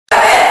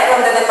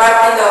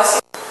Department of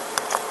Civil.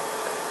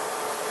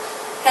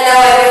 Hello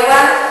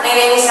everyone, my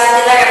name is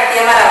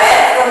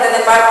from the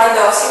Department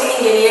of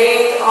Civil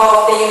Engineering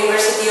of the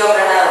University of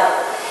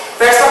Granada.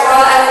 First of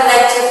all, I would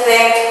like to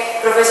thank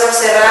Professor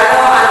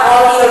Serrano and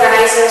all the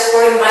organizers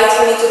for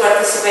inviting me to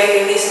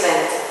participate in this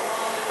event.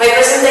 My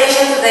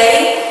presentation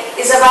today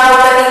is about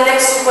an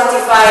index to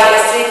quantify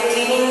street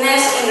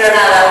cleanliness in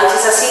Granada,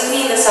 which is a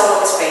city in the south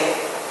of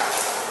Spain.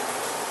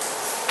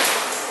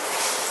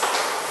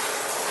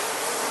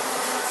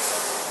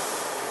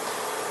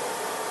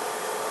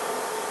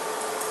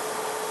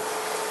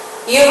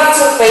 Urban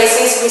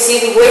surfaces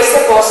receive waste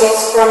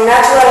deposits from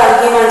natural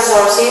and human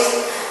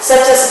sources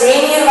such as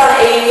green urban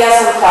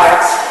areas and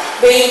parks,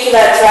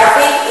 vehicular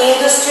traffic,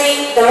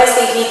 industry,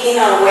 domestic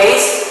heating and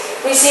waste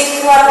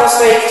received through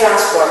atmospheric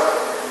transport.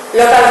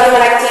 Local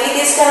human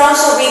activities can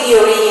also be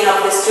the origin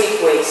of the street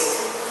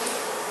waste.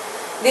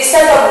 This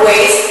type of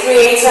waste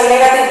creates a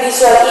negative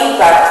visual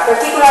impact,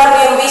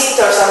 particularly on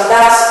visitors, and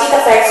thus it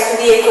affects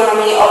the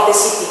economy of the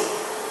city.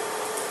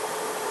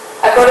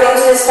 According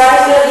to the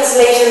Spanish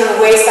legislation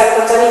on waste and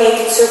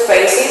contaminated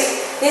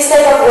surfaces, this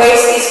type of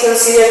waste is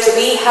considered to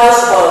be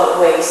household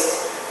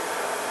waste.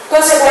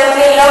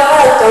 Consequently,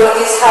 local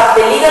authorities have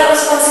the legal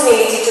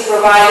responsibility to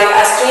provide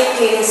a street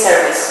cleaning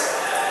service.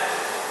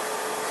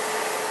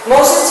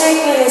 Most street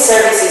cleaning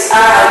services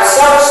are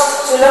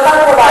outsourced to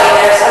local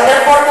providers and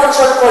therefore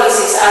control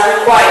policies are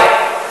required.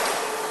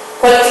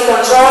 Quality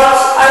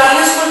controls are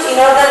useful in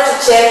order to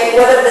check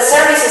whether the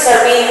services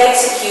are being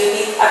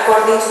executed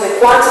according to the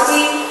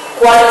quantity,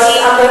 quality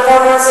and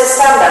performance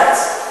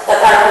standards that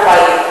are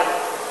provided.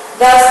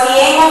 Thus, the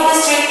aim of the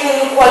street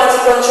cleaning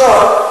quality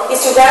control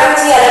is to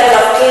guarantee a level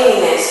of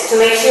cleanliness, to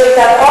make sure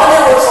that all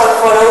the rules are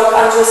followed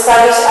and to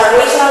establish a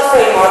regional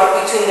framework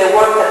between the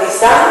work that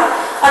is done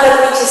and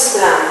that which is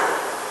planned.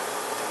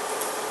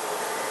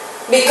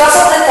 Because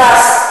of the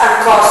tasks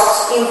and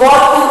costs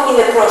involved in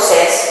the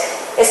process,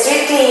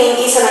 street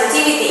cleaning is an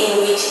activity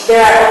in which there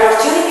are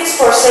opportunities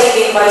for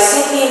saving by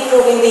simply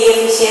improving the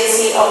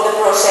efficiency of the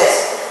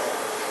process.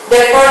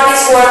 Therefore,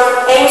 this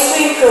work aims to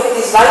improve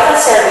this vital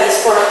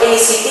service for any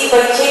city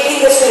by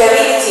checking the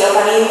suitability of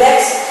an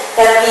index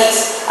that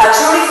gives a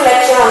true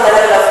reflection on the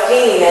level of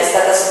cleanliness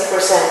that the city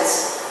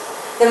presents.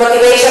 The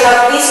motivation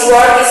of this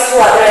work is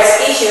to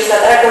address issues that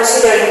are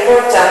considered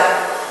important,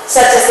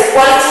 such as the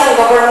quality and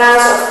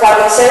governance of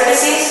public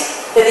services,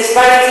 the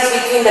disparities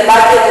between the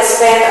budget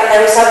spent and the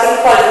resulting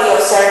quality of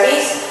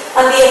service,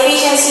 and the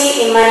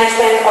efficiency in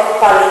management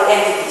of public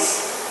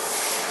entities.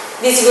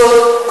 This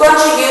will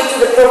contribute to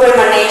the proper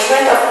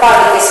management of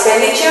public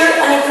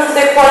expenditure and improve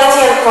the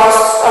quality and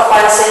costs of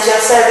an essential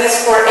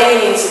service for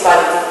any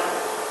municipality.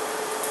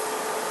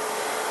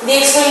 The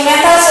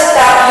experimental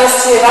setup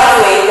used to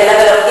evaluate the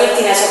level of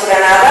dirtiness of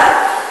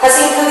Granada has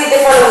included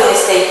the following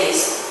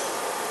stages: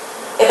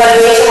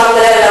 evaluation of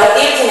the level of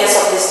dirtiness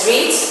of the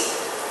streets,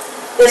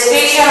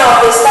 description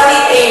of the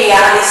studied area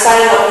and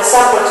design of the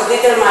sample to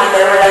determine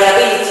the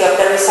reliability of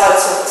the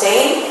results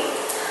obtained,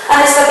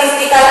 and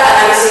statistical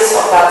analysis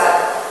of data.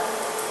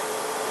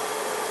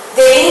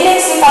 The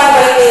index defined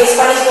by the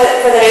Spanish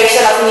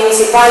Federation of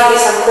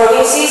Municipalities and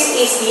Provinces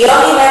is the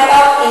only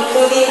method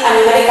including a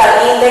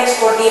numerical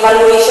index for the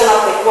evaluation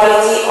of the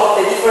quality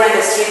of the different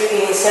street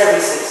cleaning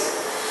services.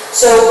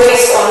 So,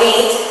 based on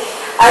it,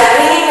 a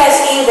cleanliness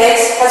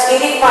index has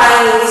been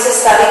defined in this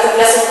study to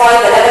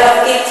classify the level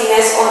of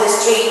dirtiness on the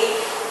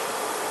street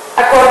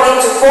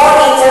according to 4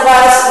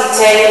 intervals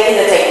detailed in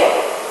the table.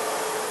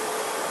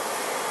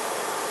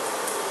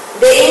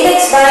 The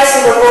index varies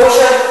in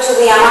proportion to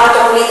the amount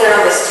of litter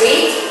on the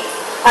street,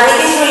 and it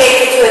is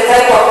related to the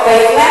type of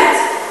pavement,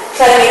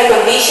 climate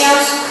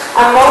conditions,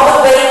 and mode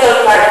of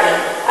vehicle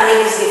parking, and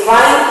it is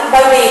defined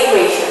by the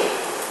equation.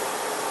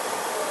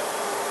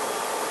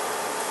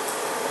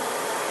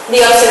 The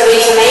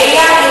observation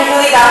area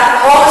included a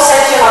whole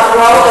section of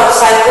road or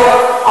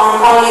sidewalk on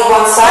only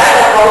one side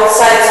of both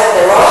sides of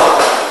the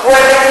road,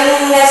 where the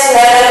cleanliness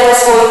level was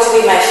going to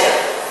be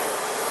measured.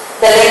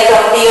 The length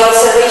of the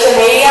observation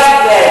area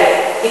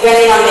varied,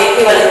 depending on the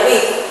equivalent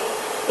width.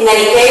 In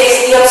any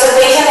case, the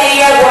observation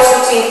area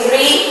was between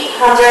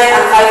 300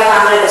 and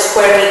 500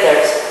 square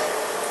meters.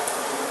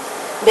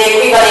 The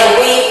equivalent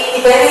width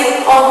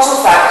depended on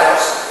 2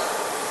 factors: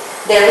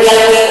 the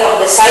real width of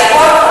the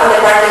sidewalk and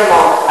the parking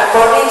mode,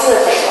 according to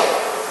the table.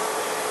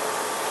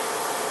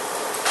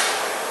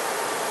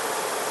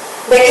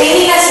 The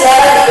cleanliness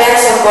level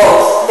depends on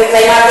both the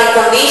climatic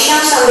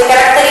conditions and the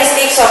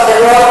characteristics of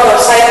the road or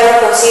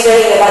sidewalk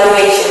considered in the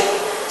evaluation.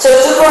 So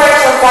 2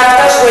 correction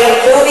factors were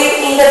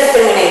included in the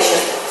determination.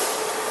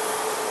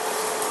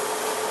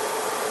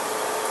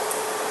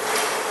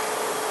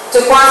 To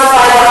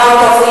quantify the amount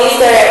of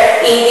litter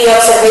in the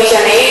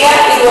observation area,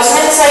 it was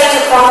necessary to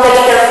count the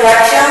litter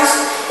fractions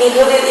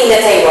included in the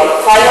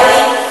table.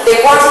 Finally,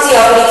 the quantity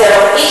of litter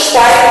of each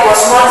type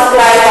was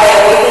multiplied by a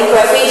weighting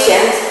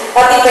coefficient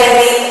that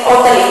depended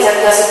on the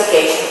litter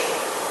classification.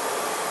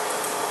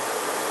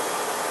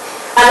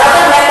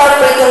 Another method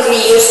frequently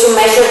used to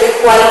measure the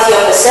quality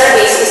of the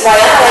service is by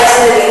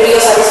analyzing the degree of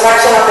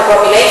satisfaction of the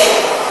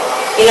population.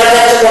 In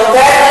order to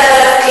compare the level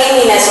of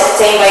cleanliness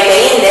obtained by the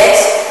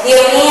index, the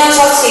opinions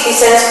of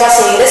citizens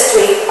passing in the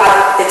street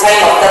at the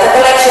time of data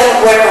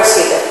collection were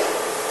considered.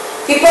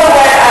 People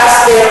were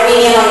asked their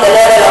opinion on the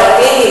level of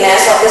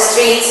cleanliness of the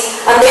streets,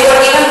 and they were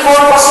given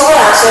 4 possible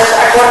answers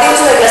according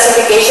to the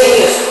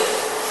classification used.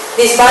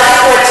 These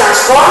values were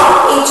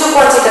transformed into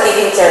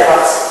quantitative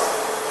intervals.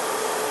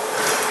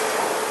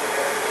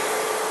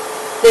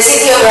 The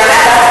city of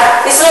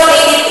Granada is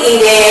located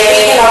in the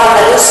region of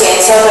Andalusia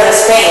in southern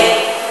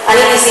Spain, and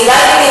it is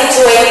divided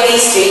into 8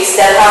 districts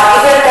that have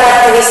different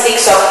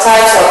characteristics of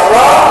types of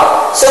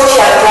role,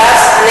 social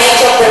class, and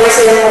age of the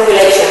resident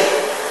population,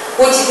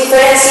 which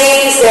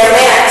differentiates their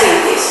main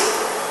activities.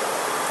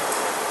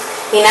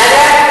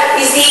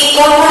 INAGRA is the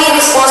company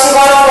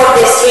responsible for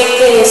the street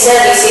cleaning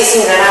services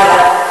in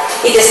Granada.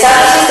 It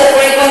establishes the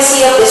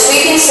frequency of the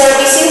sweeping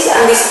services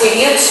and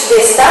distributes the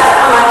staff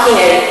and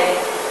machinery.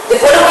 The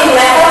following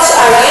methods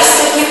are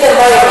used to keep the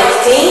environment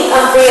clean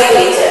and free of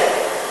litter: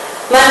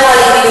 manual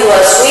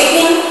individual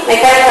sweeping,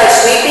 mechanical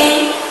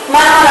sweeping,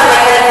 manual and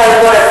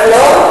mechanical water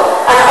flow,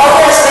 and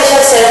other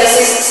special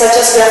services such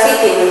as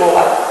graffiti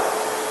removal.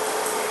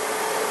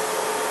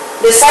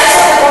 The size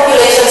of the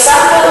population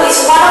sample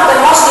is one of the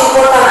most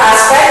important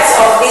aspects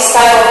of this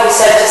type of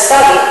research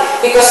study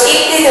because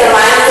it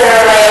determines the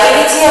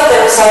reliability of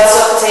the results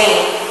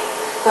obtained.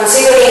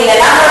 Considering the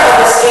number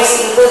of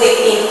streets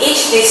included in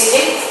each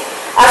district,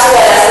 as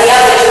well as the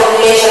average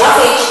population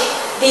of each,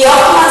 the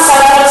optimal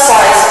sample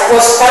size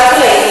was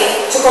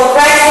calculated to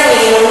comprise the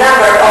minimum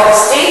number of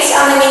streets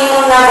and the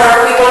minimum number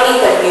of people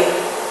interviewed.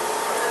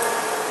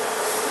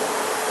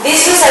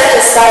 This research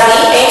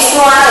study aims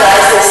to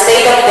analyze the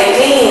state of the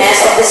cleanliness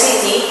of the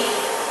city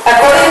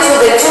according to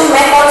the 2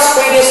 methods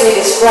previously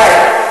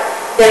described.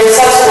 The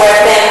results were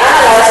then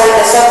analyzed with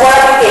the software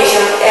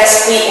application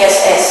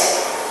SPSS.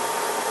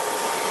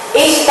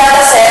 Each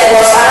dataset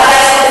was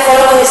analyzed with the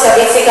following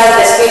statistical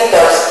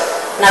descriptors: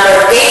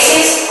 number of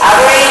cases,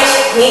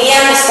 average,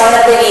 median,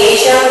 standard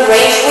deviation,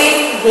 range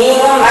width,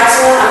 minimum,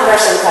 maximum, and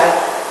percentile.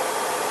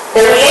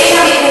 The relation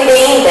between the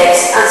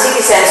index and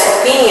citizens'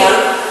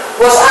 opinion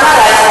was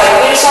analyzed by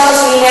Pearson's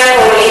linear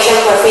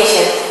correlation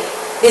coefficient.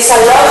 This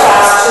allows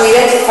us to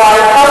identify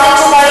how the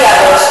 2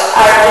 variables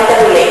are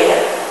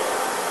interrelated.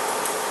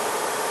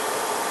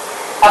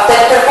 After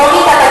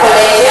performing data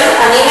collection,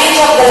 an image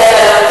of the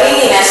level of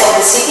cleanliness of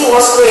the city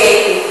was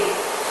created.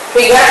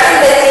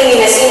 Regarding the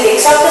cleanliness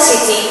index of the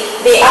city,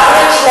 the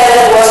average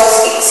level was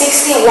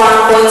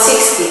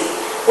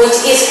 61.60,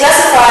 which is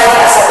classified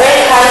as a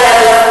very high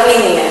level of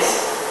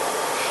cleanliness.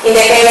 In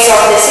the case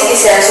of the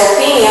citizens'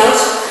 opinions,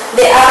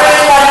 the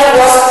average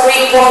value was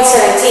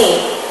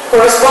 3.17,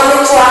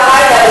 corresponding to a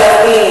high level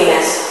of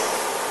cleanliness.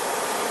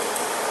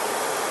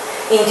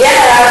 In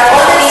general,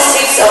 all the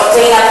districts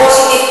obtained a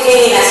positive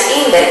cleanliness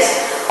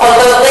index,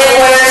 although there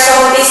were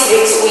some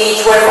districts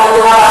which were found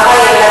to have a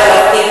higher level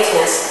of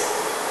dirtiness.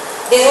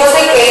 This was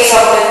the case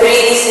of the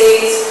 3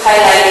 districts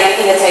highlighted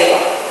in the table.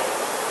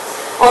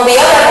 On the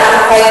other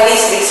hand, 5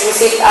 districts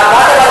received a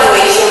bad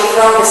evaluation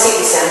from the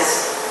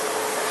citizens.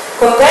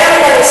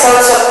 Comparing the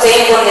results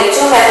obtained from the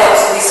 2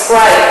 methods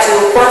described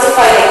to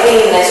quantify the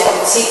cleanliness of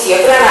the city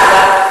of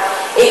Granada,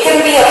 it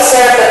can be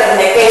observed that in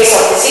the case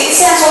of the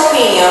citizens'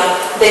 opinion,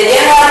 the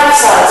general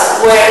results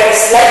were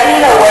slightly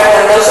lower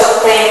than those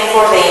obtained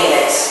for the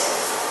index.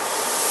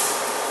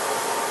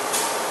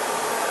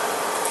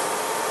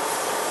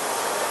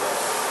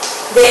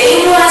 The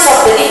influence of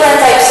the different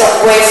types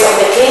of waste on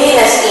the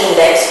cleanliness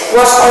index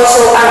was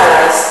also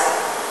analyzed.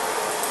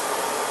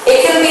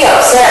 It can be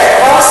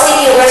observed how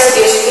sticky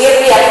residues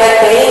clearly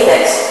affect the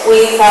index,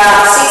 with a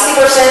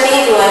 60%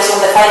 influence on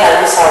the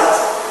final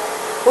result.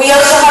 We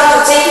also have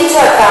to take into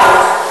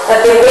account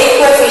that the weight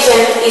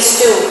coefficient is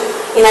 2,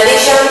 in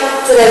addition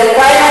to the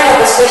requirement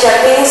of special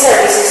cleaning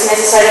services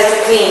necessary to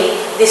clean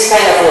this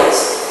kind of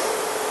waste.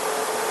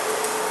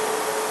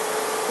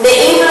 The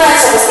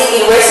influence of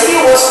sticky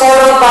residue was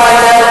followed by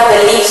that of the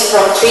leaves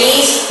from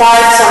trees,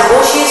 parks, and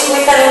bushes,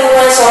 with an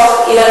influence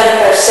of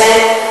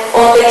 11%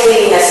 on the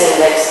cleanliness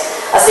index,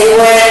 as they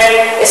were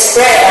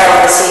spread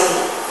around the city.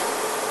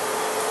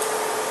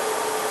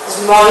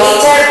 Small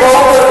litter,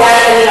 both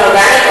organic and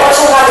inorganic,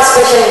 also have a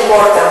special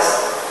importance.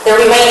 The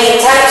remaining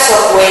types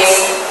of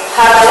waste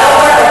have a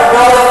lower or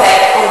no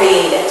effect on the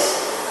index.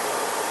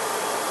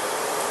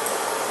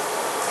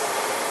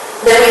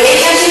 The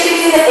relationship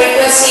between the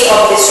frequency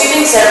of the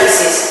sweeping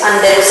services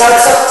and the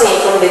results obtained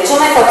from the 2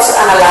 methods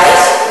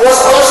analyzed was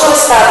also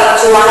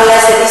studied to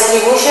analyze the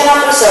distribution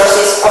of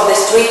resources of the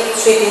street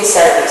sweeping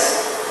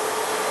service.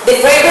 The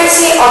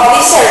frequency of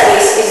this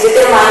service is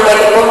determined by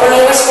the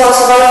company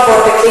responsible for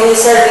the cleaning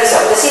service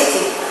of the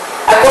city,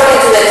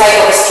 according to the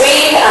type of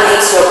street and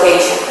its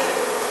location.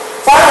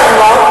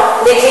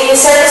 Furthermore, the cleaning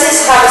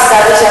services have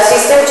established a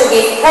system to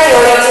give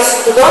priorities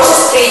to those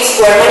streets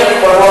where many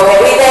people walk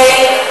every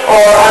day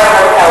or are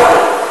more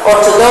crowded, or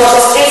to those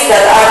streets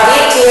that are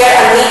dirtier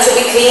and need to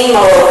be cleaned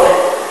more often.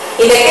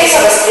 In the case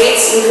of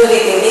streets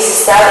included in this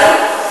study,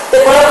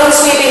 the following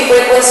sweeping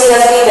frequency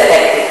has been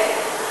detected: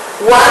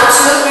 1, 2,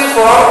 3,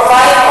 4,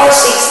 5 or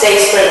 6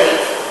 days per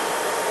week.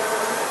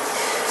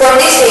 From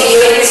this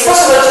figure, it is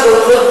possible to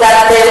conclude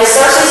that the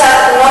resources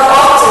are not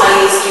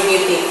optimally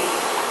distributed.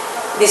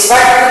 This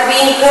fact could be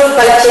improved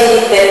by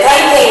changing the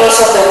timetables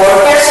of the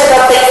workers so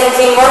that they can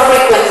clean more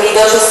frequently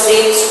those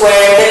streets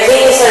where the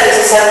cleaning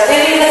services are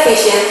clearly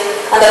deficient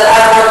and that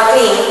are not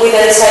cleaned with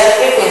the desired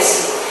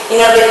frequency in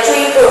order to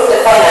improve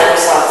the final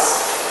results.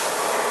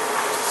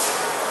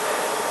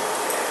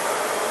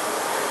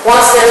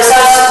 Once the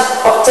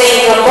results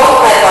obtained from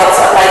both methods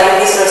applied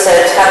in this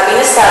research have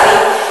been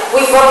studied,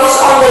 we focus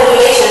on the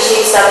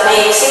relationships that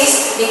may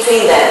exist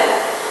between them.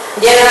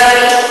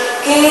 Generally,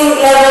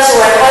 cleaning levels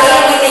were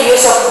higher with the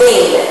use of the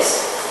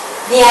index.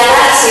 The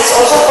analysis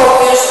also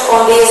focused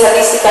on the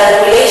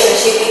statistical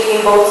relationship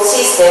between both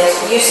systems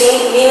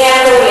using linear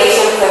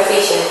correlation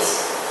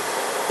coefficients.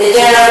 The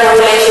general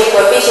correlation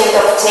coefficient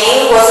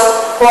obtained was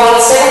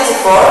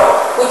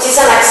 0.74, which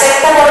is an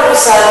acceptable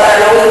result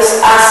allowing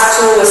us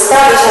to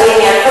establish a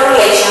linear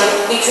correlation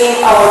between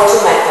our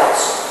two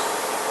methods.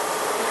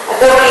 A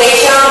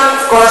correlation,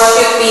 of course,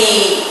 should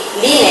be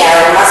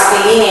linear, must be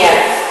linear,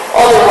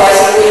 otherwise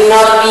it will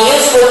not be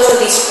useful to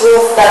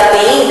disprove that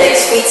the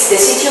index fits the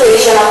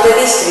situation of the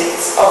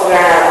districts of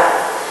Granada.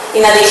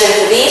 In addition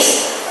to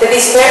this, the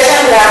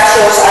dispersion graph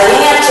shows a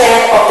linear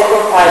trend of the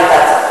compiled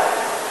data.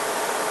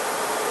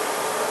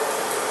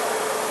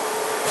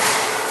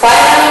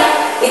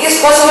 Finally, it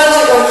is possible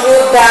to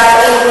conclude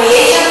that in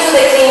relation to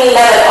the cleaning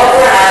level of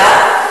Granada,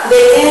 the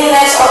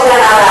cleanliness of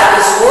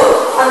Granada is good,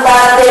 and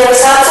that the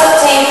results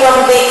obtained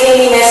from the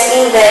cleanliness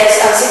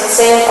index and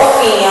citizen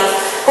opinion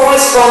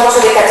correspond to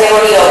the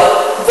category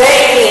of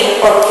very clean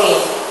or clean.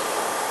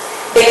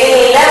 The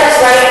cleaning levels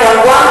vary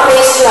from one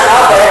place to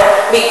another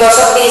because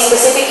of the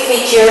specific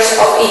features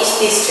of each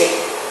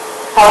district.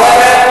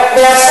 However,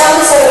 there are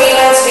some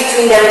disagreements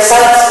between the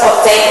results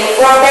obtained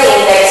from the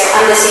index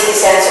and the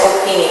citizen's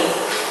opinion.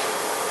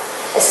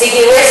 A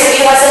sticky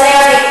residue has a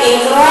negative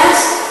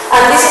influence,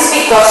 and this is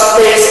because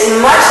there is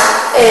much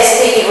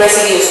sticky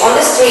residues on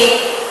the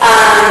street,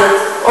 and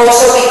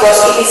also because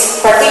it is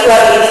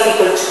particularly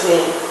difficult to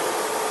clean.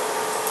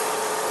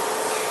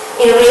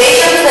 In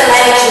relation to the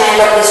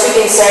management of the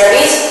sweeping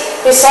service,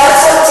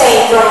 results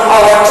obtained from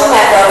our two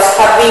methods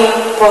have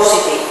been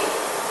positive.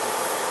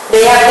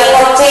 They have been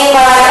obtained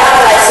by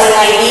analyzing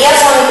ideas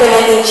on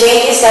implementing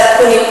changes that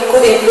could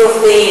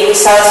improve the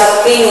results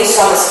of cleaning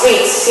some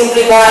streets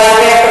simply by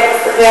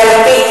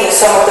reallocating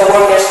some of the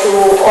workers to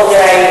other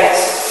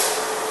areas.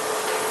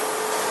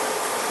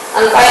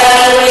 And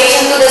finally, in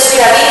relation to the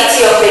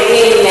suitability of the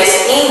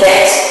cleanliness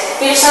index,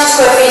 Pearson's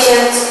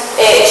coefficient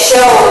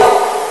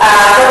showed a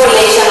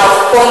correlation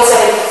of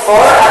 0.74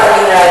 at the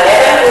mineral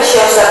level, which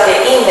shows that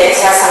the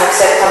index has an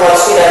acceptable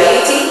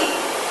suitability.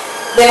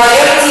 The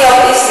majority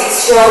of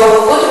districts show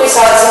good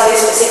results in the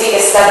specific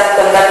study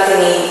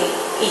conducted in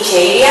each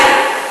area,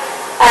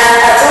 and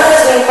a tool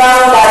has been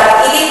found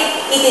that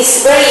it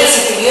is very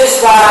easy to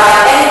use by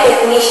any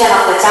technician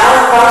of the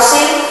town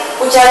council,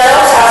 which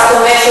allows us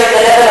to measure the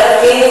level of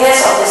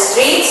cleanliness of the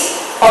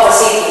streets of a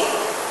city,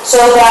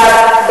 so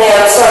that the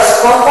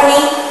outsourced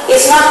company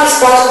is not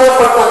responsible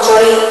for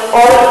controlling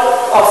all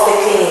of the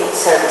cleaning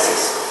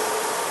services.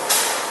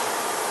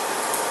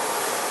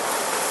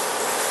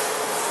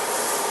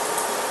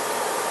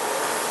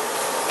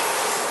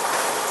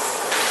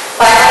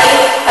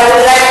 Finally, I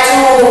would like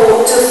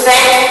to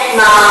thank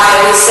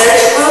my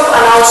research group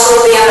and also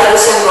the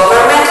Andalusian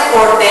government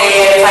for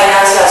their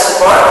financial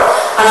support,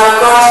 and of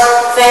course,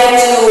 thank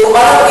to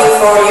all of you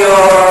for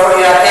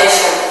your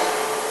attention.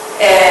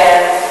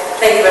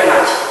 Thank you very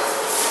much.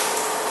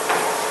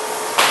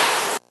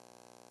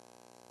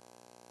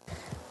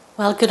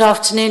 Well, good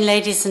afternoon,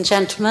 ladies and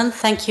gentlemen.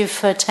 Thank you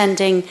for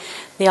attending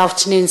the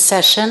afternoon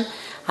session.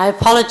 I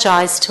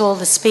apologize to all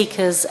the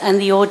speakers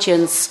and the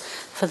audience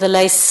for the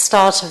late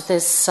start of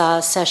this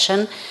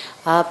session,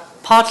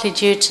 partly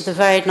due to the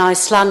very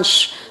nice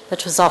lunch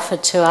that was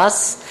offered to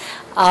us.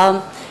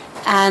 Now,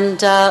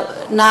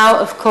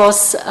 of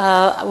course,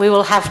 we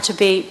will have to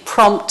be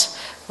prompt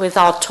with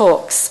our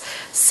talks.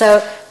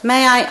 So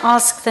may I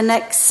ask the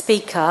next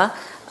speaker,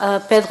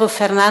 Pedro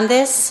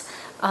Fernandez.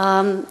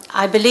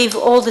 I believe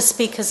all the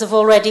speakers have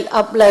already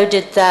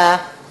uploaded their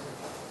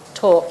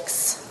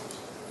talks.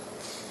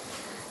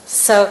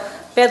 So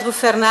Pedro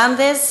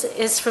Fernandez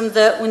is from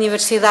the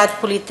Universidad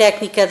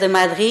Politécnica de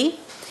Madrid,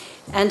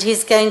 and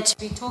he's going to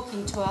be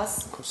talking to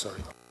us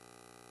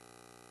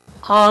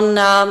on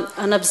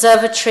an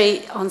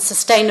observatory on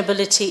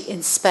sustainability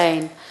in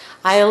Spain.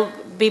 I'll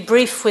be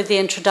brief with the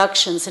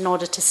introductions in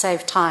order to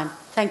save time.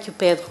 Thank you,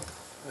 Pedro.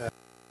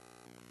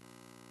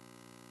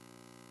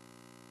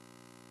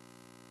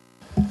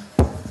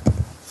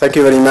 Thank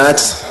you very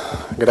much.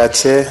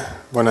 Grazie.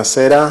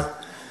 Buonasera.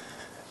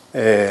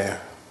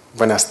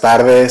 Buenas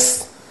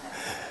tardes.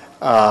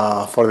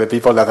 For the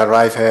people that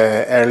arrived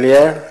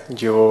earlier,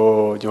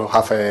 you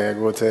have a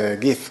good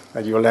gift.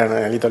 You learn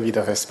a little bit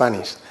of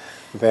Spanish.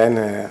 Then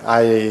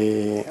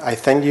I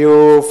thank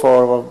you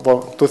for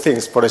two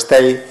things: for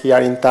stay here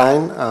in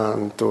time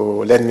and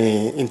to let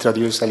me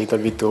introduce a little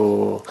bit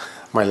to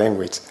my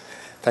language.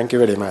 Thank you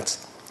very much.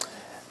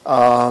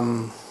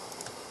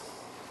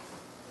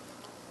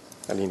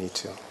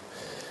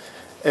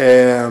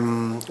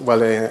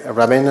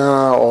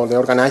 Ravenna, or the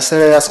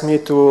organizer, asked me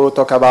to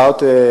talk about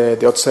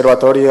the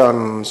Observatory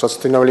on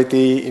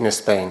Sustainability in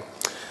Spain.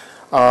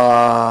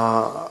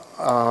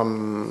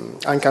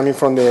 I'm coming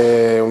from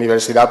the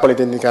Universidad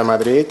Politécnica de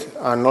Madrid,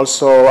 and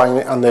also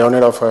I'm the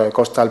owner of a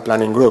coastal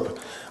planning group.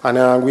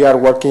 And we are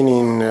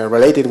working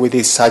related with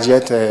this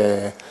subject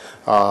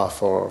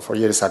for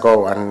years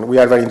ago, and we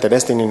are very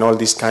interested in all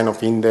this kind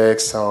of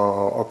index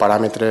or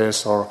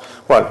parameters,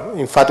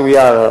 in fact, we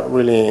are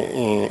really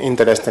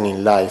interested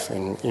in life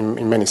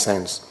in many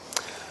sense.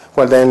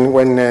 Well, then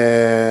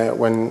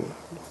when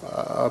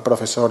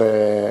Professor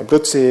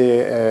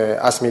Bruzzi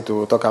asked me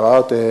to talk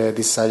about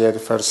this subject,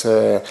 first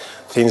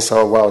things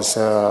was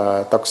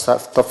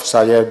tough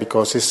subject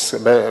because it's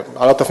a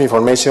lot of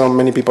information.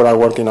 Many people are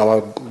working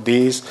about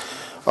this.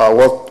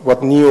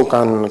 What new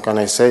can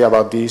I say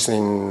about this? I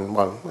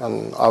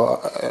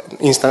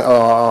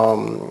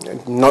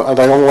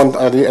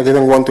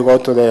didn't want to go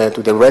to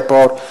the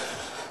report.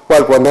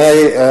 Well, when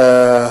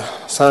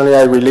suddenly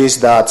I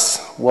released that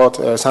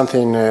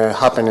something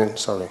happening.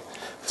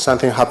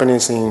 Something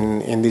happens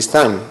in this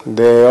time.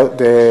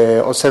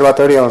 The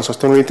Observatory on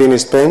Sustainability in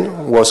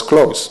Spain was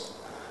closed.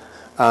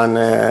 And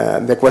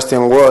the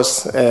question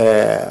was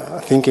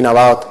thinking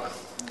about,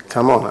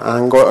 talking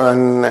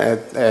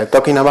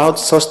about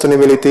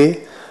sustainability,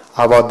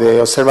 about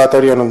the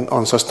Observatory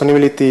on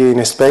Sustainability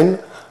in Spain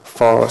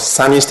for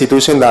some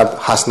institution that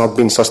has not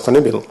been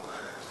sustainable.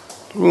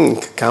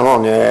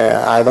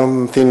 I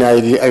don't think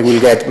I will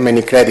get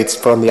many credits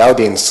from the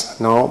audience,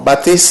 no?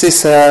 But this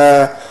is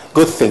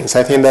good things.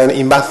 I think that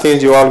in bad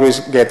things you always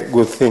get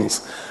good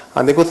things.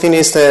 And the good thing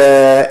is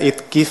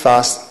it gives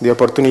us the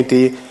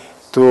opportunity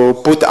to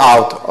put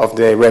out of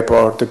the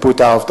report, to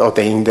put out of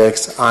the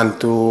index, and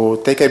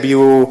to take a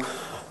view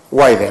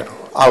wider,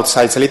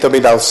 outside, a little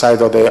bit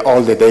outside of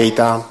all the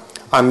data.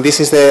 And this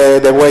is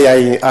the way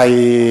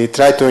I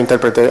try to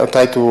interpret it, or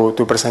try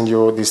to present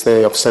you this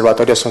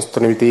Observatory of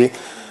Sustainability.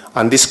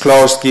 And this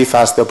clause gives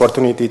us the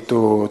opportunity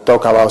to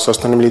talk about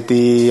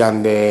sustainability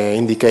and the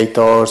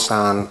indicators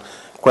and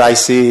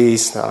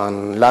crisis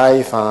and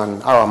life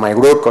and my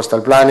group,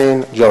 coastal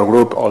planning, your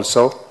group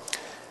also.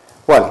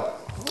 I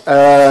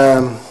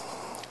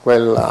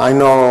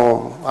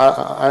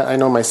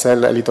know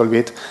myself a little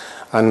bit,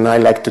 and I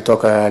like to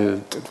talk.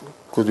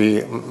 Could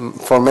be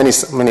for many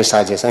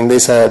subjects. And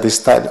this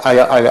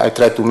I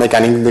try to make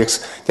an index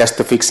just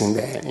to fix in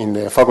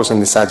the focus on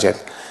the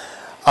subject.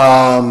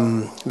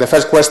 The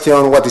first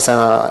question: what is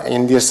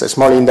in this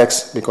small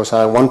index? Because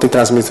I want to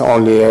transmit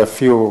only a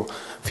few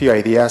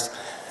ideas.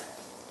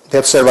 The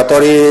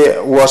observatory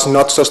was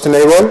not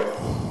sustainable.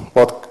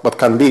 What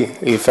can be?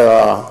 If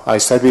I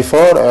said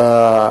before,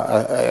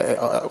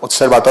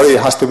 observatory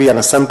has to be an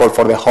example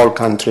for the whole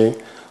country.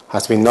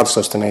 Has been not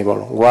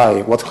sustainable.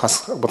 Why? What's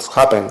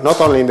happened?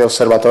 Not only in the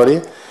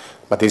observatory,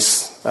 but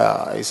it's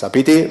a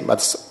pity.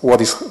 But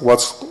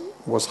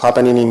what's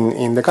happening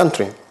in the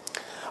country?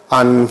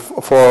 And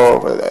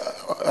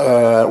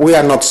we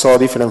are not so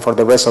different from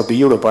the rest of the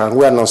Europe, and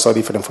we are not so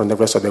different from the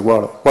rest of the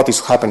world. What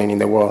is happening in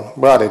the world?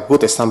 We are a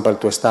good example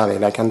to study,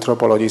 like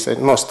anthropologists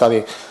not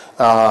study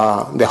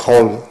the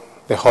whole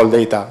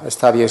data,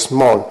 study a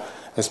small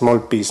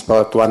piece,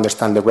 but to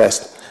understand the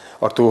rest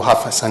or to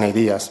have some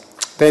ideas.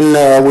 Then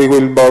we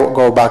will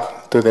go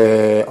back to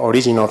the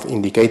origin of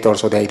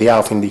indicators or the idea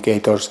of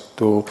indicators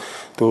to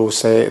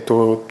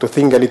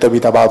think a little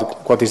bit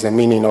about what is the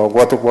meaning or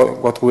what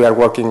we are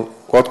working,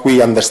 what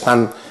we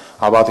understand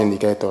about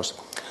indicators.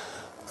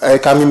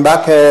 Coming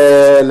back,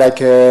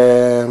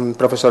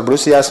 Professor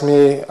Bruzzi asked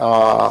me,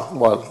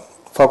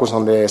 focus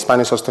on the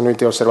Spanish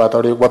Sustainability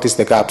Observatory. What is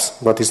the gaps?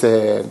 What is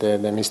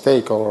the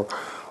mistake, or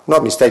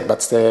not mistake,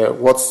 but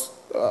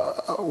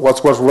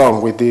what was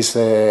wrong with this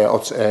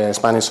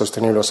Spanish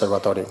Sustainability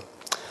Observatory?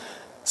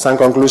 Some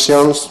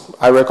conclusions.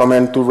 I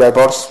recommend 2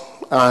 reports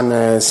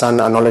and some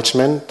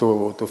acknowledgement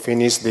to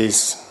finish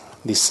this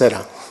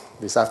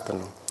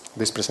afternoon,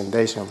 this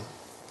presentation.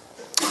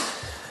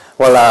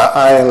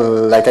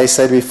 Well, like I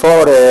said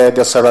before, the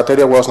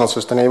observatory was not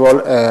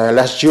sustainable.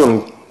 Last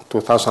June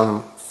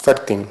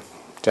 2013,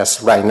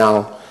 just right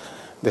now,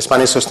 the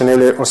Spanish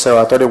Sustainability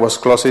Observatory was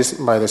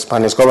closed by the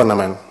Spanish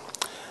government.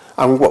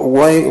 And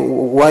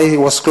why it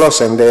was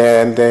closed? And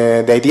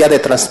the idea they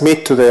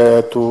transmit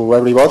to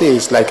everybody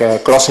is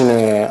like closing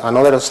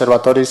another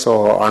observatories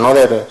or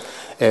another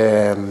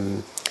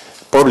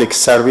public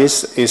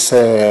service is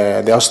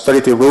the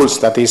austerity rules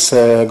that is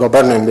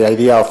governing the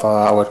idea of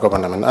our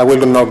government. I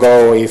will not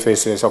go if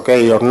it is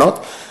okay or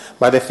not,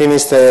 but the thing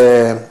is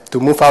to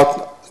move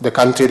out the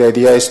country. The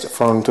idea is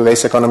from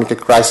today's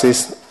economic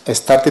crisis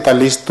started at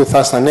least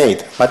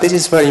 2008, but this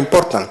is very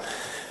important.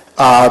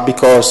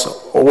 Because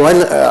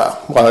when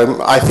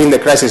I think the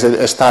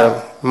crisis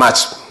started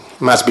much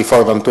much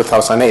before than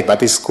 2008, but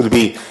this could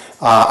be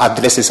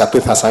addresses at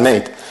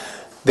 2008.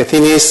 The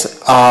thing is,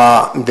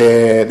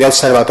 the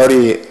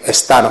observatory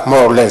started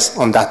more or less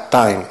on that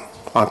time.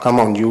 Come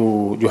on,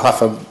 you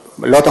have a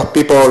lot of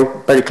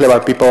people, very clever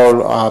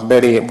people,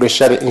 very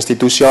research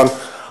institution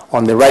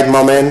on the right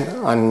moment,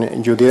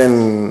 and you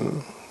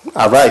didn't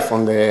arrive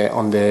on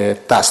the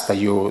task that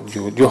you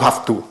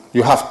have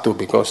to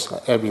because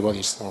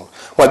everybody's.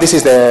 Well, this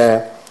is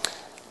the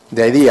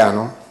idea,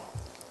 no?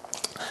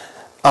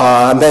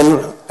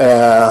 Then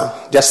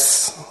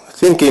just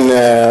thinking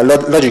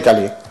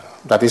logically,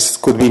 that this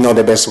could be not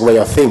the best way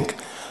of think,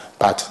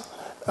 but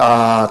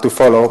to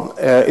follow.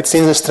 It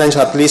seems strange,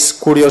 at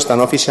least curious, that an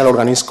official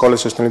organism called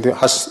sustainability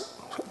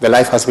the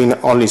life has been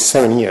only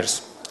 7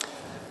 years.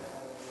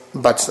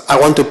 But I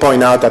want to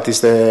point out that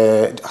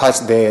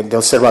the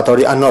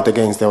observatory, and not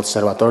against the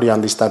observatory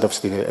and this type of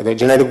study. They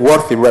generate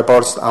worthy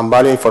reports and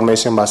value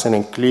information based on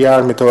a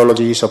clear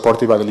methodology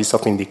supported by the list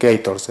of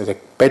indicators. It's a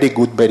very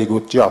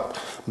good job.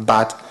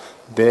 But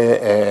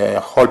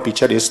the whole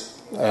picture is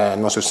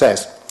no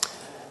success.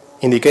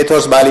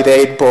 Indicators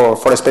validate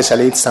for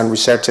specialists and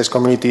researchers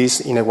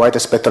communities in a wide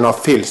spectrum of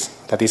fields.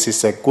 That this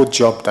is a good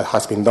job that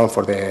has been done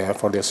for the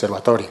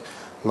observatory.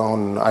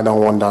 No, I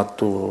don't want that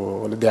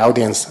to the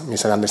audience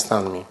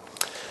misunderstand me.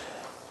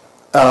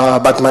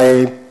 But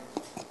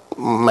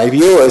my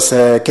view is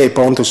a key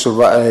point to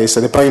survive.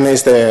 The point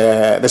is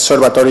the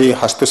observatory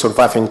has to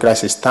survive in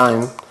crisis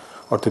time,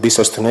 or to be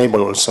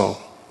sustainable also.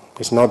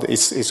 It's not.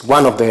 It's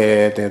one of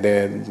the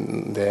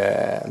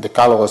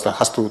catalogos that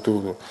has to.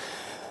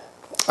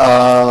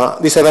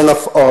 This event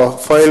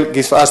of foil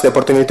gives us the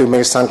opportunity to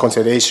make some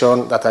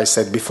consideration that I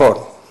said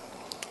before.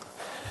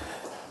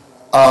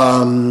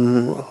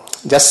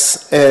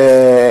 Just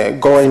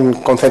going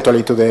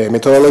conceptually to the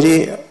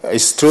methodology,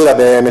 it's true that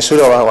the measure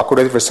of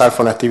accurate result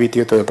from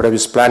activity to the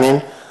previous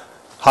planning,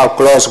 how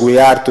close we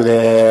are to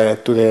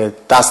the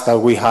task that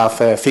we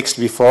have fixed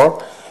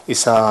before,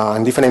 is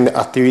in different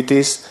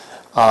activities,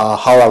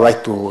 how I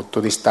like to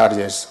these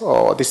targets.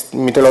 This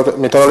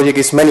methodology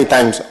gives many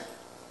times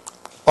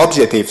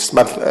objectives,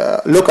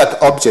 but look at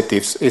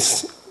objectives.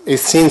 It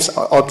seems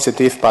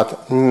objective,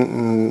 but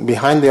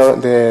behind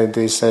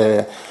this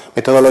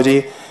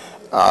methodology,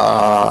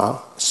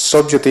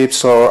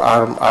 subjectives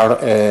are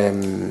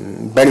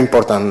very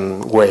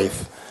important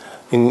wave.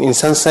 In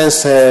some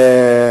sense,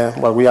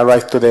 we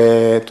arrive to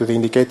the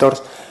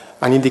indicators.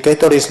 An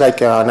indicator is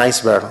like an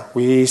iceberg.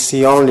 We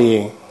see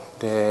only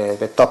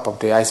the top of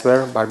the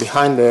iceberg, but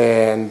behind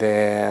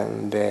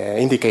the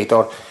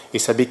indicator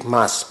is a big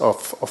mass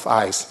of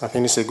ice. I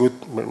think it's a good,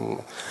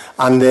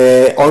 and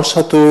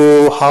also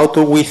to how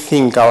do we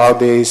think about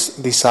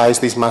this ice,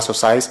 this mass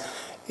of ice,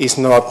 is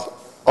not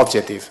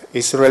objective.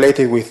 It's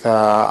related with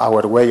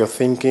our way of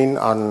thinking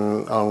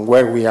and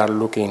where we are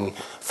looking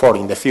for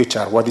in the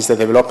future. What is the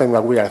development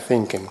that we are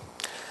thinking?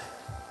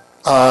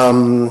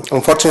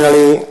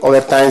 Unfortunately,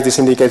 other times these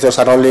indicators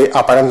are only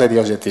apparently the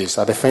objectives.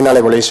 At the final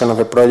evaluation of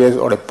a project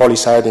or a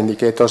policy,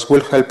 indicators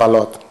will help a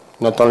lot,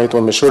 not only to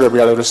measure the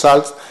real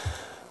results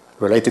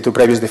related to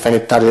previous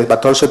defined targets,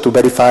 but also to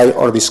verify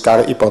or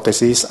discard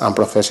hypotheses and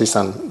processes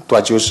and to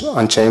adjust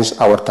and change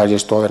our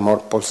targets to other more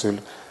possible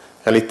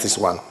elitist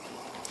one.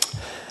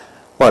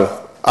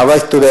 Well,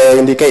 arrive to the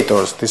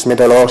indicators. This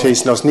methodology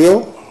is not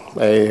new.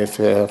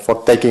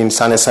 For taking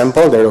some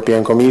example, the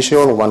European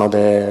Commission, one of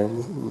the,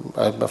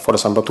 for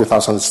example,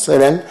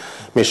 2007,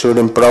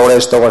 measuring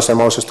progress towards a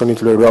more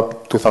sustainable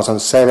Europe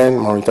 2007,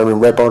 monitoring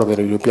report of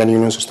the European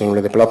Union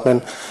Sustainable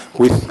Development,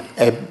 with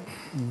a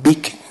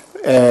big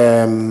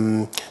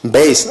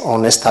base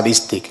on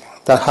statistic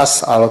that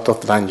has a lot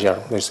of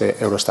danger. There's a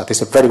Eurostat.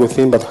 It's a very good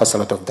thing, but has a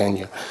lot of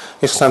danger.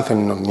 It's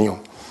something not new.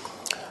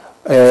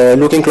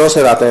 Looking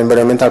closer at the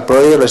environmental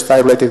project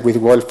related with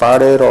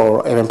wildfire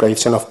or even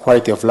prediction of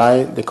quality of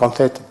life, the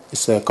concept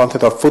is a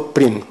concept of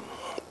footprint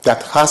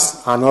that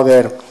has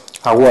another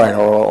aware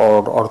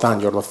or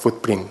danger of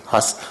footprint,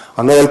 has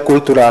another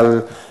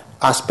cultural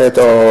aspect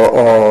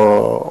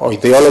or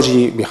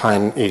ideology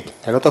behind it.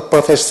 A lot of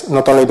process,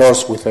 not only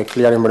those with a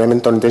clear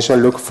environmental intention,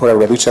 look for a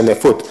reduction the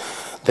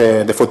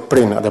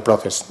footprint of the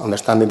process,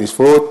 understanding this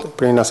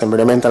footprint as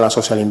environmental and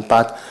social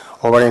impact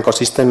over an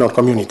ecosystem or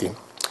community.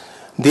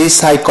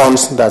 These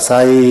icons that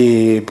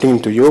I bring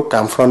to you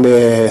come from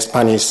the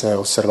Spanish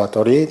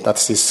observatory. That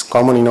is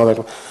common in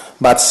other,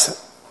 but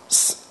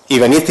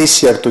even if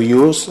it's easier to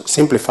use,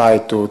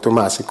 simplified to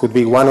mass. It could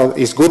be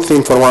it's good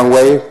thing for one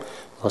way,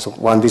 because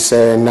one these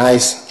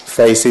nice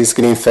faces,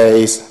 green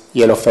face,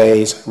 yellow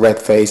face, red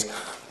face,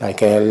 like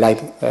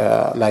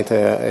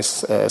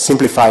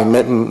simplify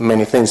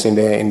many things in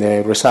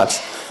the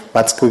results,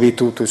 but could be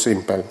too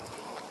simple.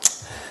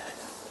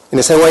 In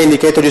the same way,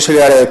 indicators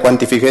usually are a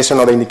quantification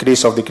of the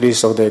increase or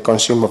decrease of the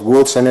consumption of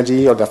goods,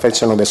 energy, or the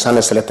affection of the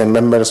sun selected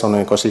members on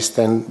an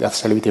ecosystem, the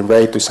accelerated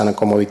rate to some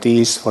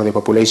commodities for the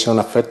population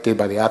affected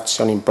by the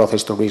action in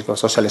process to risk of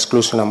social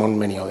exclusion, among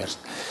many others.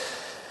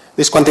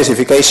 This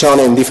quantification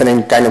in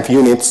different kind of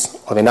units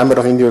or the number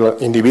of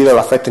individual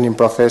affected in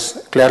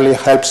process clearly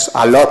helps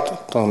a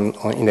lot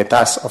in the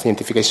task of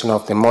identification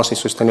of the most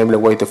sustainable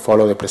way to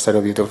follow the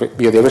preserve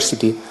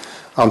biodiversity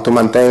and to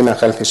maintain a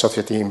healthy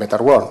society in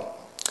better world.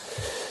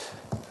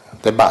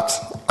 The but.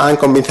 I'm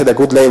convinced that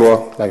good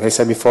labor, like I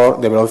said before,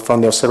 developed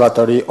from the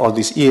observatory all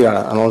this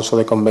era and also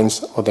the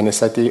convinced of the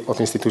necessity of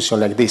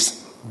institutions like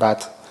this.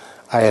 But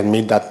I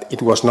admit that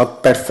it was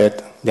not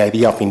perfect, the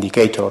idea of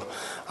indicator,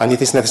 and it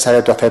is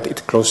necessary to accept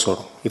it closer.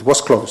 It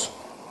was close.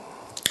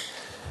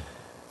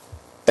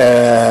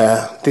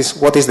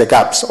 What is the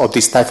gaps of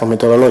this type of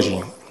methodology?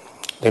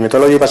 The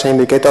methodology-based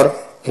indicator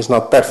is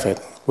not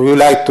perfect. We would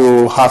like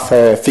to have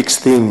a fixed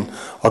thing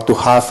or to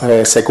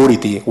have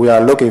security. We are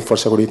looking for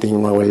security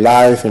in our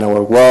life, in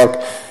our work,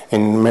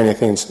 in many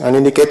things. And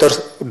indicators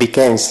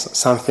became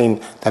something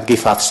that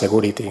gives us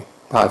security.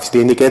 If the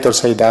indicators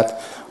say that,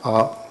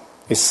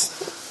 it's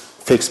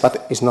fixed,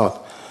 but it's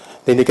not.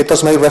 The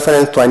indicators make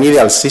reference to an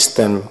ideal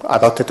system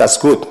adopted as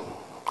good.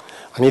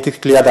 And it is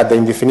clear that the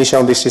definition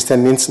of this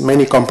system needs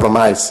many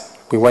compromises.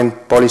 We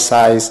went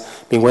policies,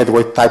 we went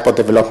what type of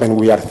development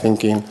we are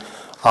thinking.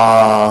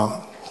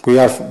 We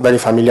are very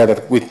familiar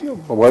with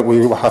what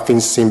we have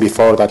been seen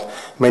before, that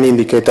many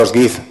indicators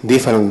give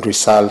different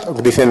results,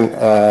 different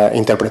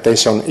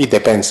interpretation. It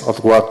depends on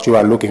what you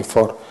are looking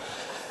for.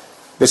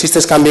 The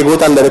systems can be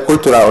good under a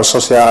cultural or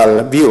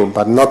social view,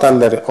 but not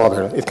under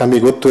other. It can be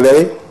good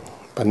today,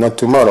 but not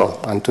tomorrow.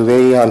 And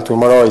today and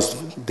tomorrow is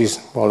this,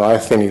 well, I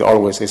think it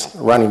always is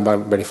running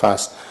very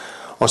fast.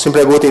 Or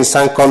simply good in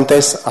some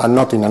contexts and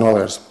not in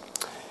others.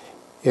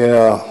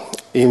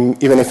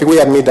 Even if we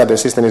admit that the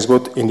system is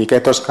good,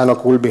 indicators can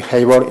occur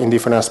behavior in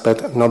different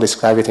aspects not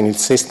described in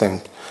its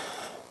system,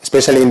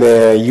 especially in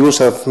the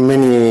use of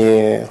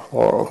many,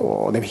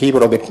 or the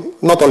behavior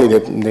of not only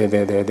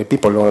the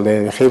people, or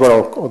the behavior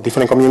of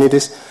different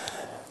communities.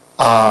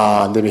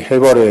 The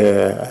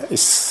behavior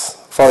is,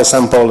 for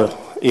example,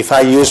 if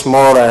I use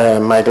more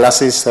my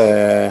glasses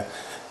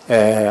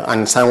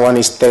and someone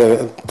is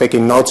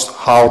taking notes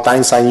how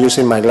times I'm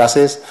using my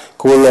glasses,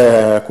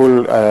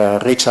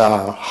 could reach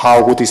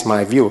how good is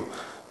my view.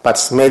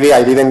 But maybe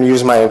I didn't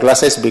use my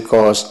glasses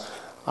because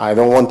I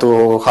don't want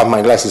to have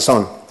my glasses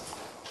on.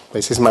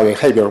 This is my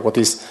behavior, what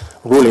is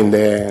ruling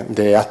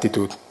the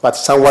attitude. But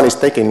someone is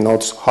taking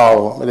notes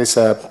how, this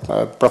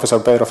Professor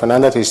Pedro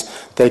Fernandez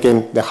is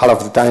taking the half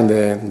of the time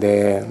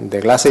the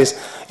glasses.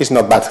 It's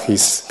not bad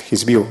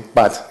his view,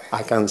 but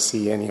I can't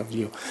see any of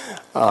you.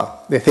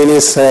 The thing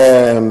is,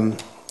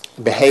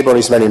 behavior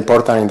is very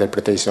important in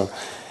interpretation.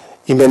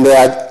 Even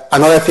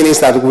another thing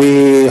is that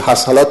we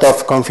have a lot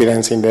of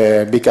confidence in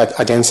the big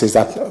agencies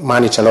that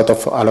manage a lot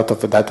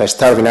of data,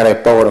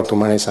 extraordinary power to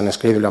manage an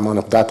incredible amount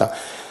of data.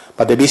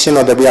 But the vision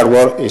of the real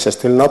world is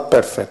still not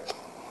perfect.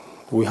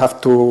 We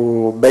have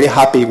to be very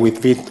happy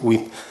with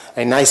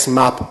a nice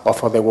map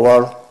of the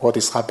world, what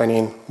is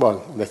happening.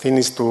 Well, the thing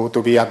is to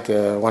be at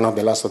one of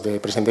the last of the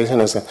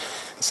presentations.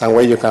 Some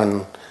way you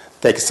can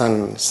take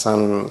some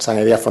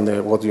idea from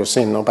what you're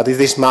seeing. No? But it's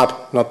this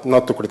map,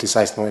 not to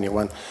criticize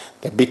anyone,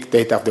 the big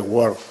data of the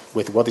world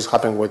with what is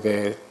happening with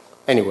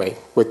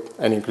with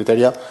any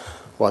criteria.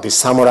 What is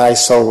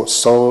summarized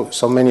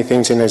so many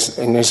things in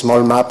a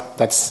small map.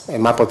 That's a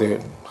map of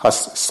the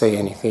has say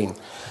anything.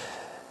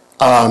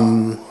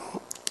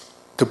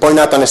 To point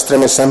out an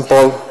extreme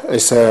example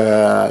is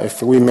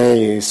if we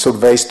may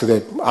surveys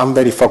I'm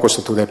very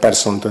focused to the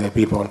person, to the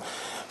people.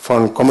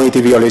 From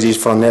community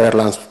biologists from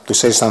Netherlands to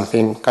say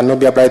something cannot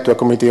be applied to a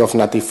community of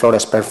native flora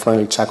expert from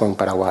El Chaco in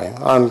Paraguay.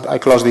 And I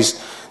close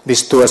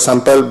these two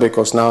examples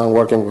because now I'm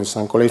working with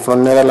some colleagues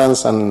from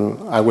Netherlands and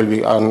I will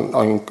be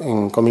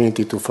in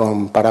community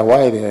from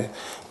Paraguay.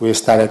 We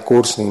start a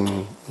course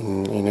in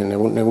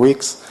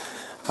weeks.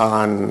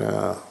 And,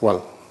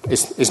 well,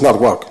 it's not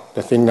work.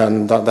 The thing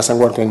that doesn't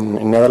work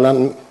in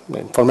Netherlands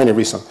for many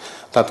reasons.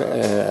 That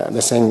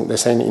the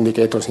same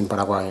indicators in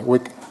Paraguay.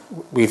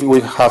 If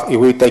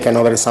we take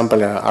another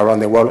example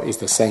around the world, it's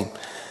the same.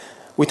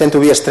 We tend to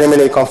be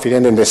extremely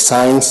confident in the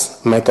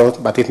science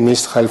method, but it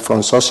needs help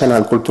from social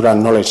and cultural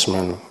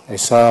acknowledgement.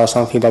 It's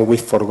something that we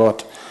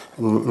forgot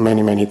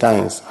many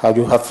times. I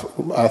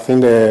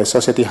think the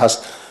society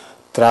has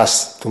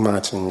trust too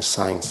much in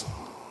science.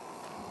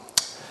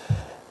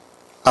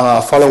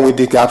 Following with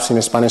the gaps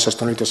in Spanish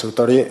sustainability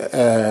secretary,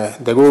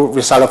 the good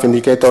result of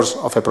indicators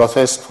of a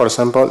process, for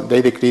example,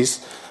 they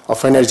decrease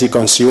of energy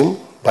consumed,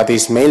 but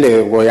it's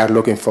mainly we are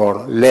looking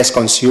for less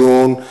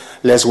consume,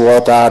 less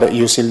water,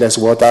 using less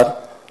water,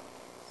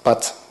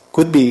 but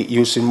could be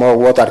using more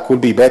water,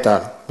 could be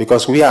better,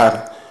 because we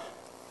are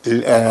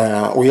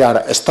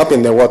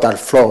stopping the water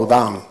flow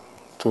down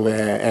to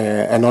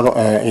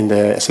in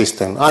the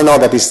system. I know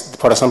that is,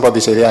 for example,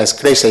 this idea is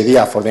crazy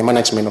idea for the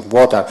management of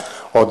water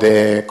or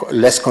the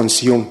less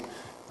consume,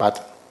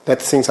 but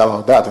let's think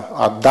about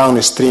that.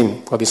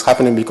 Downstream, what is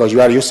happening because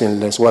you are using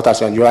less water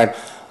and you are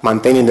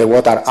maintaining the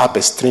water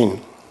upstream.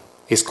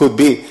 It could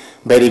be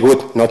very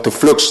good not to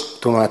flux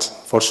too much,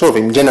 for sure,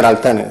 in general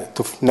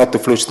terms, not to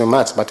flux too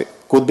much, but it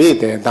could be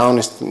the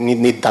downstream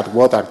need that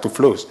water to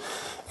flux.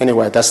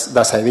 Anyway, that's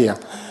the idea.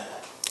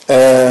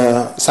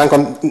 Some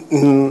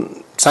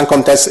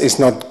context is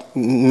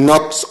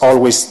not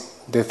always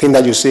the thing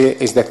that you see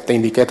is that the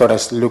indicator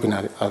is looking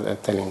at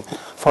telling.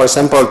 For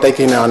example,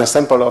 taking an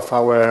example of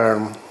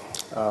our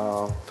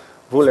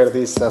ruler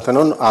this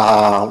afternoon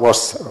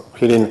was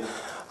hearing.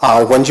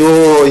 When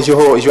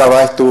you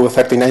arrive to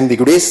 39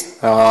 degrees,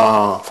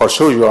 for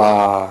sure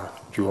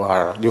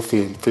you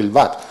feel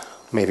bad.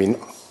 Maybe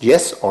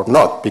yes or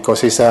not,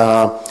 because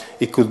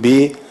it could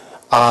be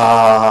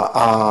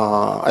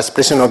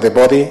expression of the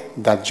body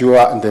that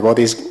the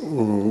body is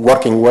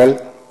working well,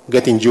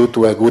 getting you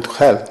to a good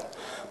health.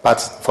 But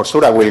for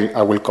sure, I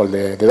will call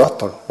the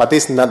doctor. But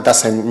this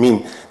doesn't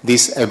mean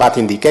this a bad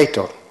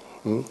indicator.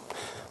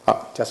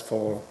 Just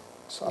for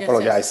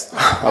apologize.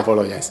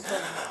 Apologize.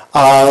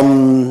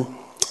 Or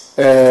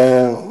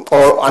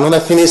another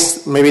thing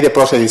is maybe the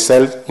process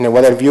itself in a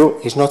weather view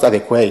is not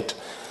adequate,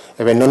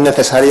 even not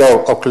necessary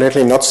or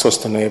clearly not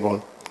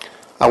sustainable.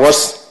 I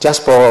was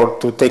just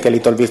to take a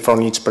little bit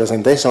from each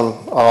presentation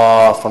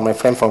from my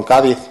friend from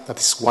Cadiz, that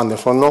is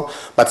wonderful, no?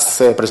 But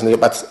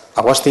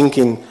I was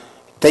thinking,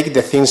 take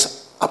the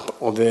things up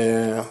of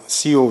the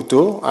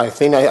CO2. I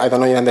think I don't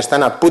know you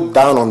understand. I put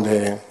down on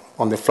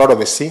the floor of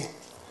the sea,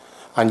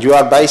 and you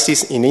are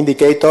basis in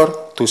indicator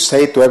to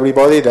say to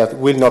everybody that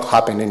will not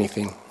happen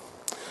anything.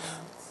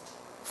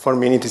 For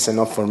me, it is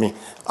enough for me.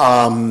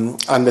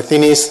 And the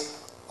thing is,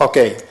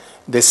 okay,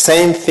 the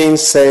same thing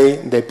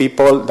say the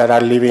people that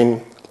are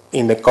living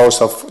in the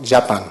coast of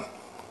Japan.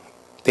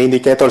 The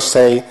indicators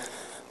say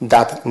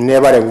that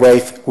never a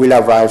wave will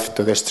arrive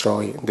to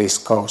destroy this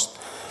coast.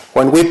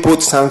 When we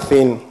put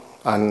something,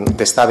 and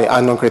the study, I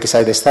don't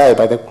criticize the study,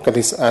 but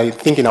I'm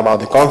thinking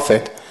about the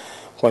concept.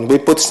 When we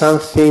put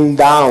something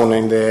down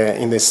in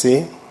the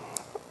sea,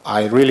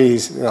 I really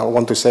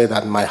want to say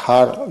that my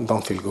heart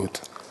don't feel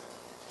good,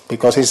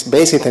 because it's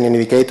based on an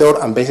indicator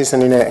and based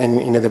in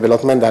a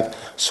development that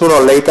sooner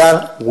or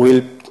later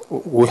we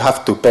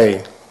have to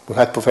pay. We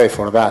have to pay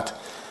for that.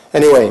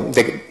 Anyway,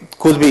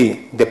 could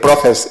be the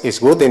process is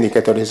good, the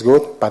indicator is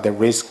good, but the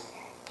risk,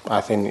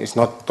 I think, is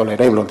not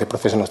tolerable. The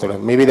process is not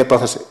tolerable. Maybe the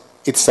process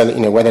itself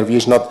in a weather view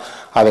is not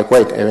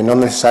adequate, even not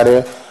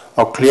necessary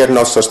or clear,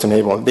 not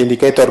sustainable. The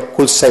indicator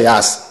could say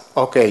us,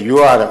 okay, you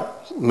are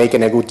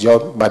making a good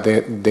job, but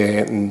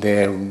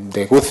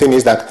the good thing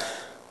is that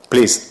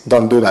please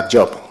don't do that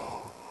job.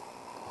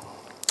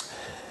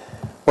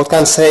 What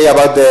can I say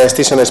about the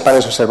Extinction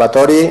Spanish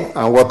Observatory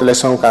and what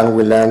lesson can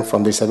we learn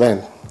from this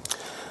event?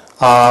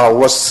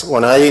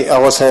 When I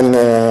was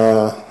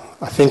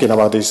thinking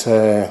about this,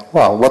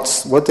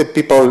 what the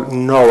people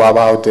know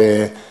about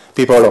the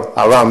people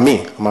around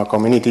me, my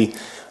community,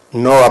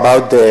 know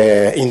about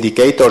the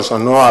indicators or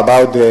know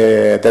about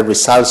the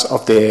results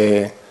of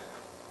the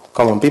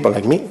common people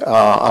like me,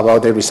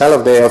 about the result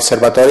of the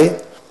observatory?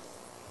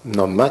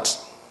 Not much.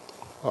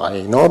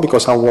 I know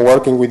because I'm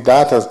working with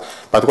that,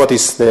 but what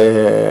is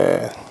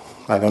the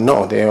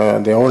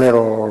owner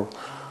or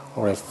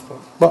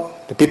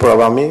the people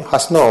around me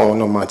has no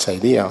much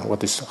idea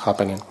what is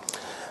happening.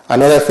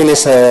 Another thing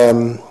is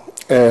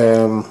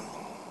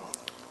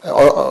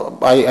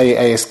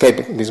I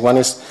escaped. This one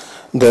is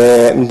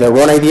the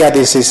one idea.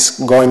 This is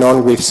going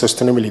on with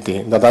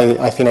sustainability that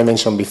I think I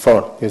mentioned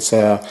before. It's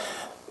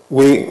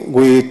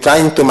we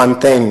trying to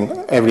maintain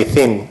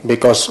everything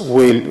because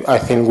I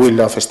think we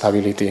love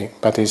stability,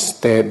 but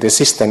the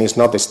system is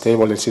not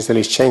stable. The system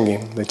is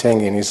changing. The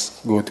changing is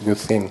good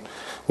thing.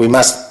 We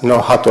must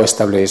know how to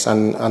establish,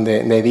 and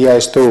the idea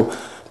is to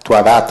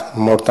adapt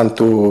more than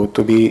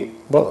to be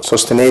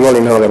sustainable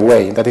in another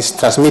way. That is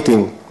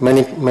transmitting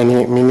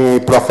many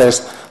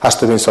process has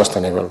to be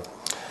sustainable.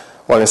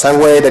 Well, in some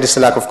way, there is a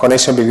lack of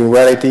connection between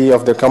reality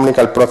of the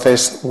economical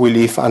process we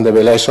live and the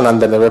evaluation and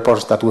the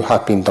reports that we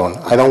have been done.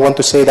 I don't want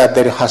to say that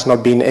there has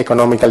not been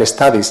economical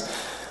studies,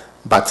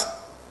 but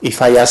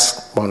if I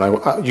ask,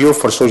 you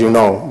for sure you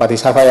know, but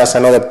if I ask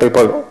another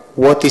people,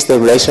 what is the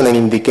relation and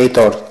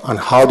indicator and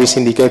how this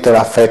indicator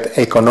affect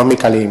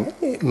economically,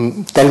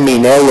 tell me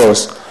in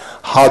euros,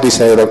 how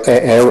this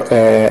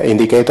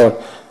indicator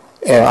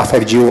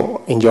affect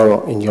you in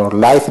your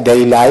life,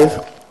 daily life?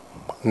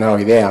 No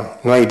idea.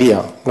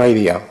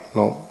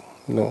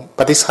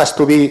 But this has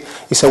to be,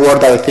 it's a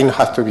work that I think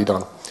has to be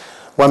done.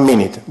 1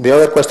 minute. The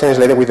other question is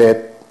related with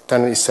the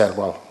turn itself.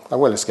 Well, I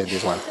will escape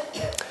this one.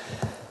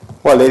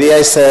 Well, the idea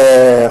is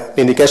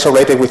indication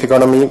related with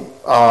economy.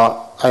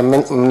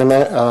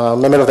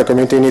 Members of the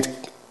community need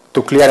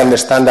to clearly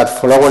understand that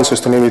following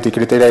sustainability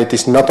criteria, it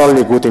is not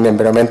only good in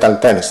environmental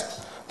terms,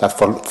 that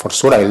for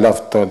sure I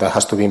love that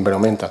has to be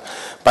environmental,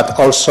 but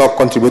also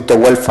contribute to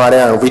welfare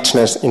and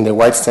richness in the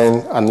wide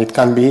sense, and it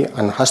can be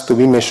and has to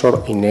be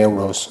measured in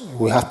euros.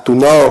 We have to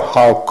know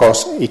how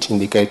cost each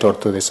indicator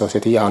to the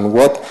society and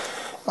what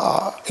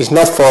it's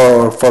not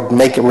for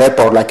make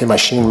report like a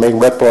machine, make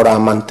report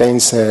and maintain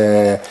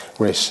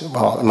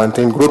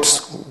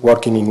groups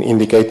working in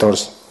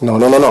indicators. No.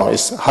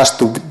 It has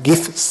to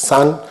give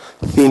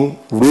something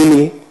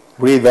really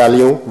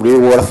value, really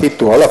worth it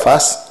to all of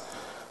us.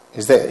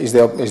 Is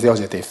the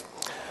objective.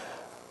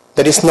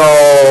 There is no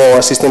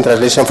assistant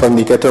translation from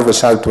indicator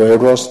result to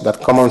euros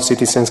that common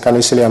citizens can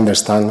easily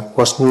understand.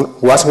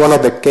 Was one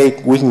of the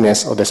key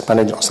weaknesses of the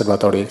Spanish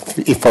observatory.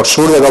 If for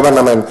sure the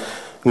government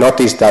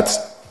noticed that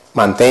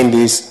maintain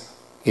this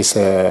is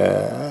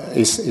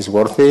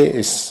worthy,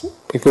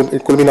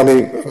 it could be not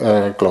be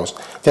close.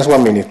 Just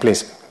 1 minute,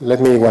 please.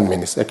 Let me 1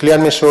 minute. A clear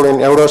measure in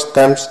euros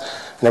terms,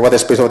 and what the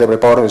space of the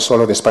report is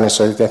all of the Spanish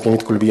society. I think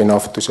it could be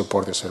enough to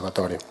support the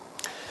observatory.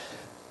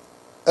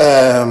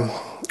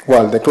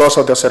 Well, the close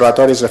of the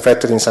observatory is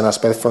reflected in some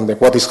aspect from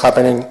what is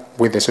happening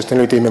with the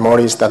sustainability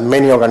memories that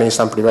many organisms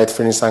and private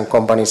firms and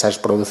companies are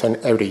producing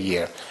every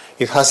year.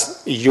 It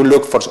has, if you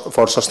look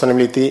for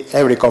sustainability,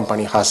 every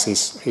company has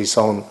his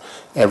own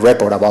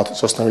report about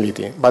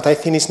sustainability. But I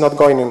think it's not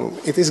going in,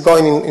 it is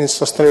going in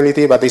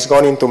sustainability, but it's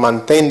going to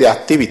maintain the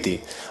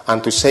activity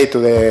and to say to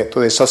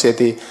the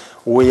society,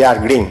 we are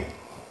green.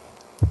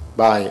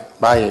 Buy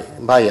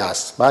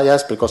us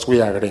because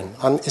we are green.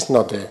 And it's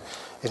not the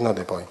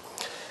point.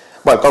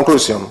 Well,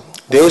 conclusion.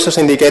 The use of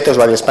indicators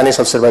by the Spanish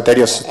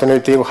Observatory of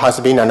Sustainability has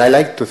been, and I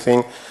like to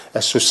think,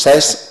 a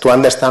success to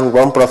understand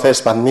one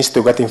process but needs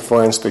to get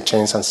influence to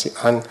change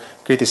and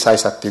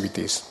criticize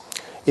activities.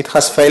 It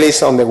has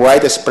failed on the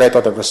widespread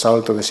of the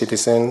result to the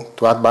citizen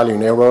to add value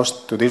in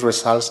euros to these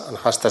results and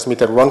has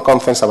transmitted wrong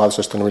concepts about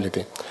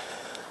sustainability.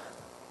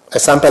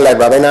 Example like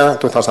Ravenna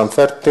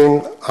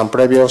 2013 and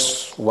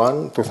previous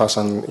one,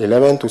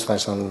 2011,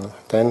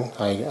 2010,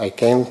 I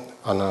came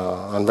and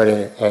I'm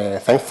very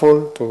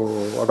thankful to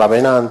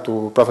Ravenna and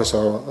to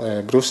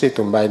Professor Brucey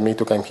to invite me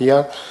to come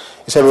here.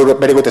 It's a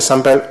very good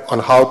example on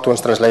how to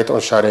translate or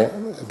share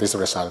this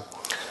result.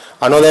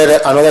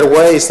 Another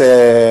way is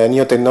the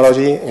new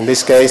technology. In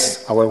this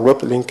case, our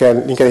group,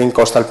 LinkedIn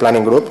Coastal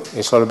Planning Group,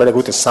 is a very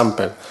good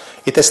example.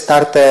 It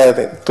started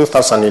in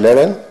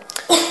 2011,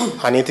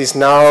 and it is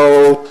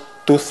now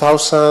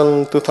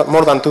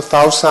more than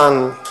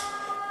 2,000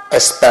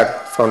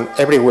 experts from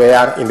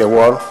everywhere in the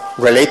world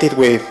related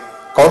with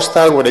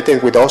coastal,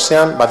 related with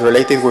ocean, but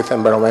related with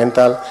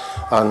environmental,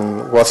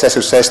 and was a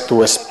success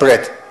to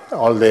spread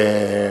all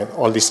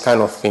this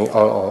kind of thing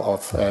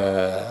of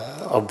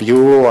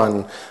view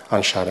and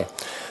share.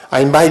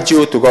 I invite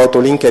you to go to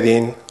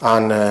LinkedIn,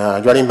 and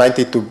you are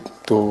invited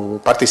to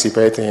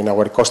participate in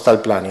our coastal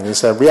planning.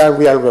 It's a real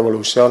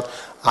revolution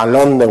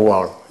along the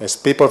world. It's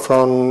people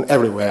from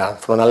everywhere,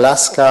 from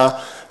Alaska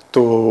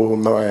to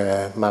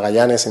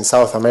Magallanes in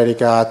South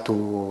America,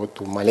 to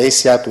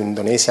Malaysia, to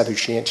Indonesia, to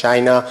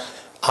China,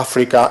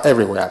 Africa,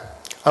 everywhere.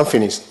 I'm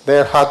finished.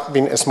 There had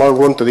been a small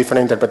room to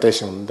different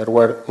interpretation. There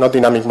were no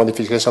dynamic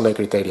modifications of the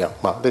criteria.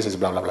 Well, this is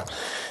blah, blah, blah.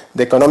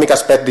 The economic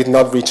aspect did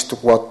not reach to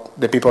what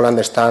the people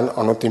understand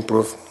or not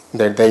improve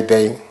their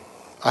day-to-day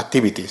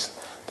activities.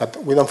 That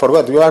we don't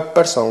forget. We are a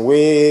person.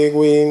 We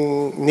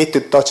need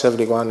to touch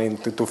everyone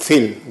and to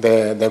feel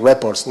the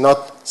reports,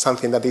 not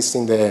something that is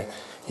in the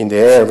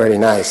air, very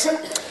nice.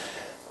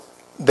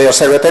 The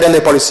Observatory and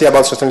the policy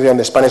about sustainability in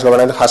the Spanish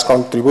government has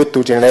contributed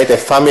to generate a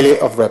family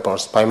of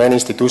reports by many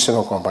institutions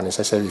or companies,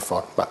 I said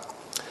before. But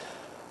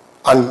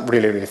I'm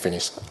really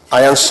finished.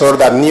 I am sure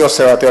that new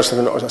observatories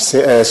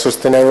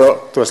sustainable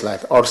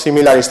or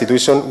similar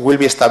institutions will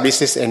be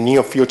established in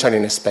near future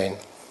in Spain.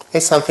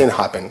 If something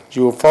happens,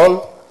 you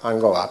fall and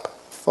go up.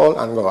 Fall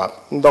and go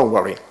up. Don't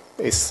worry.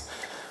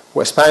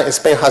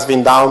 Spain has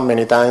been down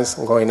many times,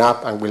 going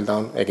up and will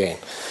down again.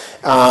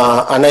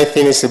 And I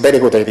think it's a very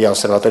good idea,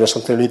 observatory of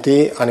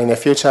sustainability, and in the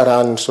future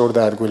I'm sure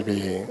there will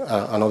be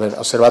another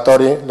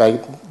observatory,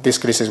 like this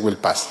crisis will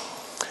pass.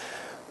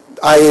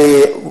 I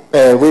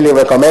really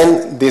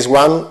recommend this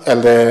one,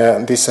 and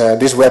this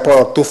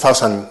report of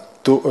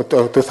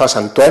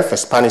 2012,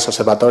 Spanish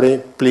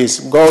Observatory. Please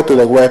go to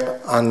the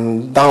web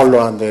and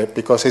download it,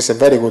 because it's a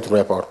very good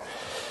report.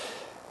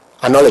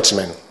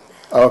 Acknowledgement.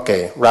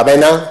 Okay,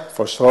 Ravenna,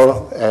 for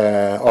sure,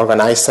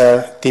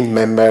 organizer, team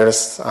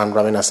members, and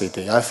Ravenna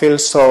City. I feel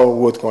so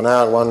good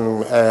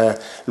when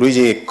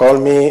Luigi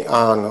called me,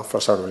 and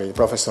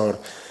Professor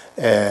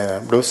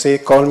Brucey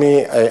called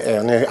me,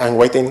 and I'm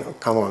waiting.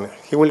 Come on,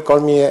 he will call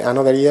me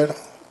another year.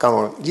 Come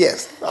on,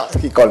 yes,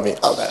 he called me.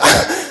 Okay.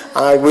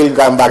 I will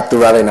come back to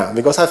Ravenna,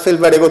 because I feel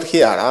very good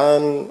here.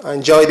 And I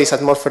enjoy this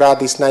atmosphere,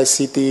 this nice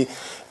city,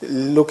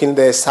 looking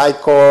the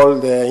cycle,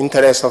 the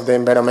interest of the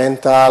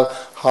environmental,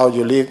 how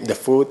you live, the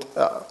food,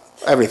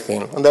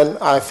 everything. And then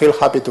I feel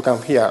happy to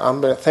come here.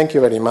 Thank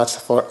you very much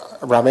for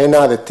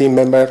Ravenna, the team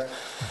member,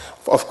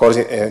 of course,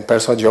 in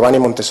person, Giovanni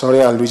Montessori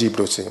and Luigi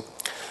Brucci.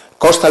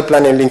 Coastal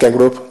Planning Lincoln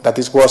Group, that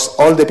was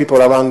all the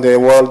people around the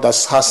world that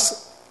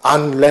has,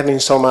 I'm learning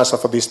so much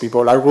of these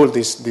people. I rule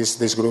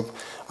this group.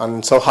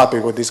 I'm so happy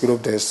with this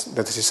group, that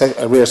is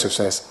a real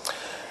success.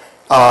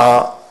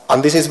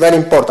 And this is very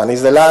important.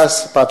 It's the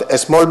last, but a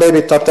small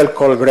baby turtle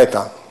called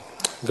Greta.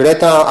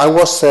 Greta, I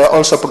was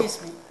also... Excuse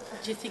me.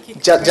 Do you think you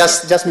could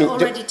just me.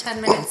 Already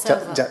 10 minutes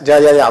over.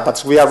 Yeah,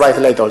 but we arrived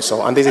late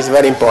also, and this is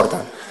very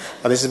important.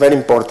 This is very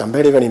important,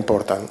 very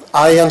important.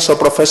 I am also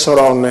professor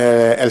on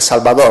El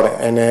Salvador,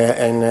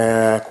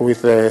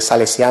 with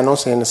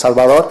Salesianos in El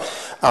Salvador,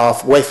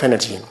 of wave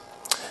energy.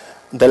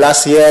 The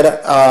last year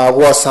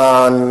was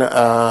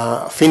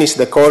finished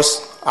the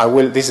course.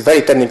 This is a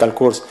very technical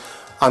course,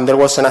 and there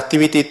was an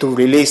activity to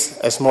release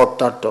a small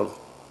turtle.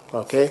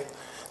 Okay.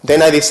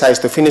 Then I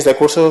decided to finish the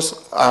courses,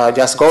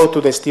 just go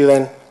to the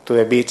student to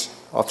the beach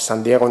of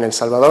San Diego in El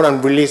Salvador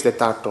and release the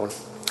turtle.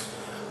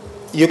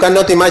 You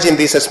cannot imagine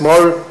this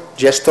small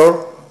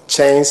gesture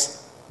change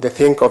the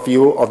think of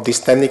you of this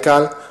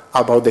technical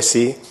about the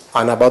sea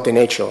and about the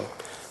nature.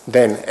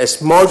 Then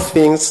small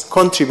things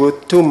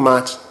contribute too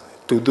much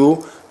to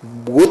do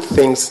good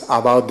things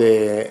about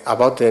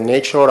the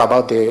nature,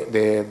 about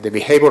the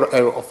behavior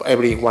of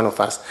every one of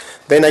us.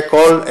 Then I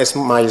call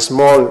my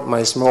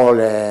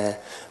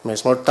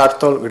small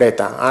turtle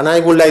Greta, and I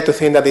would like to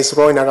think that it's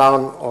going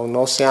around on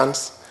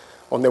oceans,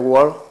 on the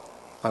world.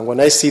 And when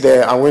I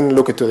went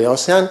look into the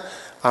ocean,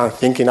 I'm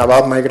thinking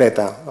about my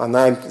Greta, and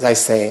I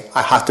say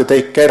I have to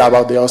take care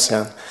about the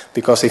ocean,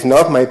 because if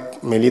not, my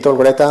little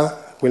Greta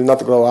will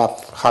not grow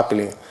up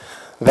happily.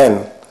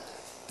 Then,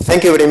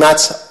 thank you very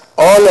much,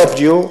 all of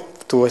you,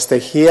 to stay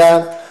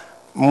here.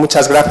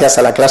 Muchas gracias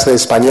a la clase de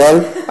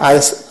español.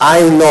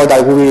 I know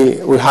that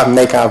we have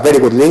made a very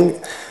good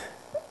link.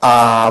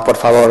 Por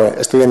favor,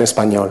 estudien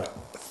español.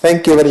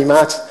 Thank you very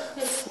much,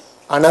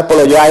 and I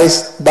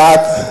apologize,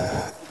 but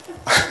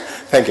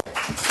thank you.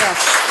 Yes.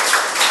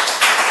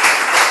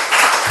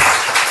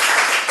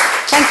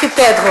 Thank you,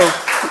 Pedro.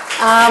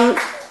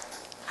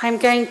 I'm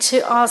going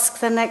to ask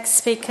the next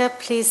speaker,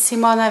 please,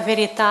 Simona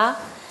Verita,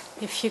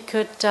 if you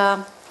could.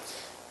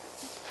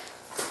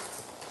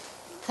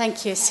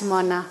 Thank you,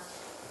 Simona.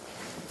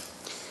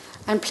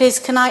 And please,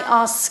 can I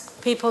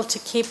ask people to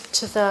keep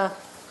to the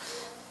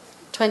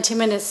 20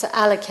 minutes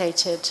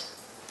allocated?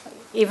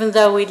 Even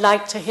though we'd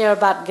like to hear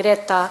about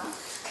Greta,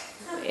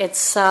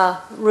 it's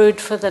rude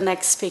for the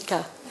next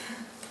speaker.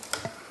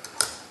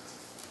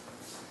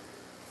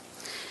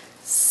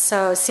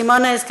 So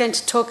Simona is going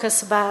to talk to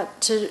us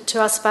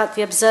about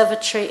the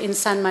observatory in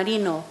San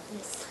Marino,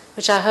 yes,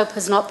 which I hope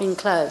has not been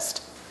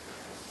closed.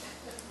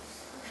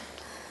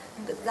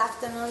 Good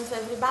afternoon to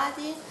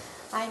everybody.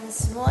 I'm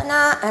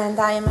Simona, and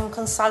I'm a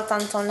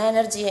consultant on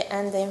energy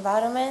and the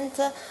environment,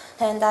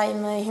 and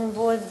I'm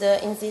involved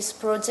in this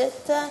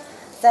project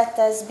that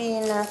has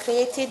been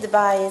created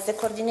by the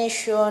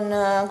coordination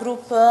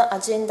group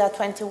Agenda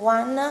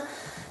 21,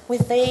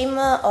 with the aim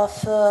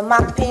of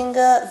mapping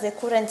the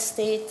current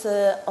state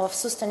of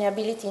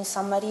sustainability in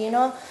San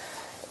Marino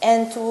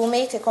and to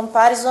make a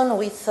comparison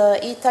with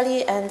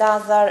Italy and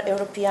other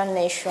European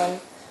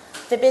nations.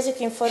 The basic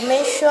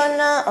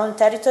information on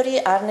territory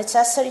are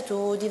necessary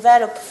to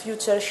develop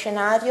future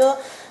scenario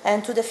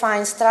and to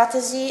define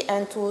strategy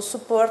and to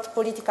support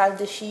political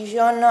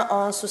decision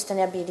on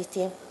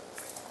sustainability.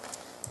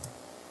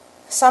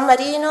 San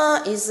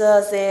Marino is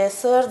the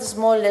third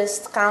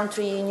smallest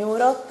country in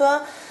Europe,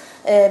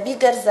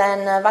 bigger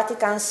than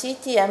Vatican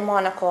City and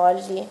Monaco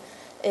only.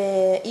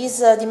 Its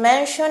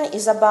dimension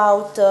is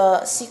about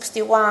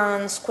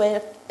 61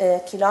 square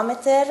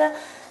kilometers,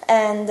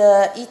 and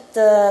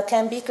it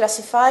can be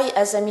classified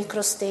as a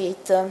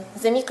microstate.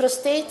 The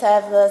microstate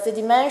have the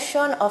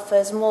dimension of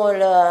a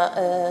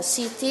small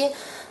city,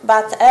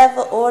 but have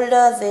all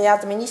the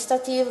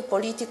administrative,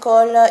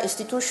 political,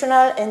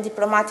 institutional, and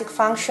diplomatic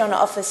function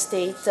of a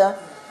state.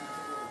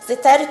 The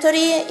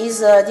territory is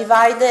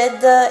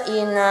divided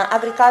in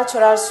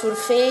agricultural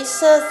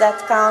surface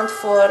that count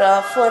for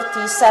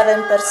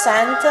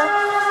 47%,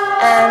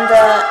 and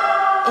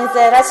in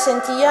the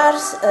recent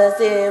years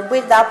the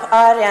built-up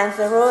area and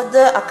the road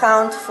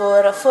account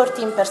for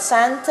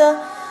 14%,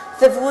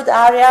 the wood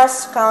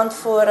areas count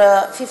for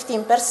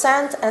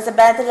 15%, and the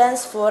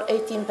badlands for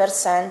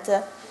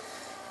 18%.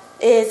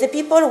 The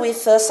people with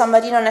San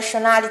Marino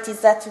nationalities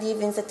that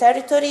live in the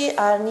territory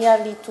are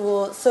nearly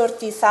to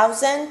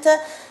 30,000,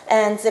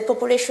 and the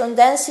population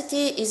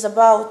density is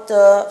about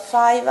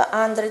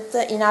 500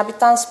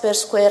 inhabitants per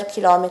square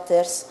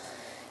kilometers.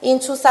 In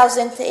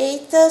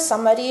 2008,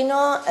 San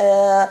Marino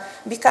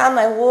became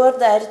a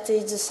World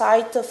Heritage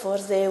Site for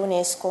the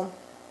UNESCO.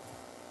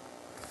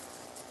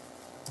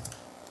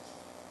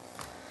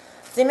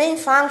 The main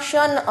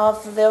function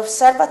of the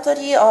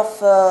Observatory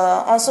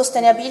on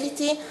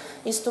Sustainability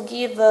is to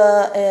give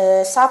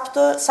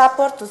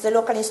support to the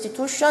local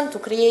institution to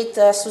create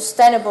a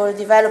sustainable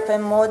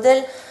development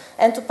model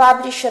and to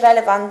publish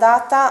relevant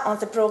data on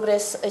the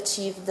progress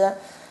achieved.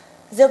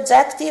 The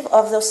objective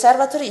of the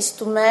observatory is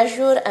to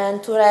measure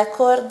and to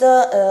record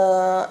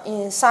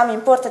in some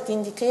important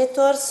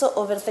indicators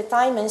over the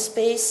time and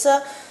space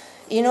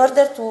in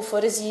order to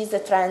foresee the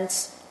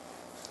trends.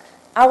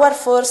 Our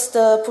first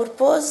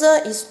purpose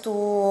is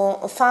to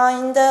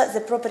find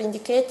the proper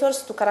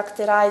indicators to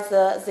characterize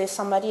the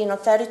San Marino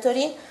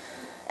territory,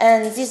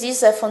 and this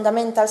is a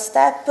fundamental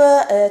step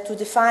to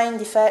define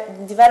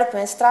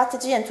development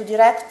strategy and to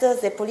direct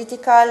the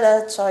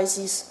political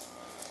choices.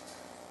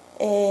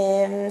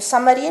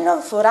 San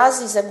Marino for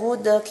us is a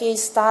good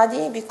case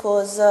study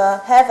because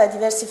have a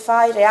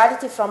diversified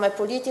reality from a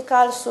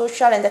political,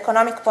 social and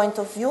economic point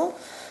of view,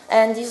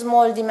 and these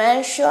small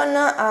dimensions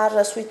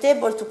are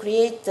suitable to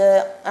create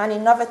an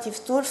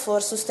innovative tool for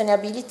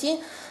sustainability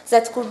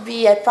that could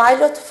be a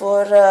pilot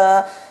for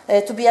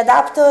to be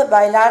adapted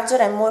by larger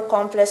and more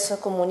complex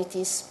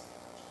communities.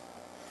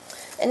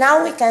 And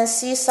now we can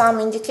see some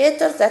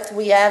indicators that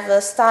we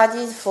have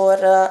studied for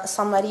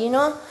San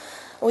Marino.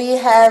 We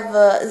have,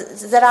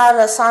 there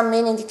are some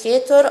main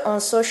indicators on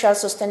social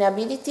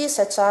sustainability,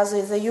 such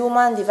as the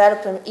Human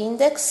Development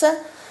Index.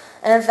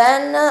 And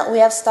then we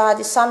have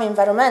studied some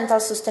environmental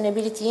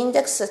sustainability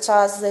index, such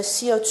as the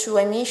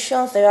CO2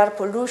 emissions, the air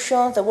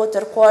pollution, the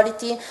water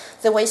quality,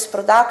 the waste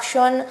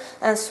production,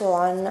 and so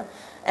on.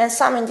 And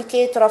some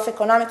indicators of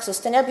economic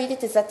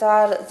sustainability that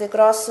are the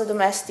gross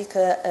domestic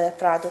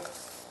product.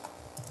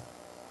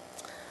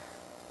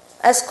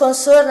 As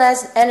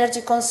concerns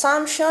energy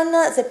consumption,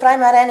 the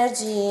primary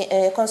energy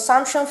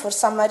consumption for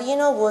San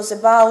Marino was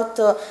about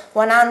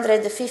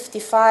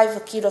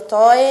 155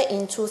 kilotoe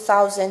in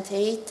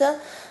 2008,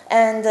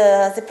 and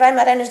the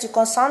primary energy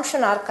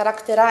consumption are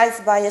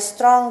characterized by a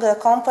strong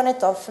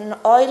component of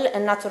oil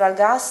and natural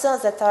gas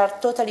that are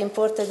totally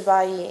imported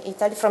by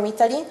Italy, from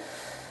Italy,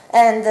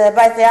 and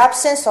by the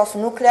absence of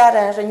nuclear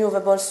and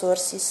renewable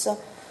sources.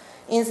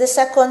 In the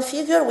second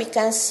figure, we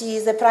can see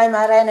the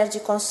primary energy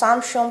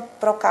consumption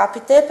per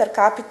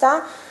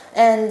capita,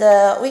 and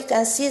we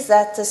can see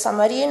that San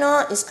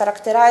Marino is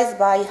characterized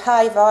by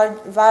high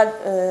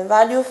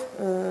value,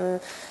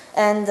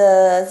 and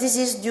this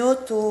is due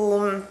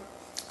to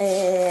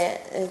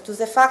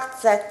the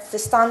fact that the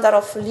standard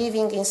of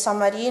living in San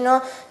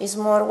Marino is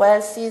more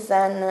wealthy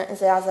than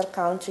the other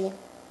country.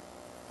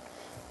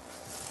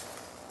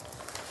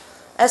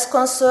 As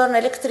concerns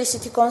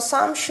electricity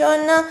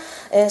consumption,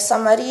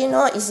 San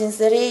Marino is in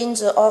the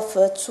range of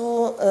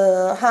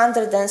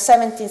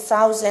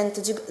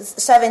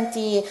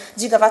 270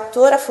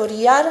 gigawatt-hour per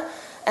year,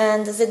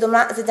 and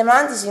the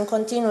demand is in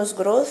continuous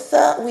growth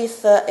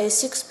with a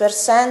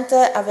 6%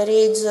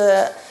 average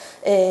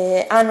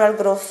annual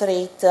growth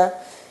rate.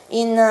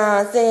 In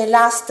the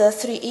last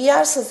 3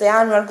 years, the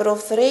annual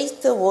growth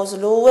rate was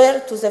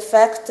lower to the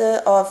effect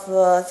of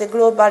the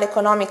global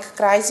economic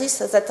crisis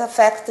that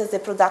affect the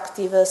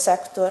productive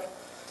sector.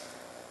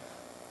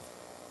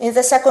 In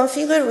the second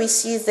figure, we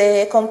see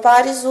the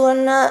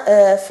comparison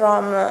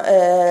from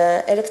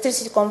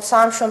electricity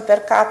consumption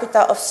per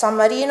capita of San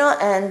Marino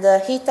and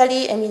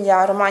Italy,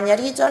 Emilia-Romagna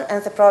region,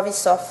 and the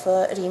province of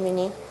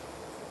Rimini.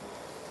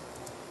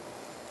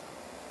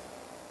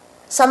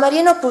 San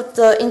Marino put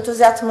into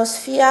the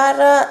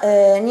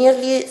atmosphere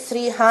nearly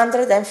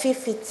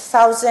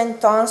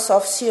 350,000 tons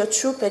of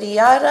CO2 per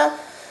year,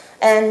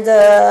 and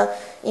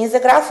in the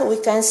graph we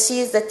can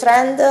see the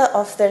trend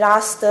of the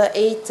last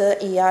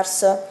 8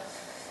 years.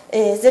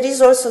 There is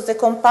also the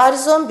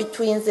comparison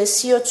between the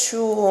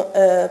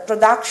CO2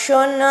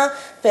 production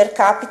per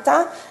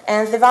capita,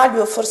 and the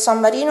value for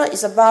San Marino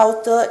is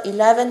about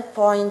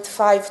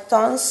 11.5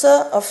 tons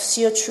of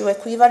CO2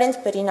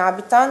 equivalent per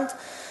inhabitant,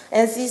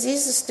 and this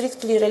is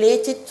strictly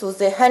related to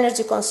the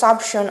energy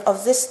consumption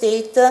of the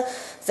state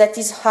that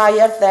is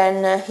higher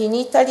than in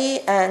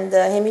Italy and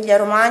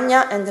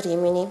Emilia-Romagna and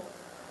Rimini.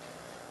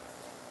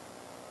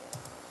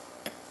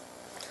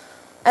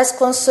 As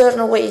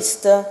concerns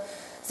waste,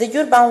 the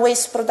urban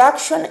waste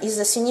production is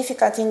a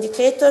significant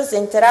indicator of the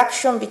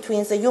interaction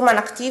between the human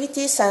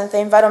activities and the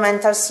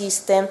environmental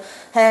system,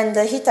 and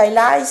it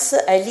highlights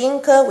a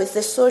link with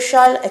the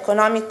social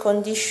economic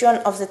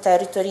condition of the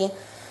territory.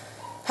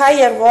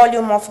 Higher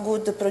volume of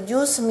goods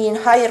produced mean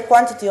higher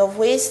quantity of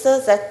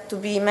waste that to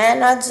be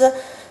managed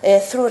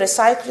through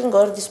recycling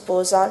or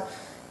disposal.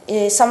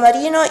 San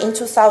Marino in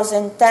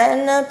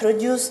 2010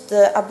 produced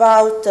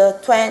about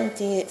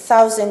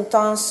 20,000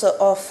 tons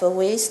of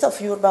waste,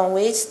 of urban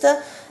waste,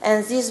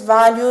 and this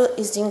value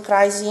is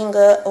increasing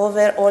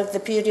over all the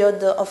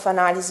period of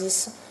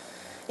analysis.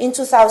 In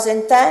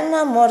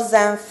 2010, more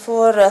than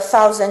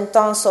 4,000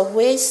 tons of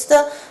waste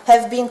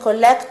have been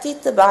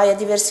collected by a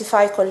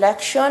diversified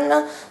collection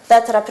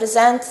that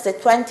represents the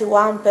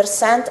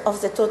 21%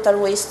 of the total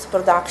waste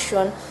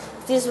production.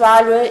 This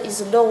value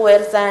is lower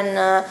than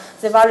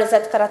the value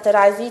that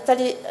characterizes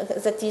Italy,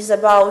 that is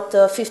about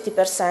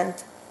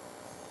 50%.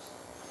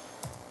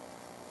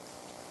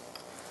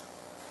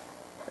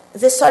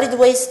 The solid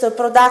waste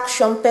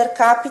production per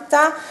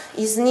capita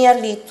is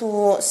nearly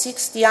to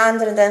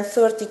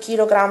 630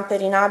 kilograms per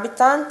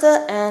inhabitant,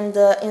 and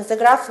in the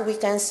graph we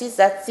can see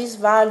that this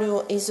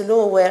value is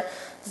lower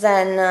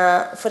than,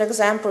 for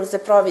example, the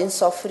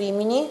province of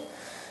Rimini.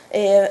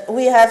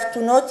 We have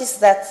to notice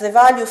that the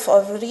value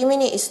of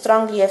Rimini is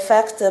strongly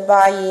affected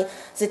by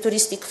the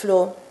touristic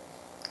flow.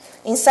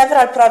 In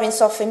several provinces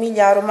of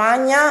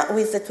Emilia-Romagna,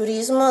 with the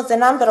tourism, the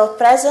number of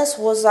presents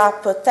was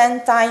up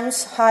 10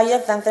 times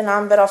higher than the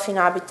number of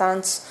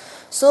inhabitants.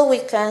 So we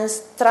can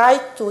try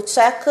to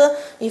check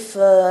if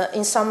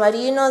in San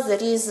Marino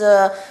there is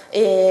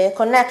a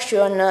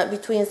connection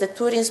between the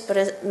tourist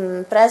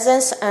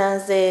presence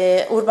and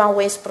the urban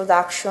waste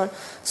production.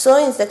 So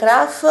in the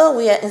graph,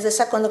 in the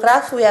second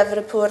graph, we have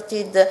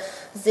reported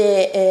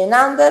the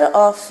number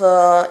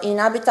of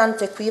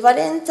inhabitant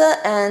equivalent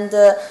and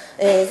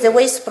the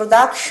waste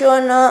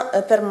production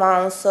per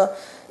month.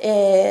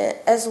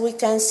 As we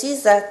can see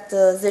that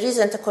there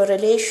isn't a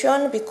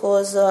correlation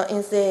because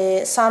in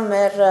the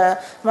summer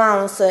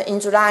months, in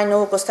July, and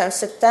August and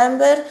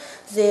September,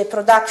 the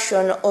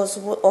production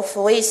of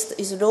waste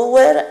is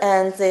lower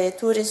and the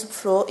tourism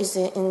flow is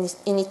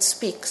in its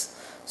peaks.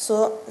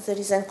 So there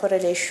isn't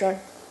correlation.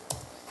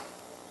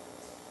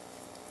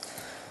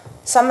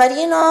 San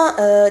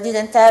Marino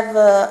didn't have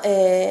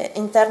an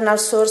internal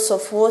source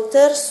of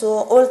water, so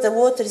all the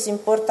water is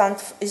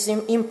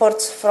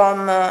imports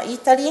from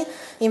Italy,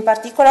 in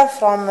particular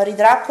from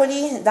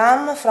Ridracoli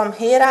Dam, from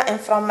Hera, and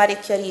from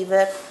Marecchia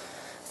River.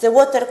 The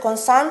water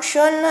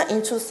consumption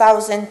in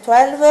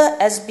 2012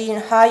 has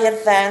been higher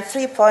than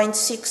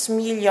 3.6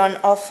 million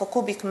of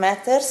cubic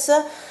meters,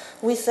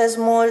 with a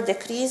small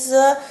decrease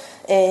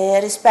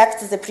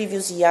respect to the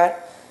previous year.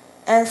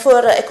 And for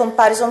a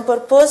comparison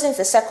purpose, in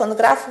the second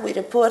graph, we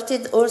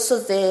reported also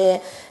the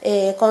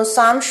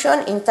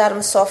consumption in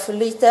terms of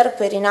liter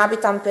per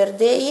inhabitant per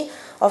day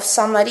of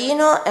San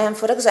Marino and,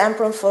 for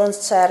example, for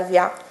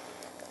Serbia.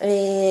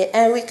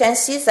 And we can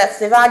see that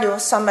the value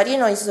of San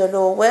Marino is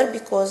lower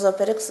because,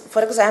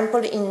 for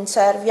example, in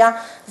Serbia,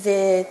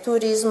 the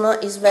tourism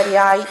is very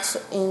high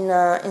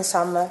in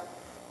summer.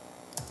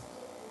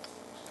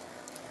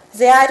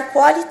 The air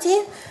quality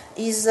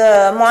is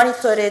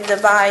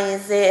monitored by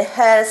the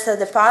health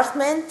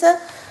department,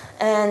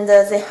 and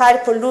the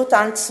air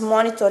pollutants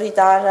monitored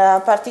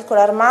are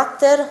particulate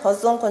matter,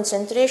 ozone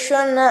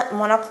concentration,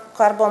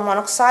 carbon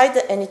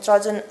monoxide, and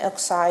nitrogen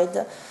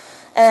oxide.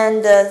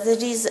 And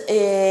there is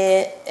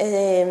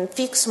a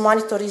fixed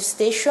monitoring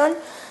station,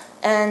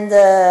 and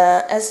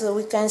as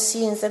we can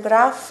see in the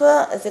graph,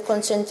 the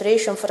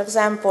concentration, for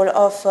example,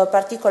 of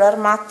particulate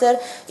matter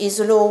is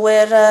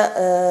lower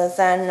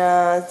than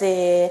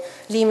the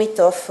limit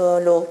of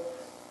law.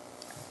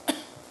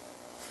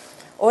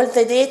 All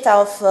the data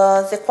of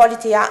the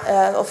quality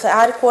of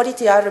air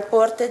quality are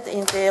reported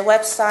in the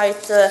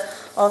website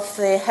of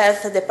the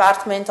Health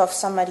Department of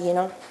San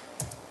Marino.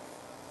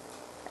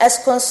 As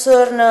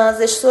concerns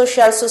the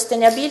social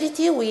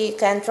sustainability, we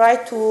can try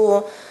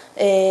to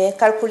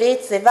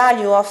calculate the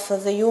value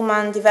of the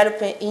Human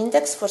Development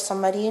Index for San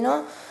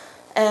Marino,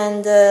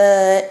 and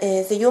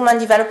the Human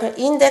Development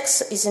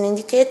Index is an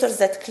indicator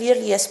that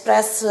clearly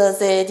expresses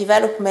the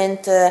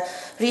development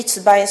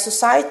reached by a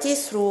society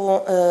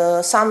through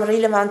some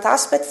relevant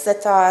aspects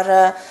that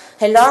are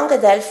along the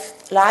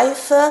health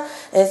life,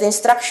 the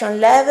instruction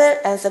level,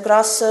 and the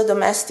gross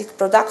domestic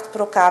product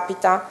per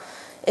capita.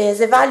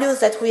 The value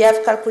that we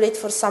have calculated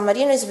for San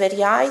Marino is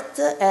very high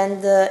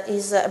and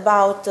is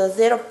about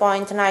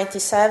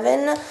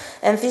 0.97,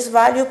 and this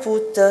value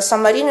put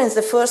San Marino in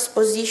the first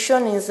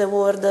position in the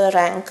world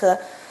rank.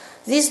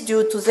 This is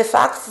due to the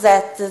fact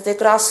that the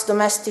gross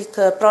domestic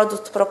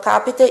product per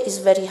capita is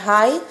very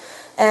high,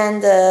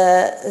 and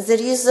there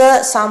is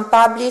some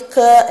public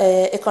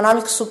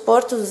economic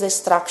support to the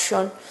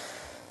extraction.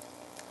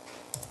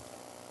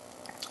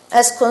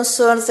 As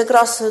concerns the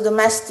gross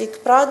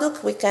domestic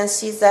product, we can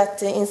see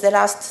that in the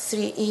last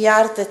 3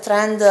 years the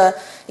trend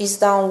is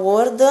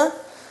downward.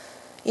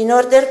 In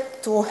order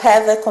to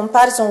have a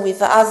comparison with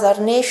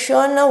other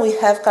nations, we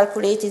have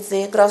calculated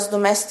the gross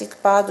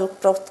domestic product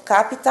per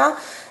capita,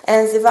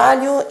 and the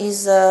value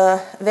is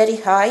very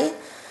high.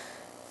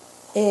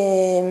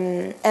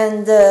 And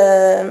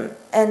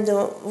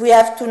we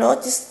have to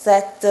notice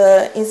that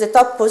in the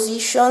top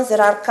position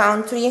there are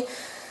countries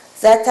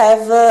that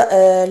have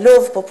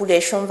low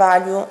population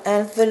value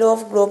and the low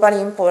global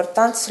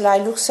importance,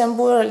 like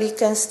Luxembourg,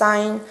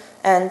 Liechtenstein,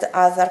 and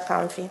other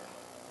countries.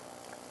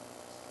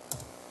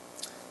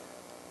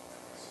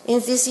 In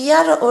this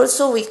year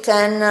also we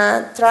can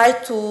try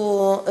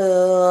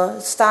to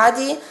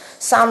study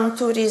some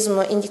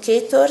tourism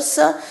indicators,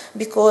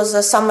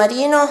 because San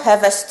Marino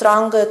have a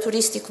strong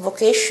touristic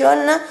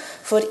vocation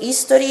for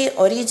history,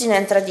 origin,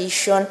 and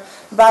tradition,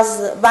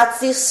 but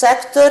this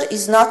sector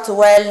is not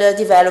well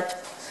developed.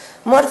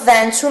 More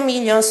than 2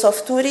 million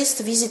of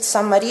tourists visit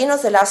San Marino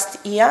the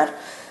last year,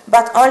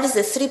 but only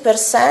the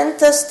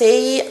 3%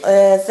 stay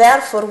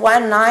there for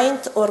 1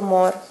 night or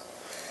more.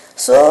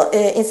 So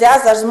in the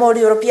other small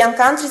European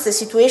countries the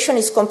situation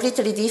is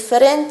completely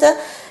different,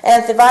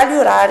 and the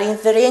values are in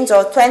the range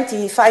of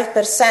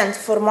 25%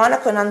 for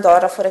Monaco and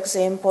Andorra, for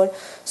example.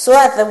 So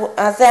at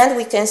the end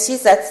we can see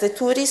that the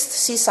tourists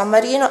see San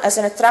Marino as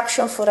an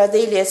attraction for a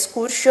daily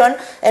excursion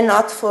and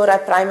not for a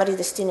primary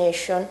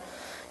destination.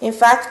 In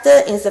fact,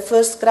 in the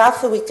first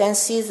graph, we can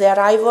see the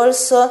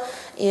arrivals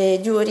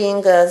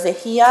during the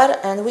year,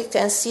 and we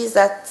can see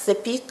that the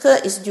peak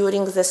is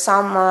during the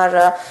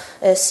summer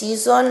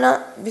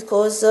season,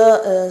 because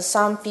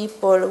some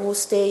people who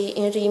stay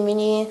in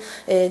Rimini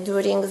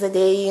during the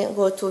day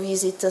go to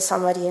visit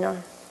San Marino.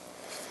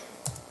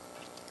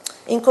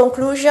 In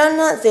conclusion,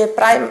 the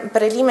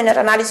preliminary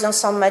analysis on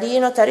San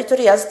Marino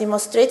territory has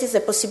demonstrated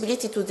the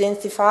possibility to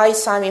identify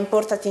some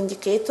important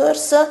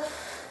indicators.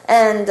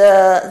 And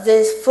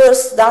the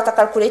first data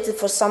calculated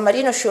for San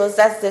Marino shows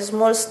that the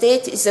small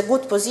state is a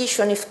good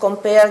position if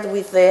compared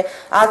with the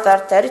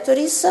other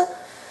territories.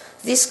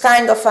 This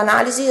kind of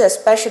analysis,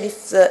 especially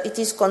if it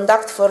is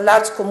conducted for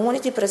large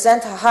community,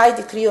 presents a high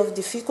degree of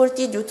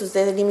difficulty due to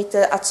the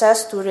limited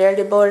access to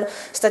reliable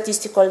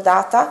statistical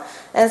data,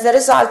 and the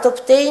result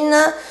obtained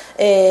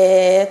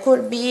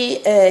could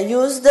be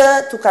used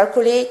to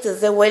calculate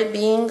the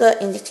well-being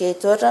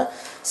indicator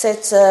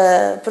set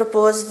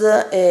proposed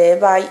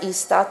by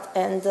Estratto,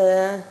 and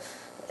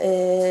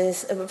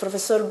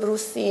Professor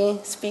Brusti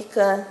speak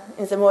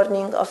in the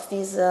morning of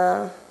this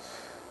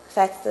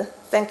fact.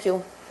 Thank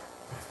you.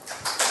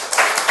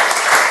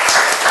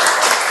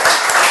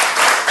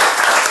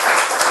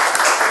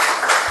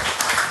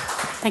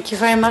 Thank you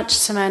very much,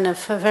 Simona,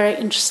 for a very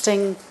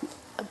interesting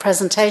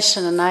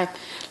presentation, and I'm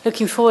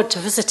looking forward to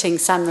visiting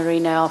San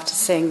Marino after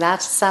seeing that.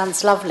 It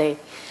sounds lovely.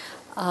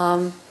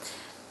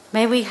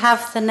 May we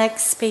have the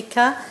next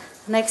speaker?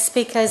 The next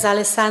speaker is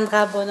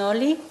Alessandra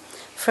Bonoli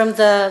from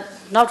the,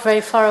 not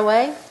very far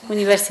away,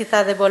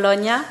 Università di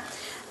Bologna.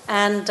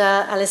 And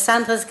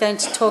Alessandra is going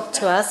to talk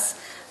to us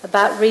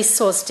about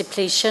resource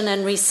depletion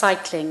and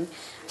recycling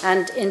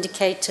and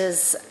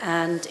indicators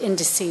and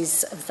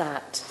indices of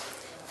that.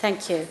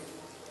 Thank you.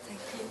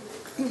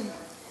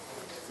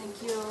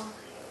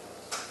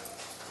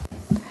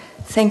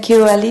 Thank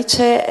you, Alice.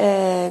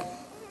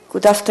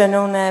 Good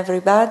afternoon,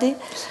 everybody.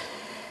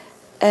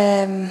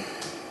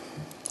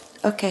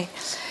 Okay.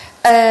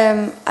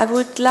 I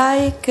would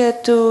like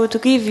to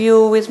give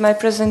you, with my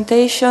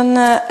presentation,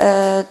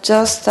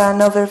 just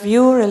an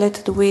overview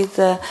related with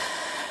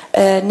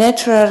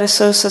natural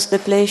resources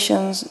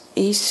depletion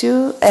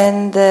issue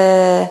and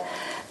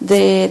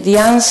the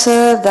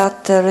answer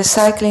that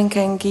recycling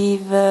can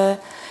give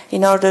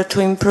in order to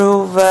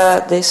improve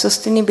the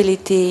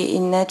sustainability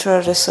in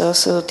natural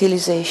resource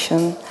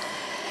utilization.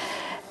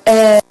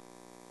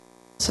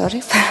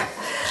 Sorry.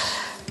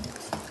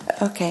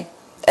 Okay.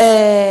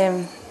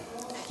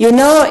 You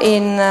know,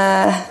 in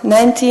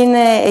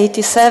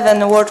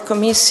 1987, World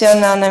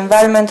Commission on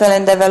Environmental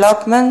and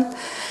Development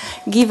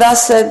gave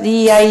us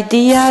the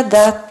idea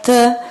that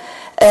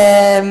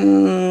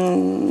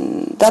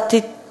that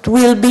it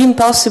will be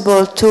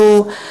impossible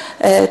to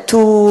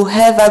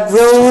have a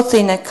growth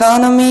in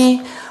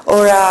economy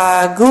or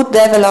a good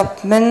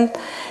development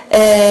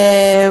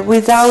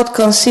without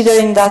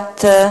considering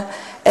that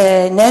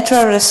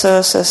natural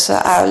resources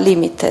are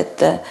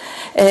limited.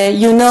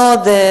 You know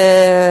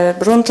the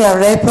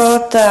Brundtland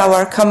report,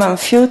 Our Common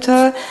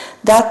Future,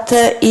 that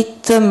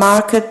it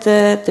marked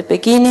the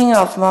beginning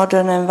of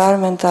modern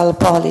environmental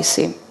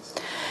policy.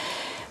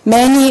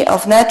 Many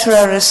of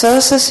natural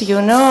resources,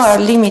 you know, are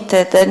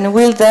limited and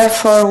will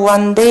therefore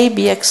one day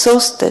be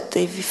exhausted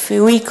if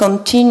we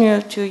continue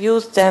to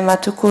use them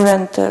at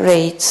current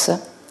rates.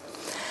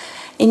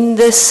 In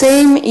the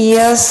same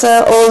years,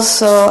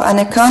 also an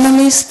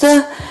economist,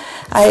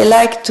 I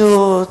like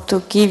to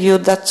give you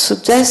that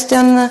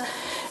suggestion,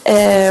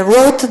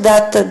 wrote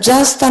that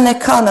just an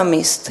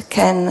economist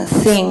can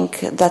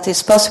think that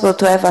it's possible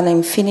to have an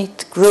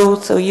infinite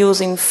growth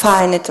using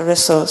finite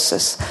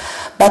resources,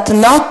 but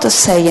not a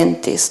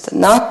scientist,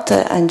 not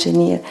an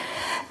engineer.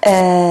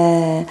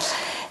 And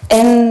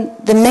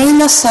the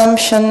main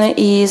assumption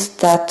is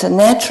that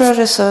natural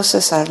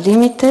resources are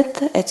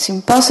limited. It's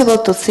impossible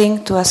to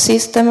think to a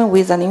system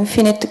with an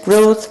infinite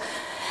growth,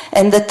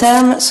 and the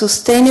term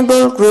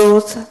sustainable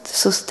growth,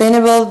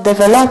 sustainable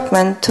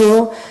development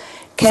too,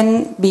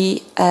 can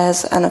be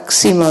as an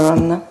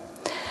oxymoron.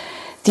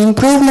 The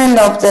improvement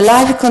of the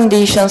life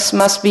conditions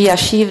must be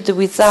achieved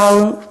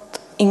without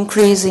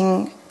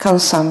increasing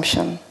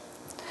consumption.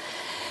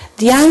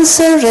 The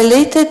answer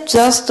related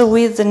just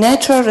with the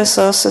natural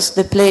resources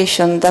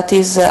depletion, that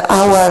is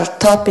our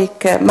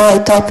topic, my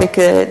topic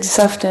this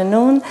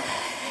afternoon,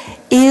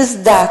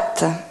 is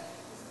that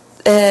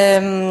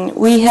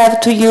we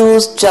have to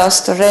use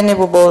just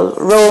renewable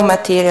raw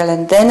material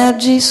and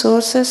energy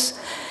sources,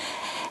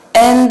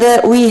 and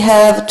we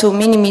have to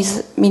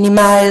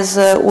minimize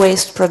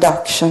waste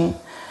production.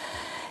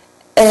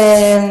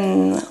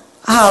 And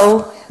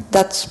how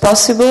that's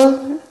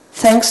possible?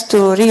 Thanks to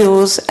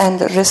reuse and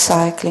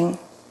recycling.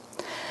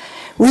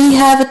 We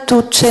have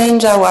to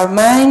change our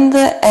mind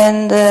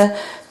and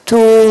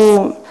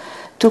to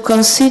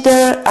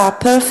consider a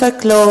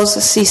perfect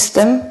laws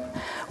system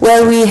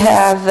where we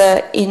have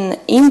in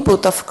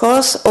input, of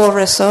course, all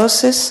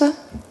resources,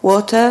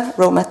 water,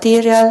 raw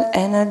material,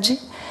 energy.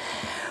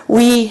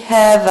 We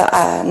have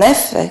an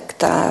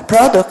effect, a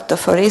product,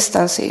 for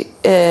instance,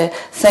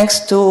 thanks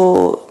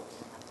to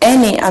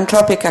any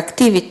anthropic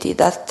activity.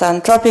 That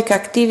anthropic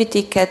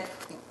activity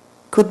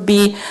could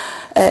be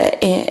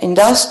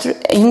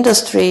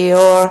industry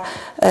or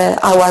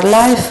our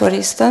life, for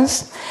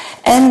instance.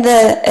 And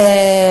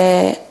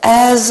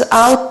as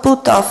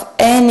output of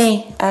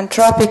any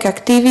anthropic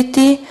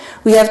activity,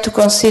 we have to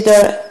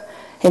consider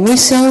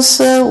emissions,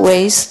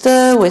 waste,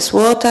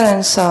 wastewater,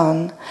 and so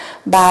on.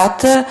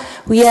 But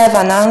we have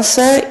an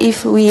answer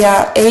if we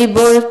are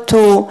able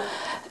to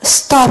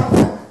stop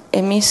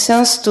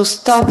emissions, to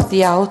stop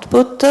the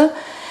output,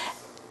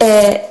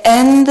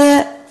 and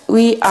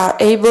we are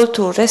able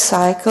to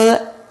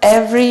recycle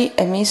every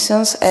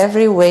emissions,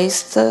 every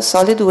waste,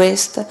 solid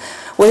waste,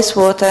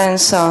 wastewater, and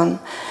so on.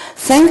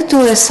 Thanks to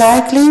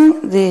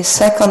recycling, the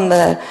second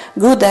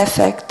good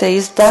effect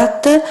is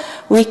that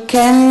we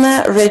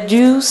can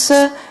reduce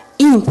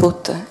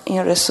input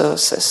in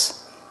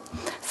resources.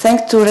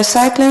 Thanks to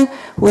recycling,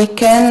 we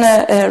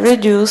can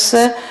reduce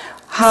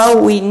how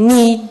we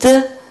need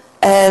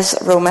as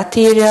raw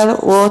material,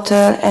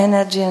 water,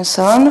 energy, and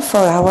so on for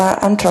our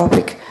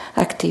anthropic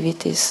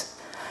activities.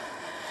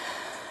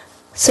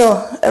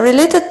 So,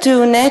 related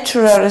to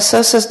natural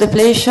resources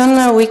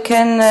depletion, we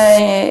can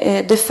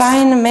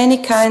define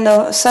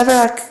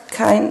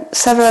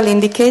several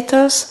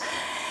indicators,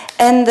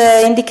 and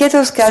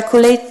indicators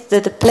calculate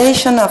the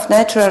depletion of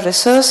natural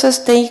resources,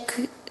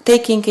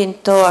 taking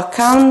into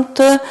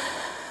account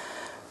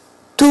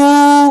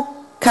two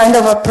kind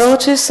of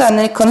approaches: an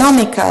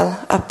economical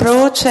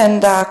approach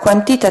and a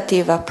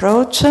quantitative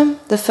approach.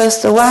 The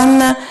first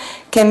one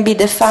can be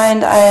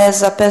defined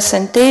as a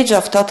percentage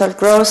of total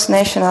gross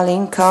national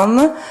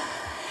income,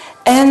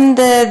 and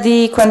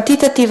the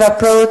quantitative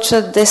approach,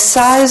 the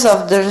size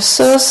of the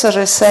resource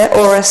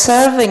or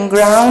reserve in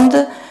ground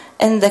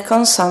and the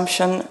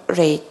consumption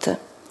rate.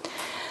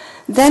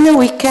 Then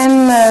we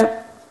can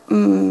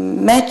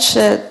match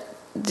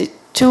the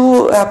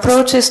two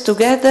approaches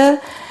together,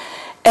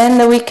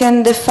 and we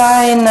can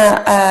define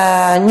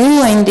a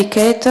new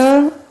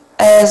indicator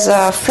as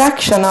a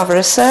fraction of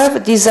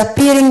reserve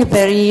disappearing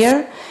per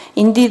year.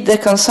 Indeed, the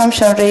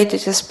consumption rate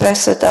is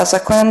expressed as a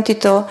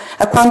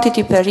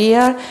quantity per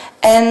year,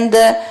 and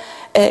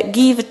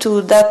give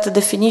to that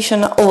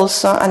definition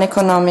also an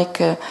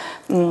economic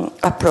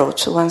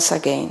approach once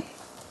again.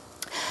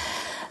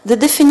 The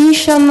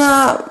definition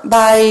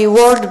by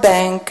World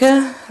Bank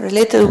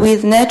related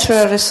with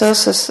natural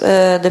resources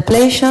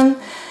depletion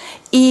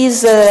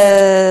is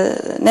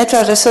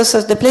natural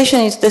resources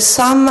depletion is the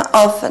sum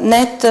of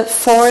net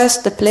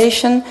forest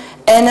depletion,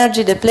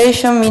 energy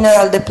depletion,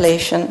 mineral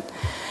depletion.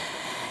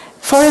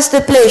 Forest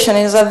depletion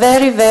is a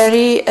very,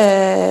 very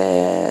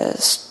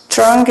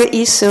strong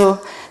issue.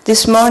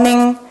 This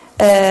morning,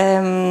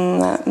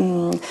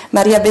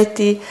 Maria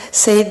Betty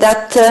said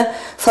that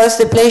forest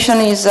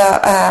depletion is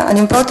an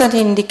important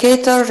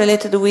indicator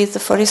related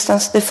with, for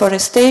instance,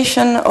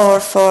 deforestation or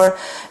for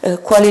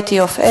quality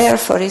of air,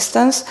 for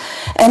instance.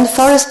 And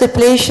forest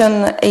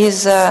depletion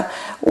is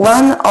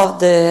one of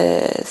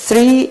the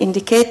three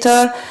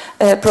indicators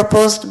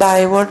proposed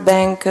by World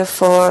Bank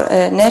for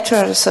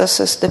natural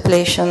resources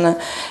depletion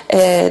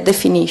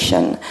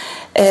definition.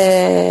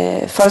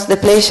 Forest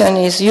depletion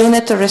is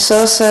unit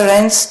resource,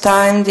 rents,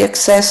 time, the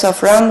excess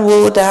of round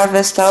wood,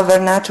 harvest over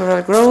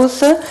natural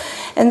growth.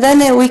 And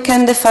then we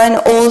can define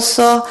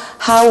also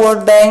how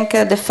World Bank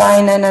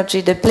define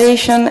energy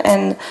depletion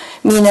and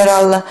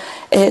mineral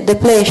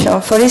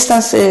depletion. For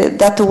instance,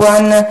 that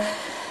one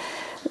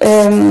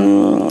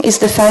is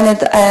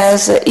defined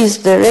as is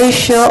the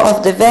ratio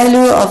of the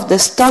value of the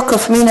stock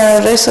of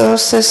mineral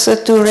resources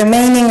to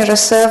remaining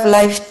reserve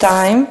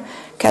lifetime,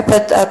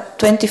 capped at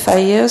 25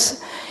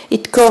 years.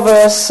 It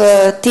covers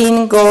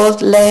tin,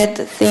 gold,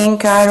 lead,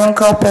 zinc, iron,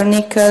 copper,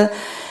 nickel,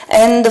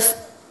 and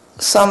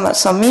some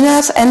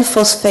minerals, and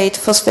phosphate.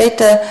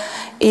 Phosphate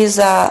is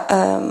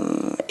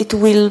it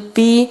will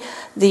be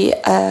the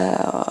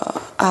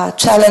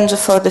challenge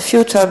for the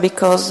future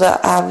because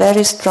a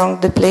very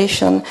strong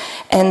depletion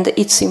and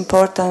its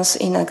importance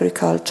in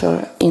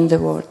agriculture in the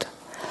world.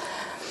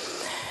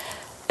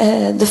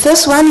 The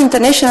first one,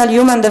 international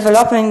human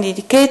development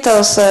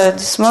indicators.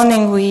 This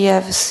morning we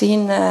have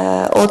seen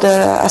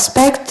other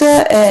aspects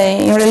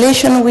in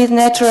relation with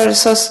natural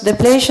resource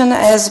depletion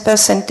as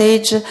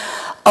percentage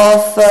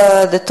of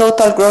the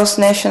total gross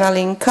national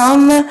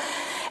income,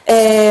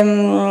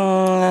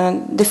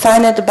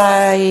 defined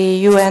by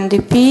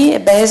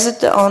UNDP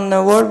based on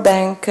World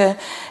Bank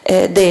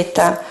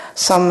data.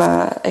 Some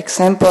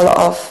example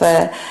of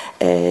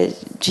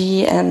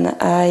G and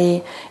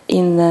I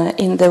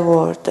in the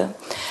world.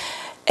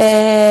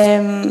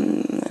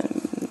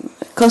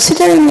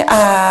 Considering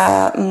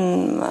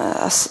an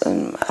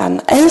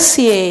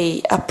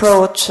LCA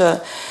approach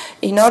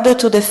in order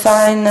to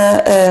define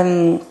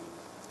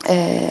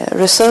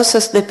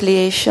resources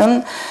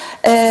depletion,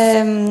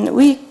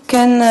 we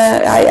can.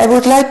 I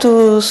would like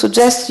to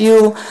suggest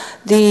you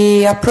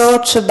the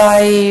approach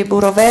by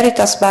Bureau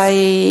Veritas, by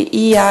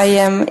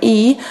EIME,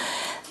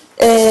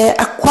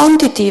 A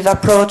quantitative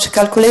approach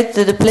calculates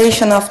the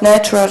depletion of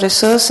natural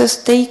resources,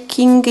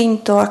 taking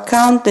into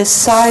account the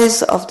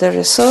size of the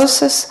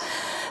resources,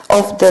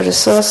 of the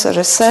resource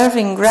reserve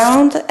in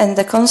ground, and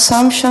the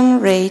consumption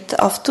rate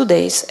of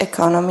today's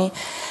economy.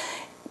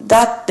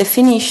 That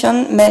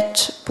definition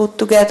put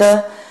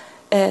together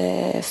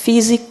a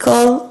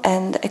physical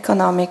and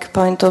economic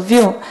point of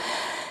view.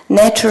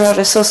 Natural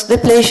resource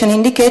depletion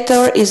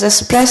indicator is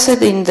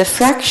expressed in the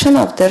fraction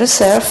of the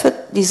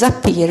reserve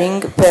disappearing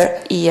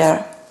per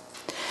year.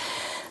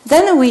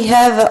 Then we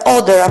have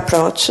other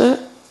approach,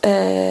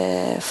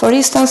 for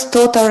instance,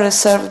 total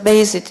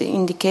reserve-based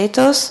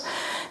indicators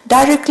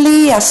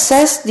directly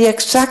assess the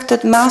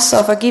extracted mass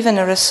of a given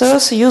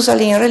resource,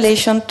 usually in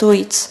relation to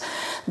its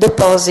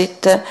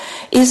deposit. That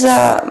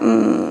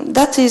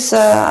is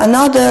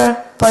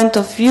another point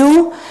of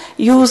view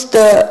used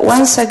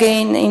once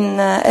again in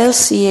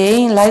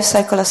LCA, in life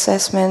cycle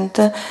assessment,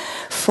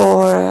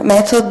 for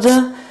method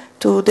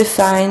to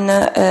define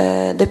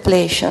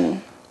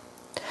depletion.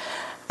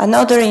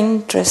 Another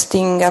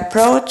interesting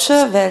approach,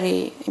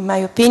 very, in my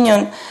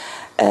opinion,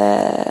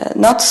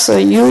 not so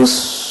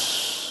usually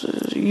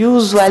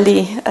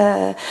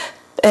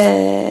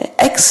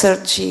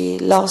exergy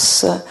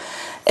loss.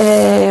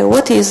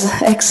 What is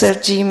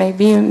exergy?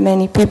 Maybe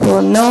many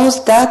people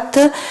knows that.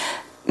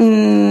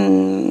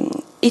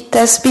 It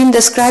has been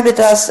described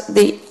as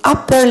the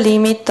upper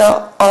limit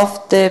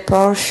of the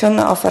portion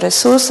of a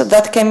resource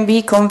that can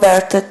be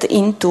converted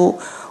into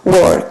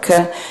work.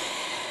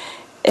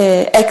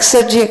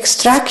 Exergy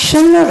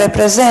extraction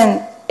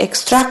represents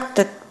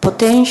extracted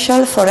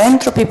potential for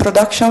entropy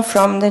production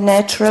from the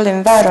natural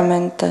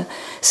environment.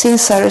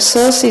 Since a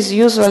resource is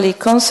usually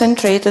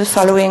concentrated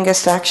following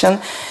extraction,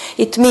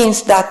 it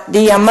means that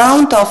the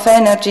amount of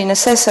energy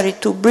necessary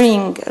to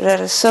bring the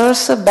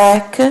resource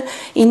back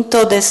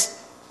into the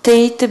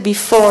state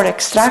before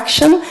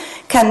extraction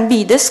can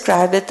be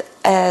described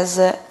as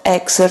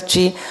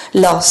exergy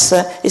loss.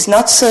 It's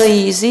not so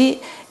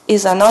easy,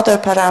 is another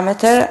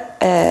parameter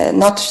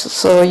not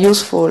so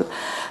useful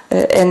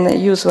and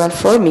usual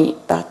for me,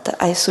 but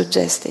I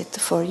suggest it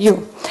for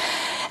you.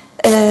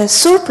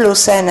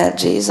 Surplus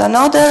energy is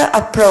another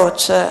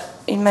approach,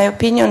 in my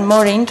opinion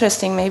more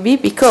interesting maybe,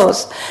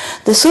 because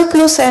the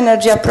surplus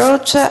energy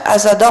approach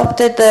has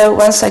adopted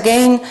once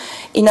again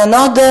in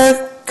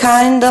another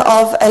kind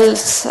of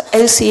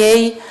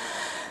LCA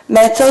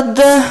method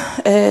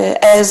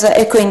as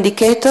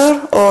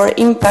eco-indicator or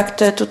impact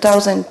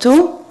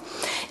 2002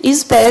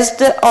 is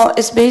based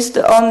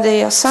on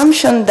the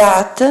assumption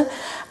that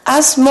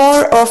as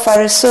more of a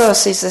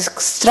resource is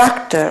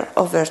extracted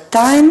over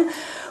time,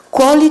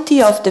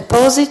 quality of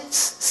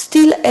deposits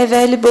still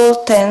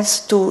available tends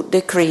to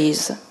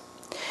decrease.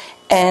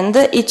 And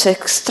each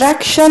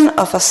extraction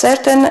of a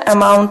certain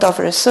amount of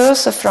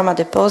resource from a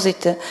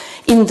deposit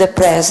in the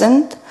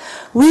present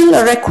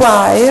will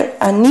require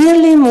a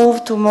nearly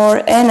move to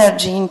more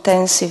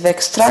energy-intensive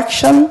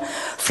extraction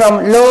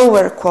from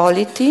lower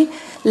quality,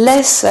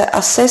 less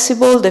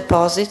accessible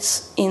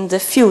deposits in the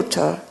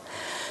future.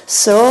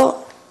 So,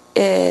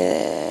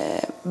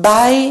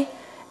 by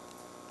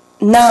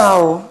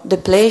now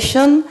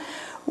depletion,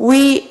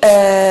 we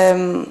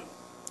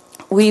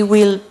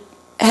will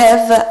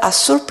have a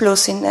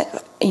surplus in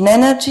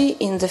energy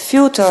in the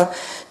future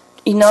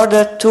in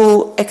order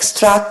to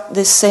extract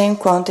the same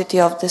quantity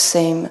of the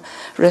same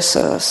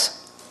resource.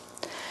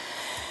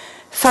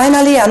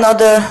 Finally,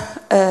 another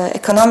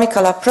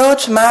economical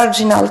approach,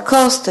 marginal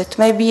cost. It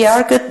may be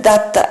argued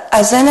that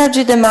as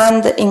energy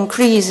demand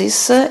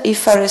increases,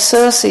 if a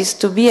resource is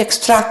to be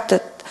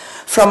extracted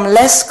from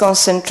less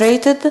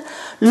concentrated,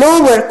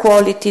 lower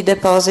quality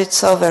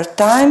deposits over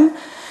time,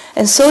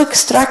 and so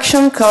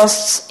extraction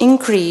costs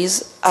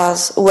increase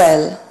as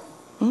well.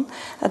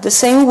 At the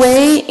same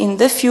way, in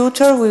the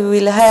future, we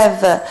will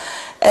have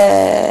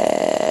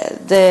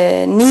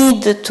the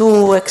need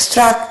to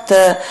extract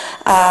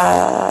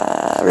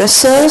a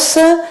resource,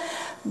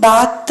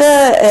 but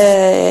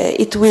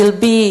it will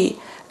be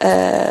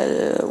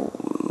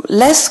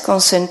less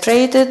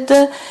concentrated,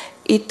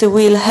 it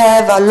will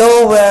have a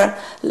lower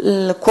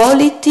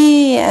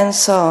quality, and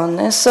so on.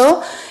 And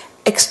so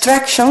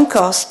extraction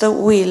cost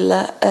will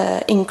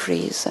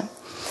increase.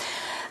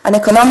 An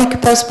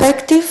economic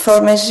perspective for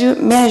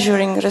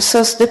measuring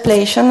resource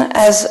depletion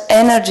as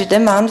energy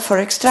demand for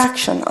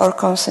extraction or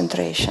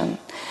concentration,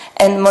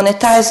 and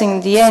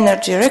monetizing the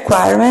energy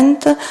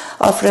requirement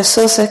of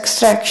resource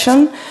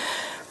extraction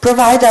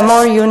provide a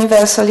more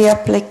universally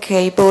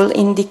applicable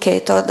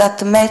indicator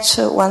that match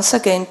once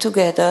again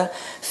together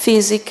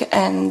physics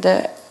and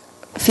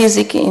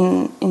physics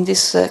in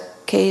this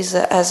case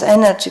as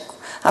energy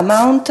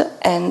amount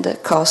and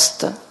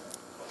cost.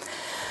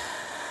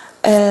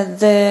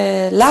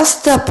 The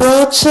last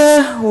approach,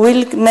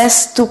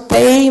 willingness to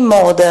pay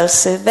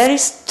models, a very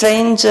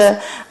strange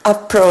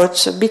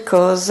approach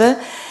because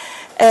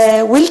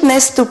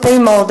willingness to pay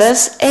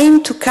models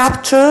aim to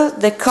capture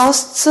the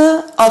costs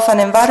of an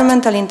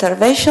environmental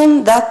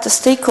intervention that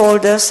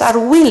stakeholders are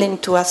willing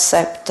to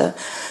accept.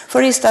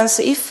 For instance,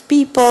 if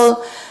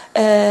people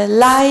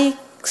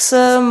like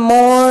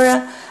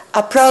more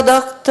a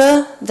product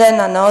than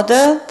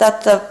another,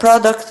 that the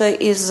product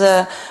is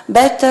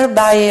better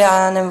by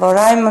an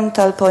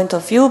environmental point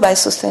of view, by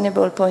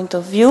sustainable point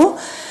of view.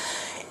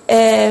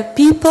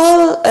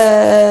 People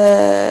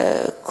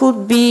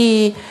could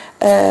be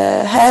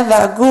have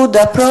a good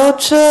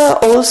approach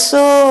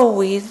also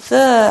with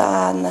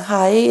a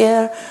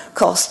higher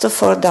cost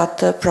for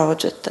that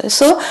project.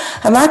 So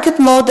a market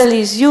model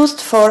is used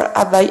for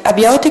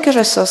abiotic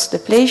resource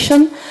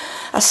depletion,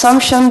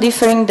 assumption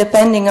differing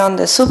depending on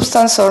the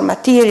substance or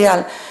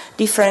material,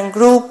 different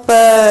group,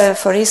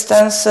 for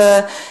instance,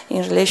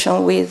 in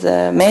relation with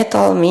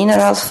metal,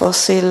 minerals,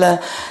 fossil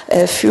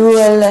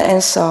fuel,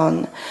 and so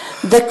on.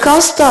 The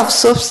cost of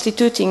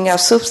substituting a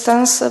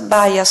substance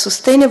by a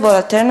sustainable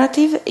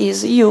alternative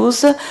is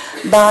used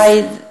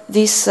by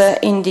this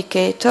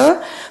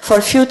indicator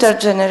for future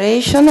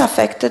generation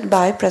affected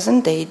by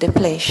present-day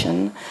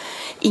depletion.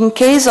 In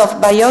case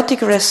of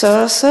biotic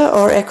resource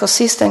or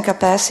ecosystem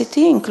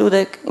capacity,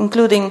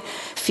 including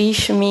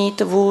fish,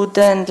 meat, wood,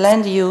 and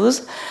land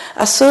use,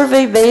 a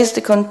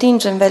survey-based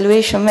contingent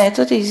valuation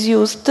method is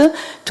used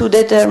to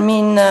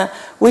determine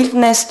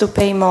willingness to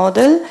pay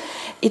model.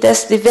 It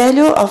has the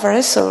value of a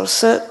resource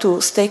to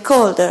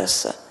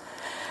stakeholders.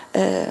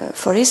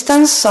 For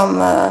instance, some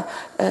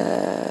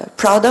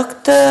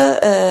product,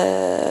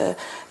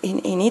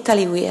 in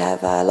Italy we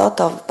have a lot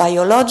of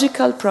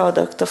biological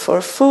product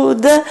for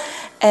food,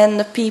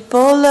 and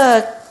people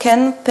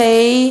can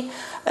pay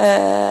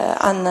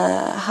an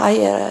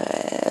higher,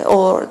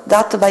 or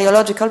that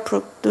biological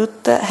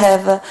product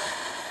have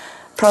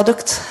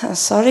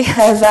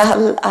have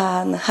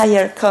a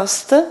higher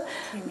cost.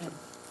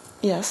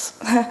 Yes,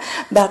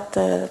 but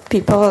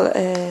people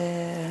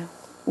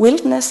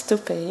willingness to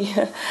pay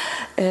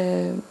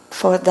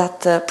for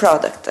that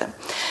product.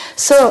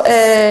 So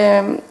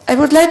I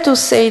would like to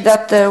say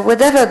that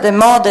whatever the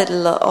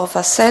model of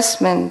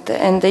assessment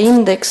and the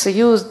index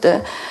used,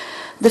 the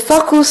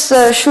focus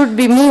should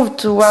be moved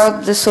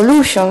toward the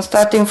solution,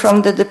 starting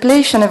from the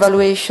depletion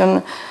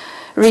evaluation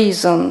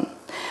reason.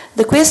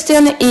 The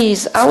question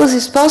is, how is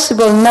it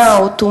possible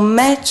now to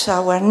match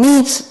our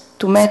needs,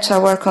 to match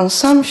our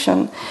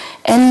consumption,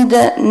 and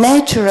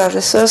natural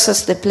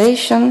resources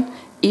depletion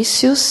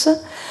issues?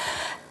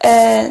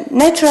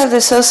 Natural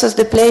resources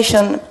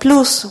depletion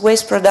plus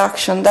waste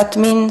production, that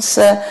means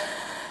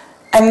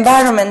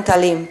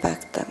environmental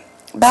impact.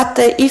 But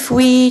if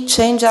we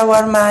change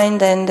our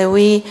mind and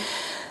we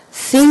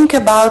think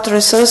about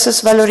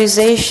resources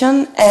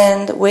valorization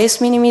and waste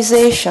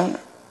minimization,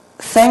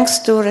 thanks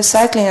to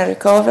recycling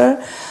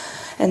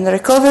and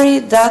recovery,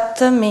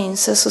 that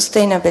means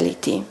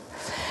sustainability.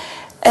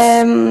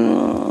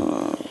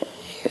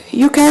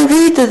 You can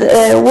read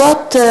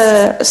what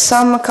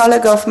some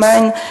colleague of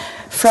mine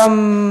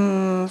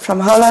from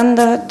Holland,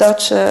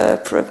 Dutch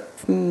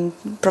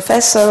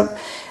professor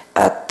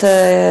at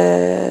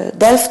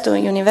Delft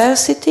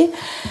University,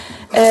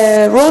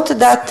 wrote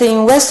that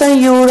in Western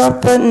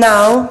Europe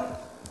now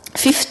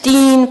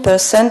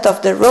 15%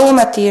 of the raw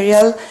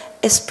material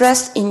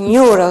expressed in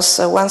euros,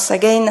 once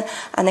again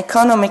an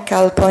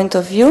economical point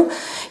of view,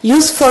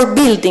 used for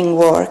building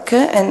work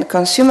and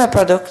consumer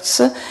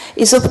products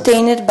is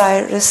obtained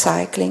by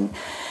recycling.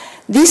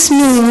 This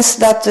means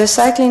that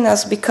recycling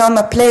has become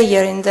a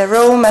player in the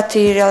raw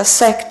material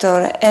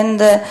sector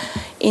and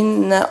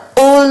in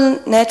all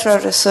natural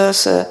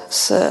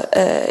resources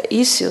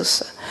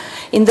issues.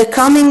 In the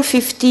coming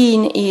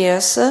 15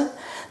 years,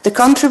 the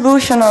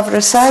contribution of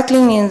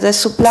recycling in the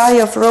supply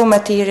of raw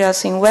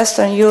materials in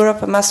Western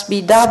Europe must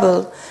be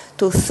doubled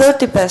to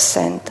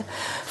 30%.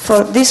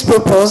 For this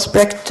purpose,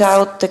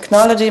 breakthrough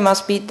technology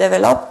must be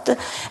developed,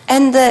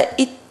 and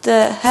it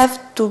have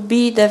to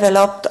be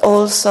developed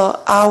also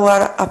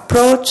our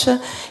approach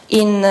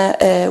in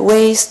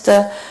waste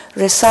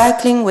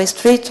recycling, waste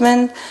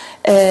treatment,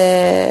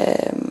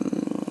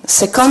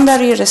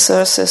 secondary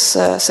resources,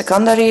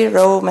 secondary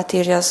raw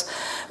materials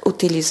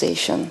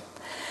utilization.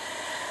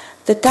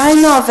 The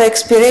time of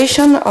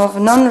expiration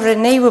of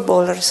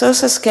non-renewable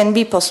resources can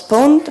be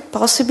postponed,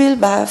 possible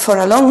for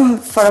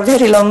a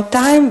very long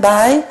time,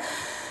 by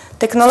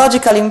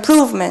technological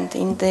improvement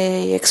in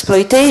the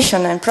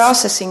exploitation and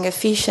processing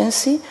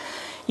efficiency,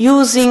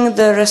 using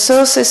the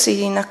resources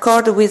in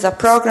accord with a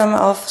program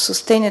of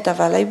sustained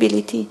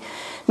availability,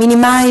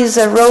 minimize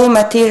raw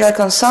material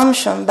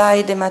consumption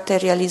by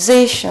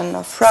dematerialization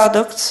of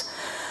products,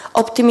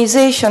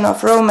 optimization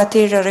of raw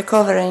material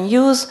recovery and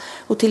use,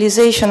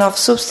 utilization of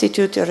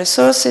substitute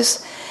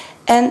resources,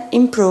 and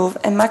improve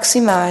and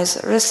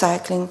maximize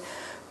recycling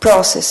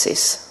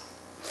processes.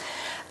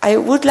 I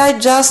would like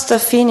just to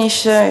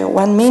finish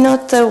 1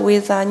 minute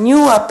with a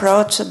new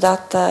approach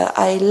that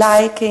I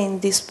like in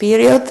this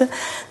period,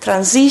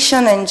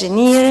 transition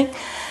engineering.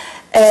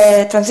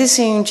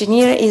 Transition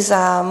engineering is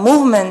a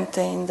movement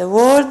in the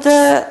world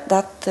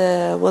that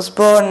was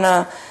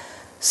born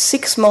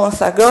 6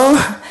 months ago,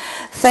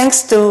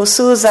 thanks to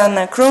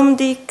Susan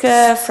Krumdick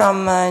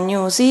from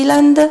New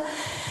Zealand.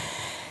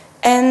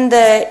 and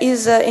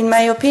is, in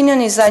my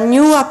opinion, is a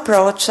new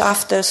approach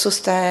after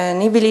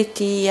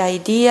sustainability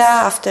idea,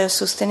 after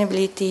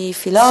sustainability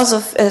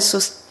philosophy,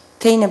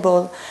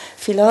 sustainable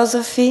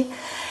philosophy,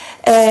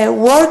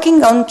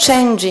 working on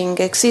changing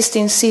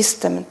existing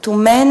system to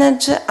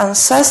manage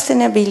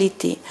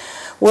unsustainability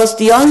was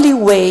the only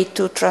way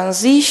to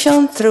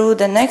transition through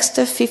the next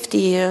 50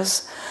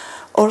 years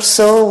or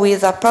so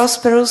with a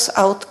prosperous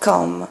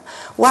outcome.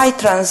 Why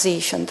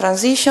transition?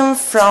 Transition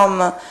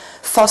from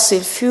fossil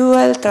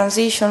fuel,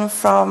 transition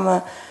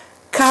from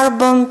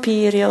carbon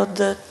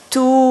period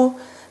to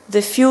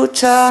the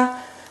future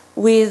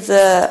with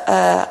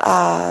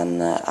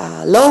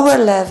a lower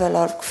level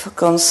of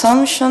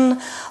consumption,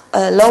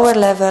 a lower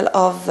level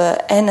of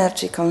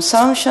energy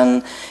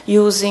consumption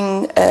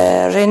using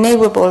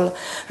renewable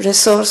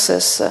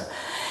resources.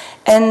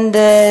 And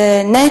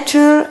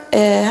nature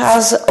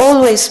has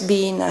always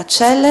been a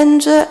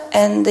challenge,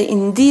 and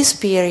in this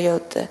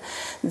period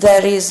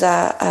there is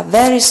a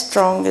very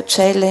strong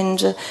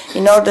challenge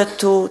in order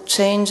to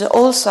change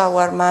also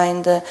our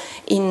mind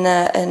in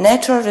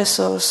natural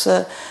resource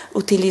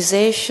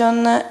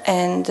utilization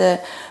and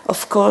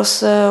of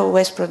course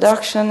waste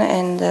production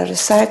and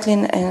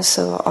recycling and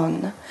so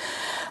on.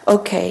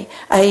 Okay,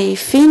 I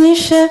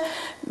finish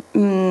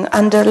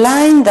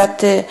underline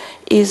that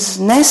is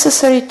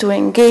necessary to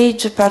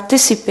engage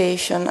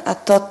participation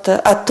at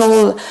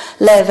all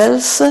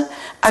levels,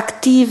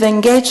 active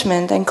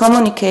engagement and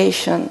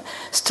communication,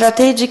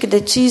 strategic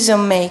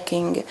decision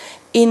making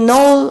in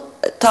all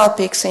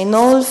topics, in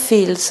all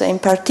fields, in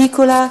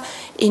particular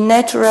in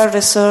natural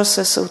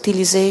resources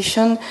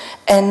utilization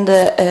and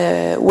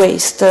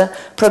waste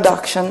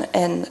production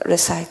and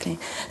recycling.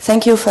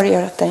 Thank you for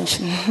your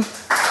attention.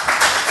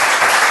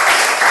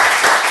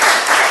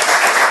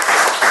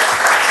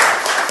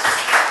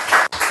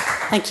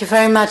 Thank you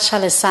very much,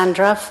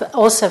 Alessandra,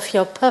 also for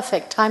your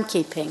perfect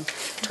timekeeping,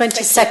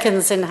 20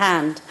 seconds in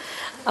hand.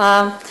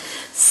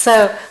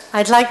 So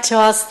I'd like to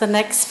ask the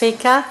next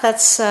speaker.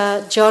 That's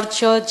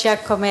Giorgio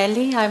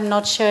Giacomelli. I'm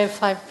not sure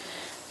if I've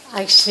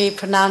actually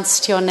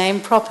pronounced your name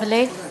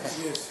properly.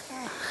 Yes.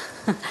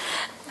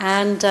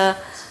 And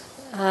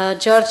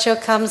Giorgio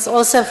comes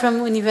also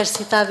from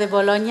Università di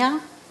Bologna,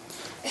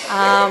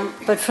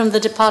 but from the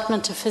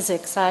Department of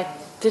Physics. I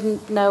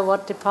didn't know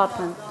what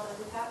department.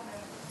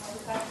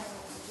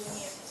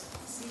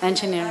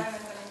 Engineering.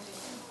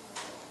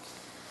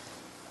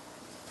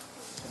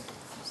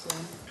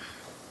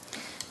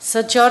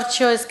 So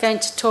Giorgio is going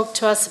to talk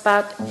to us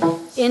about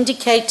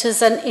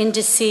indicators and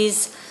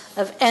indices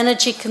of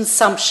energy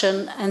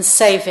consumption and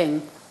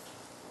saving.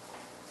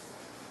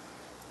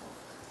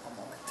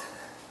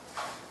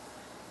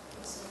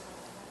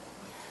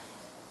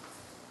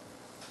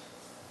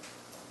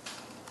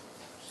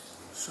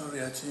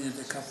 Sorry, I changed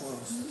a couple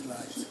of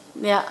slides.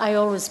 Yeah, I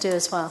always do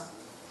as well.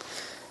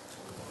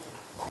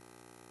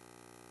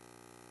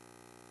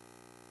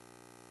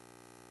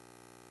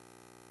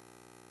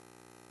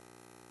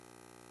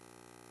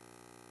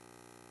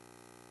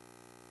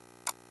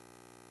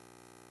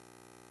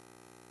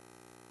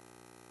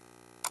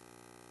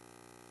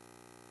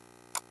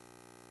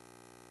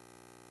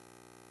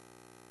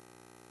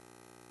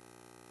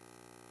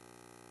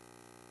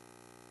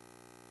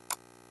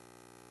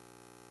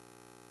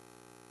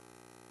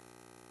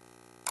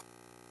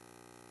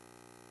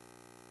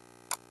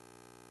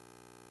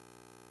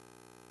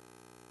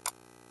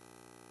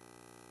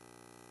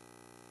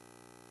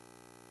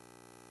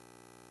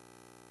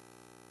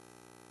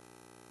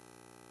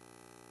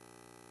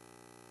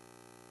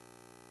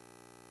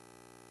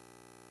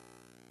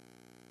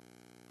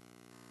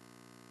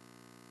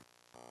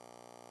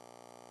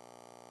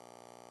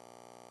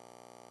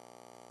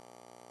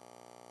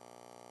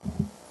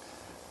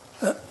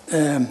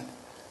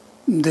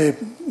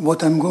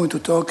 What I'm going to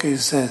talk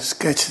is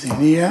sketched in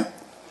here.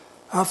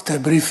 After a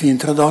brief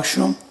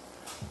introduction,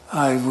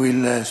 I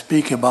will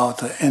speak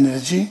about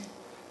energy,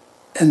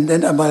 and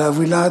then I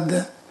will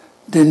add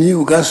the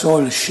new gas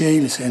oil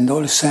shales and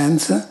oil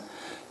sands,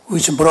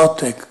 which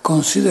brought a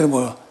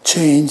considerable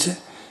change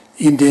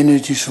in the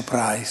energy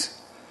supplies.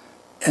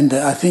 And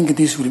I think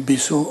this will be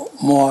so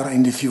more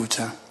in the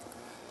future.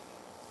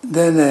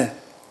 Then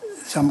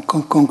some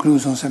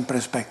conclusions and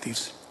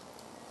perspectives.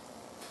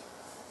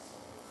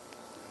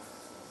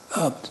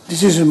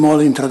 This is a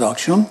small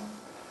introduction.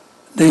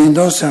 The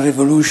Industrial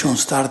Revolution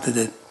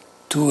started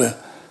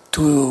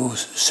 2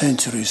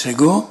 centuries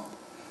ago,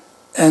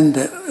 and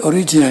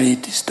originally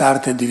it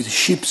started with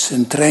ships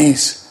and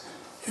trains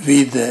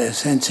with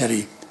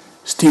essentially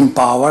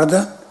steam-powered,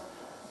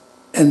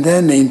 and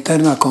then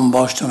internal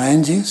combustion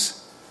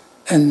engines,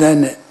 and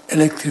then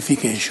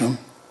electrification.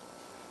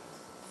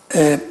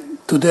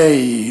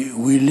 Today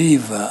we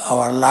live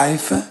our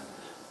life,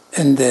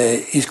 and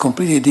it's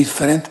completely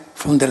different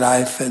from the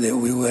life that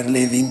we were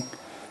living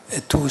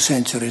 2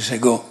 centuries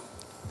ago.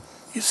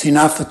 It's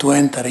enough to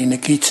enter in a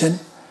kitchen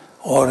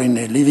or in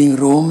a living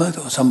room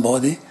of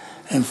somebody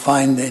and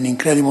find an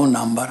incredible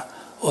number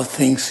of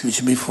things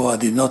which before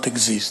did not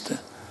exist.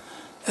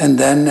 And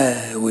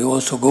then we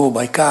also go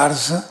by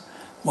cars,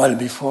 while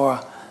before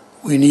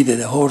we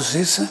needed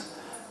horses,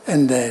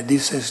 and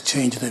this has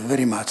changed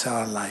very much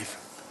our life.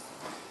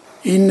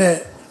 In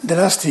the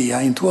last year,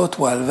 in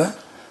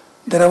 2012,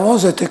 there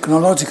was a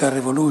technological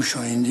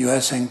revolution in the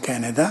US and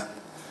Canada,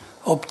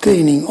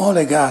 obtaining oil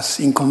and gas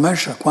in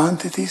commercial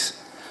quantities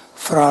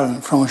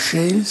from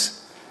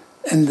shales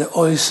and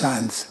oil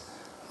sands,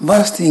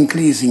 vastly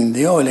increasing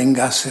the oil and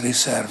gas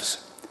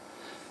reserves.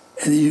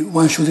 And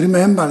one should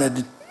remember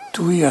that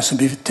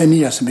 10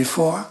 years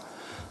before,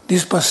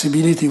 this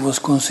possibility was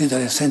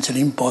considered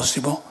essentially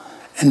impossible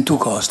and too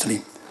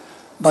costly.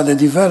 But the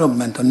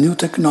development of new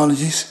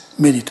technologies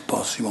made it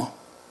possible.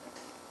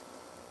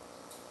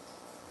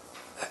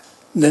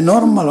 The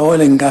normal oil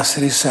and gas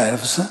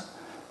reserves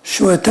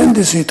show a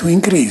tendency to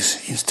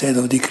increase instead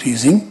of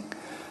decreasing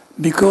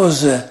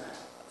because of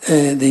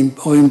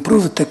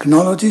improved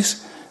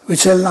technologies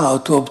which allow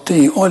to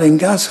obtain oil and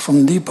gas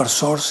from deeper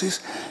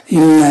sources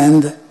in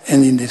land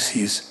and in the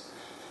seas.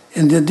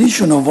 And the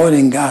addition of oil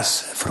and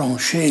gas from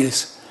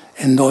shales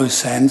and oil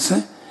sands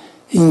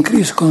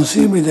increase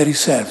considerably the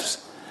reserves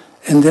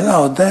and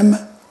allow them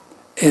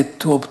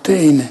to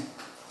obtain,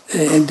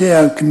 and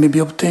they can be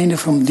obtained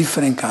from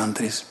different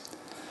countries.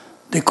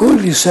 The coal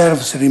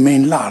reserves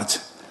remain large,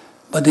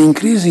 but the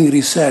increasing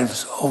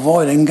reserves of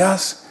oil and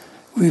gas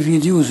will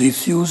reduce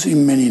its use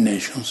in many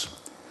nations.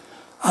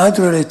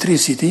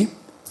 Hydroelectricity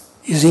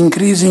is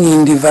increasing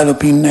in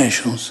developing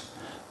nations,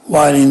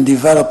 while in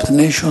developed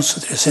nations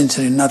there's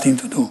essentially nothing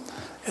to do.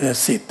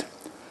 That's it.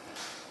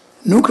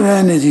 Nuclear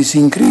energy is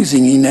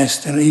increasing in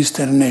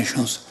Eastern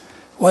nations,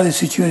 while the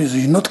situation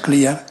is not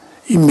clear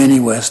in many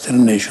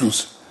Western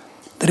nations.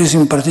 There is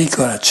in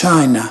particular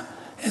China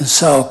and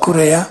South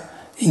Korea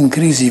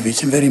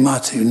increasing very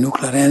much in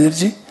nuclear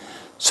energy.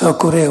 South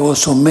Korea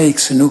also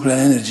makes nuclear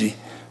energy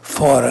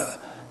for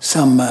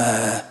some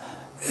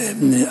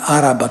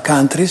Arab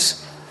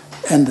countries,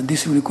 and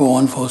this will go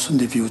on for also in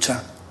the future.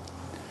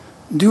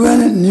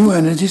 New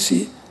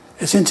energies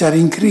essentially are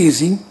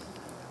increasing,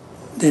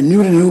 the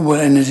new renewable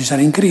energies are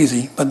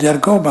increasing, but their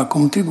global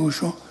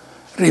contribution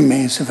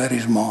remains very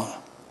small.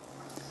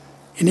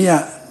 In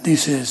here,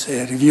 this is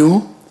a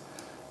review.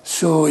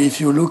 So if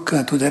you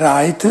look to the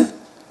right,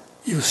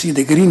 you see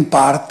the green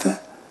part,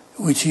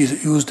 which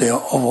is used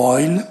of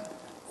oil,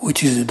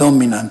 which is the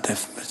dominant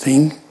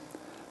thing.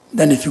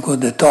 Then if you go to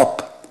the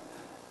top,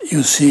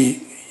 you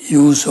see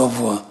use of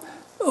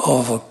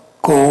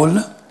coal,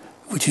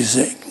 which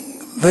is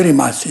very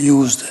much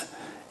used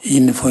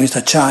in, for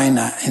instance,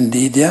 China and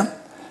India,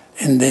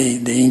 and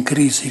the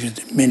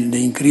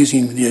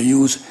increasing their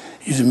use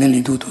is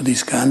mainly due to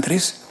these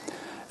countries.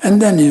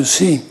 And then you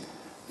see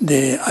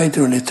the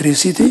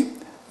hydroelectricity,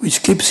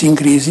 which keeps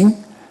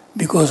increasing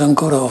because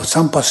encore of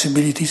some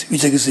possibilities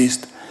which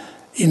exist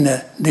in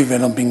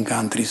developing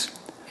countries.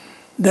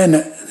 Then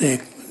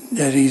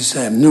there is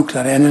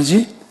nuclear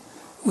energy,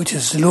 which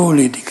is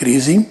slowly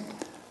decreasing,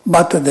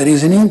 but there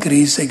is an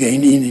increase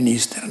again in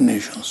Eastern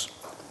nations.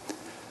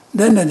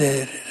 Then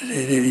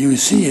you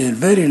see a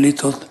very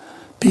little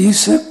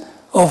piece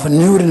of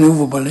new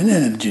renewable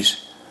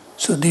energies.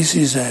 So this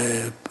is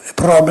a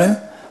problem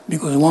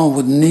because one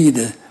would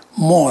need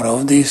more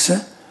of this,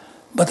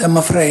 but I'm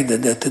afraid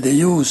that the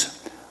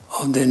use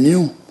of the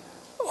new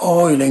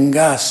oil and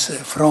gas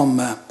from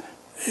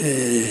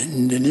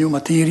the new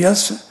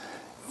materials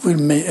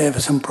may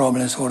have some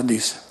problems for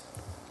this.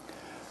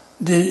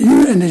 The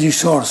new energy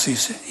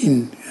sources,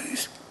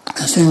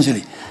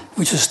 essentially,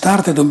 which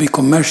started to be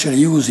commercially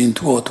used in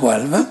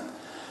 2012,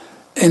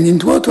 and in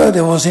 2012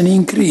 there was an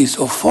increase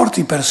of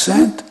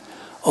 40%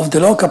 of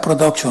the local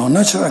production of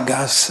natural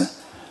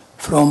gas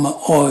from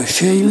oil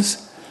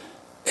shales,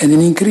 and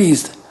an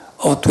increase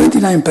of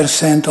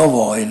 29% of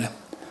oil.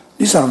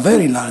 These are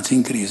very large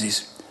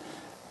increases.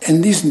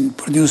 And this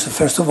produced,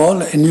 first of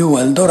all, a new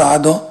El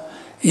Dorado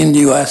in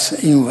the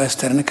US, in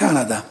Western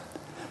Canada.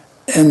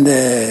 And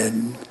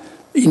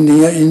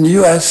in the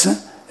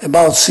US,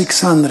 about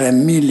 600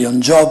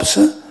 million jobs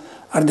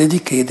are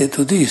dedicated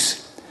to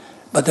this.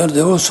 But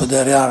also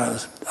there are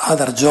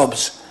other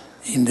jobs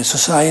in the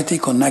society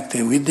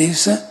connected with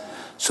this.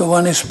 So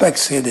one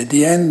expects that at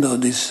the end of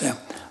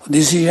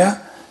this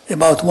year,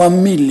 about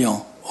 1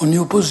 million of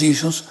new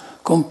positions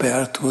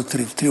compared to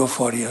 3 or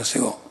 4 years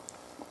ago.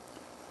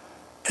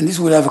 And this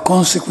will have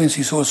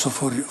consequences also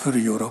for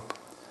Europe.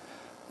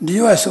 The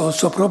US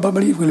also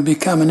probably will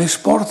become an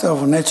exporter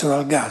of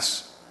natural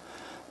gas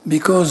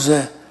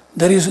because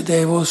they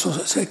have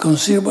also a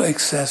considerable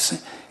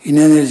excess in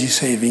energy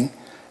saving,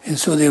 and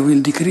so they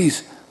will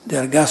decrease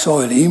their gas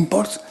oil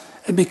imports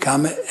and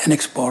become an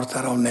exporter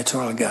of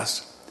natural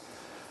gas.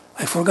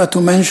 I forgot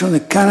to mention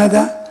that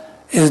Canada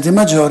has the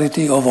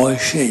majority of oil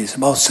shales,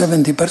 about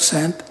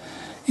 70%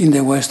 in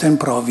the western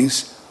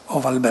province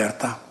of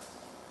Alberta.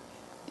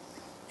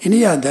 In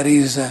here there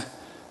is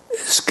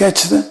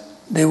sketched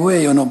the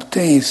way one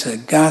obtains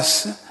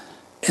gas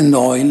and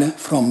oil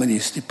from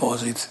these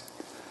deposits.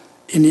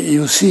 And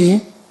you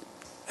see,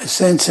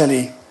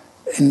 essentially,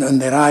 on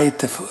the right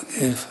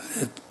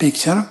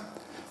picture,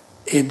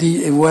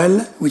 a well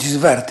which is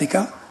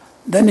vertical,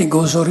 then it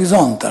goes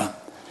horizontal.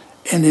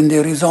 And in the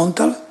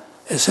horizontal,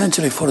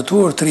 essentially for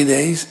 2 or 3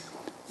 days,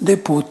 they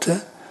put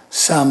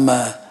some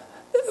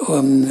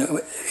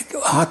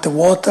hot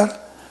water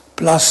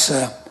plus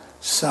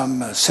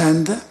some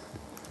sand,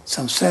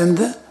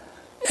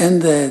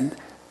 and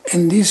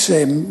this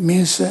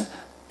means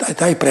at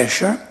high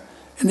pressure,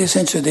 and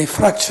essentially they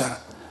fracture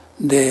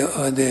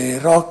the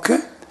rock.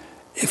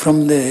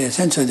 From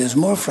essentially the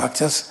small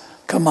fractures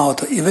come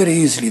out very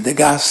easily the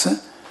gas,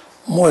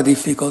 more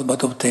difficult,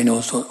 but obtain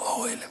also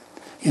oil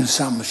in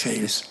some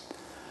shales.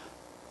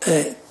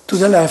 To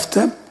the left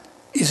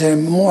is a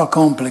more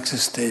complex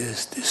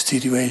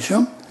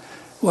situation,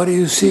 where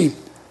you see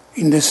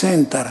in the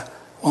center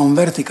one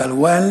vertical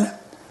well,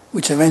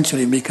 which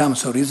eventually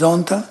becomes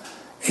horizontal,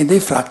 and they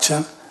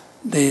fracture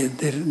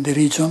the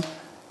region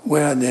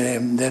where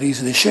there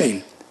is the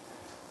shale.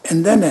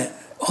 And then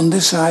on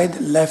the side,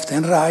 left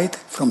and right,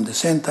 from the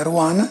center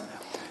one,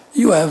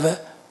 you have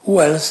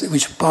wells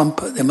which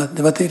pump the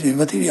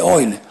material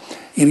oil.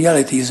 In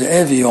reality, it's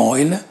heavy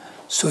oil,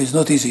 so it's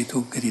not easy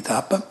to get it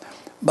up,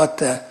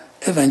 but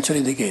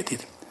eventually they get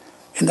it.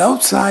 And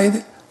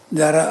outside,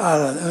 there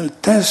are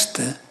test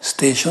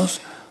stations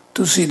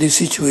to see the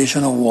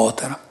situation of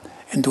water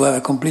and to have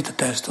a complete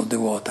test of the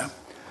water.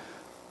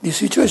 The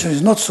situation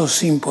is not so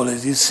simple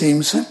as it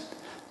seems,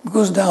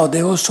 because now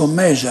they also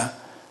measure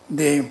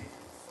the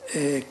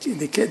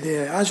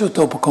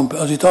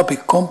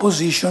isotopic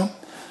composition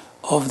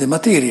of the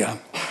material.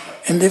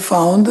 And they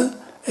found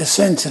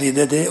essentially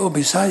that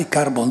beside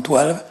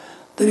carbon-12,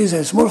 there is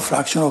a small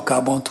fraction of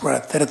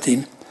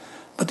carbon-13.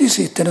 But this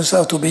turns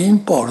out to be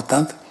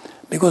important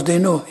because they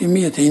know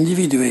immediately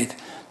individuate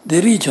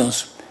the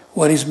regions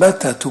where it's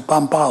better to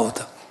pump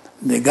out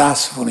the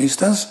gas, for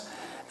instance,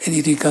 and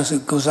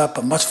it goes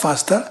up much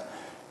faster.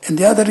 And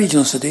the other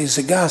regions, there is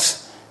a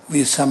gas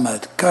with some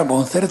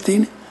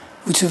carbon-13,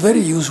 which is very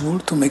useful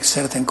to make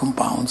certain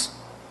compounds.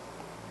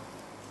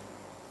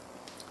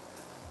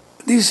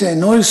 This is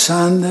an oil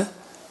sand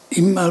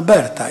in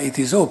Alberta. It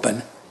is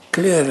open.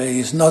 Clearly,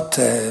 it's not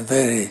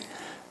very,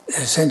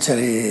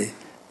 essentially,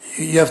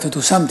 you have to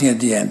do something at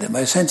the end.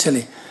 But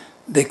essentially,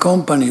 the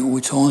company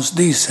which owns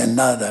this and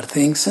other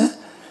things,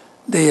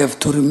 they have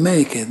to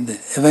remake it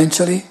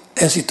eventually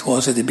as it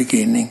was at the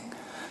beginning.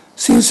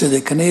 Since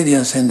the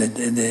Canadians and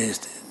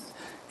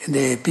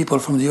the people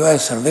from the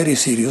US are very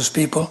serious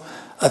people,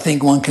 I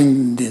think one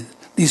can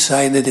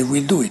decide that they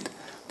will do it.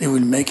 They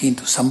will make it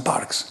into some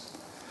parks.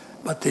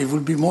 But it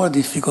will be more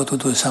difficult to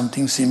do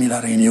something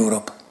similar in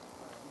Europe.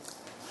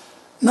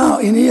 Now,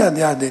 in here,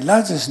 there are the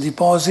largest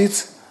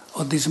deposits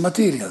of these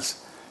materials.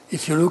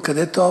 If you look at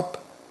the top,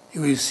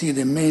 you will see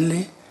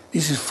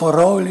this is for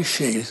oil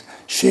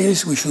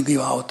shales which will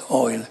give out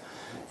oil.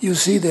 You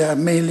see they are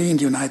mainly in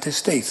the United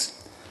States.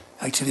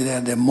 Actually, they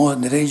are the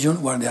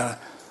region where they are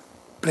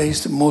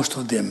placed, most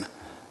of them.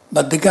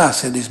 But the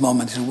gas at this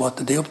moment is what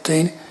they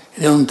obtain.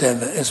 They don't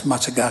have as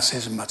much gas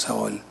as much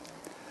oil.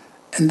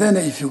 And then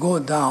if you go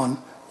down,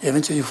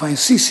 eventually you find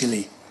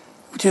Sicily,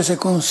 which has a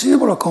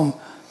considerable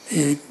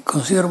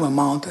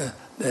amount,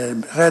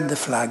 red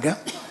flag,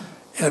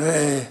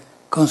 a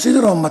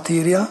considerable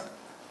material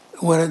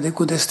where they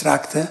could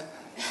extract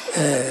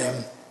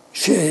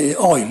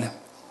oil.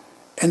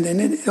 And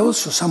then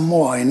also some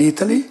more in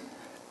Italy,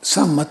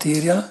 some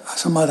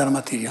other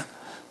material.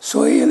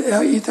 So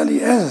Italy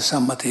has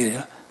some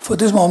material. For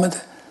this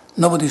moment,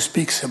 nobody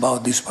speaks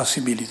about this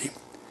possibility.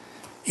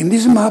 In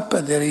this map,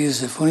 there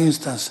is, for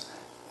instance,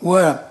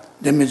 where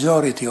the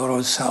majority are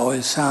oil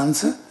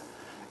sands.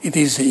 It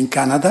is in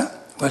Canada,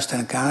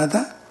 Western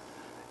Canada,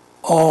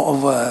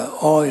 of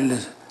oil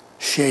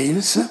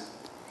shales.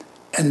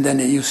 And then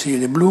you see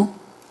the blue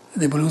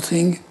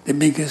thing, the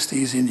biggest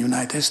is in the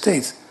United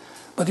States.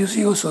 But you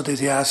see also that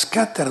they are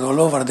scattered all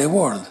over the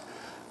world,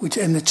 which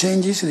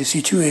changes the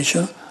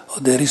situation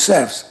of the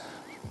reserves.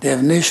 They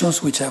have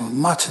nations which have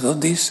much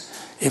of this.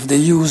 If they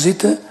use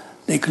it,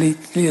 they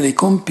clearly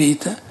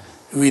compete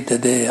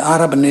with the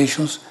Arab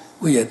nations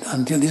which had,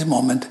 until this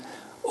moment,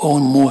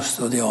 own most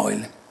of the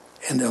oil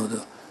and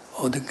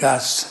of the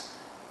gas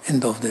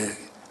and of the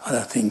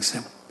other things.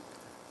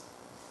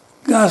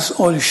 Gas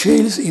oil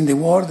shales in the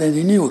world and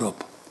in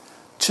Europe.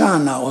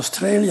 China,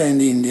 Australia,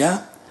 and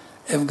India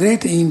have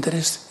great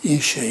interest in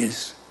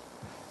shales,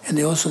 and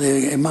they also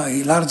have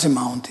a large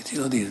amount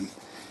of this.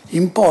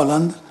 In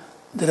Poland,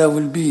 there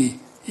will be,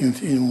 in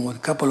a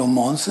couple of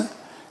months,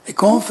 a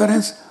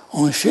conference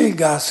on shale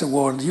gas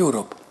World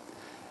Europe.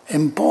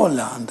 And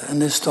Poland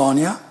and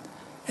Estonia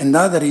and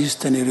other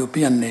Eastern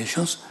European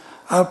nations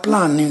are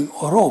planning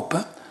or hope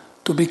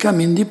to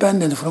become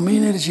independent from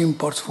energy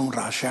imports from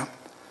Russia.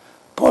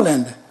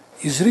 Poland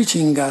is rich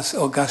in gas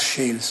or gas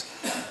shales,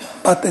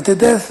 but at a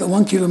depth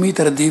 1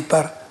 kilometer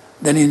deeper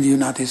than in the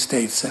United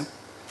States.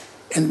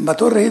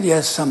 But already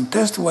has some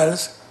test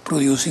wells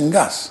producing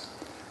gas.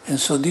 And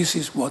so this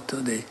is what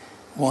they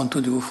want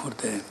to do for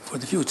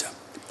the future.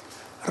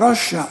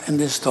 Russia and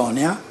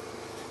Estonia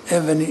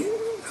have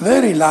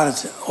very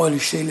large oil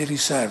shale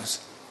reserves,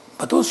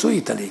 but also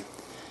Italy.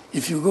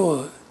 If you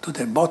go to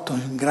the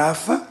bottom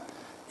graph,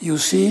 you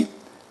see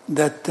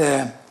that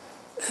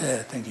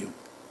Thank you.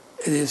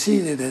 You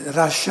see that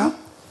Russia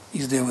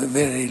is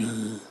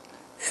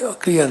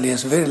clearly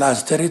has very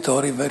large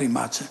territory, very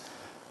much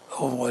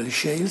of oil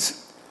shales.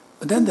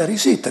 But then there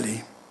is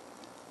Italy,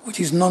 which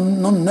is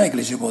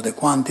non-negligible, the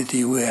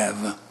quantity we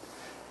have.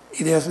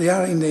 They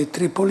are in the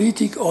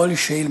Tripolitic oil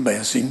shale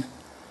basin,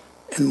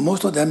 and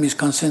most of them is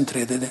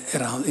concentrated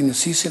around in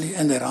Sicily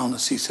and around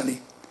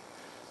Sicily.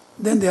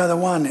 Then the other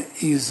one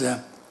is,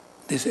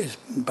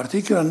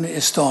 particularly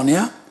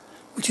Estonia,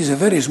 which is a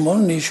very small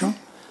nation,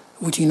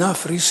 with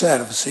enough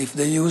reserves if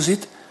they use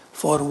it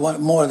for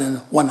more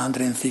than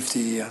 150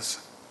 years.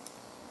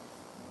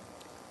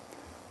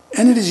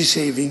 Energy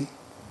saving,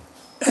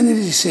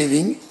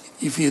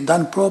 if it's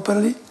done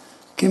properly,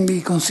 can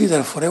be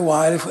considered for a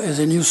while as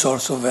a new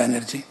source of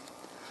energy.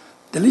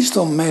 The list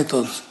of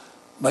methods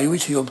by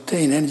which you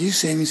obtain energy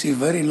savings is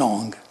very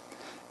long,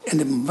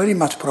 and very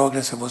much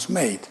progress was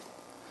made.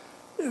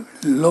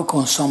 Low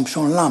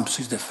consumption lamps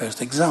is the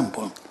first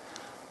example.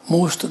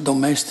 Most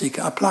domestic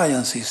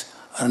appliances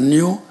are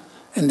new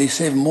and they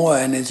save more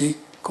energy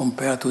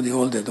compared to the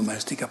older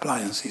domestic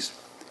appliances.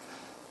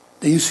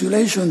 The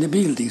insulation in the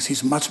buildings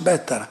is much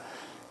better,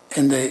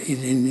 and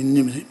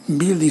in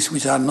buildings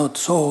which are not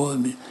so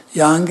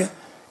young,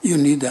 you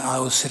need a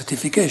house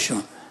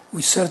certification,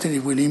 which certainly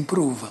will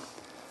improve.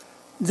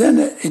 Then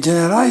a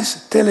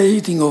generalized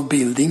teleheating of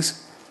buildings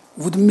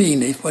would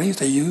mean, if for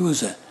instance you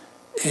use a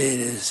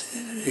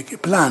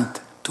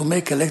plant to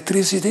make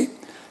electricity,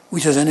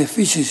 which has an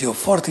efficiency of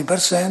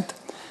 40%,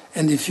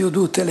 and if you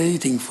do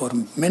teleheating for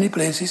many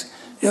places,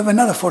 you have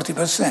another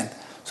 40%.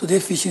 So the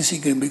efficiency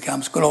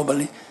becomes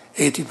globally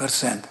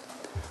 80%.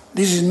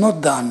 This is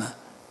not done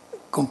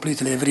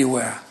completely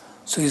everywhere,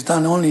 so it's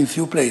done only in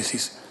few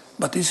places.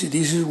 But this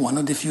is one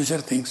of the future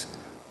things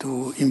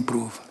to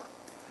improve.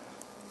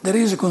 There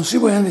is a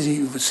considerable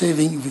energy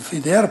saving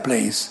with the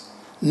airplanes.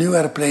 New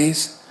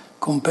airplanes,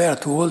 compared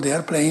to old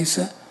airplanes,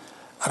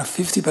 are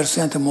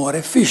 50% more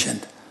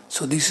efficient.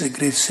 So this is a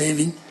great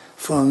saving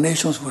for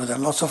nations where there are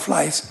lots of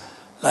flights,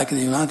 like the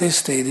United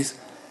States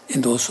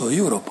and also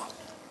Europe.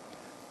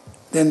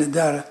 Then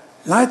there are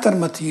lighter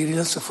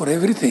materials for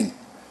everything: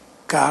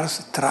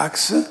 cars,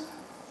 trucks,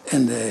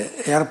 and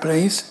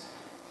airplanes,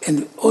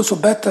 and also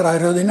better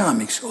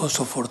aerodynamics,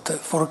 also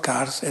for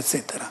cars,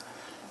 etc.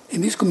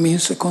 And this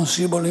means a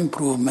considerable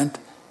improvement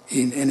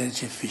in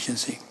energy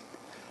efficiency.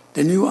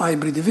 The new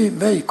hybrid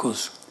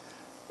vehicles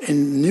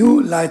and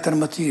new lighter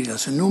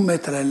materials, new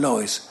metal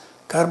alloys,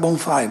 carbon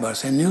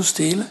fibers, and new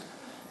steel,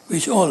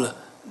 which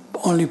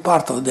only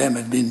part of them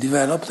have been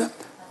developed,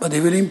 but they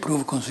will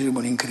improve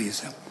considerable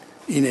increase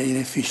in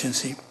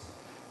efficiency.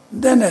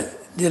 Then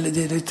the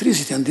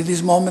electricity until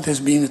this moment has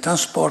been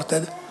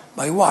transported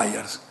by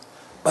wires.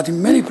 But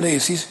in many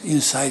places,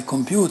 inside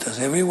computers,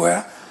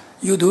 everywhere,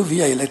 you do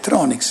via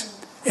electronics.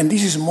 And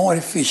this is more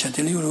efficient,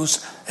 and you lose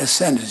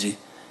less energy.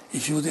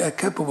 If you are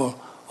capable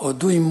of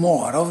doing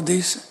more of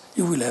this,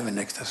 you will have an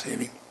extra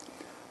saving.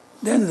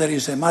 Then there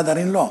is a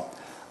mother-in-law.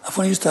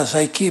 For instance,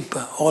 I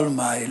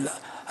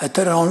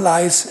turn on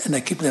lights and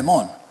I keep them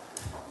on.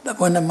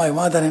 When my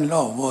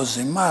mother-in-law was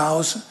in my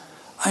house,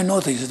 I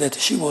noticed that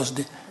she was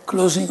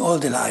closing all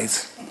the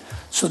lights.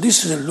 So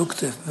this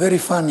looked very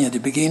funny at the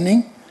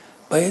beginning,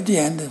 but at the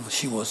end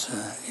it was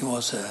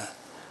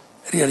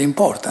really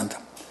important.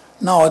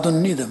 Now I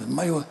don't need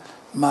my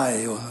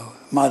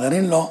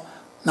mother-in-law.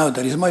 Now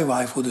there is my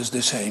wife who does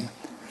the same.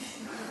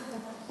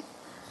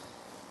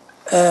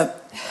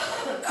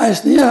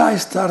 I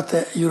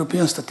started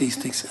European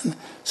statistics. And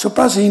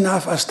surprisingly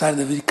enough, I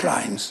started with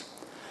crimes.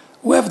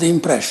 We have the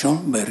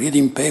impression, by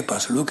reading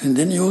papers, looking at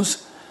the news,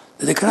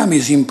 that the crime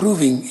is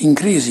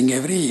increasing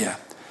every year.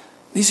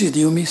 This is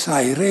the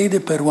homicide rate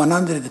per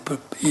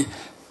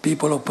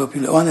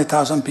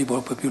 100,000 people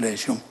of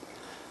population.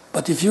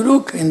 But if you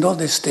look in all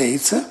the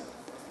states,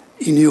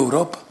 in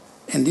Europe,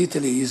 and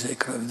Italy is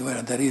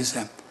where there is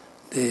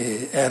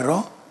the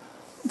arrow,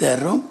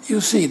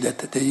 you see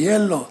that the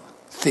yellow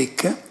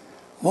thick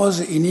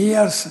was in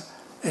years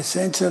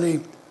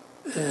essentially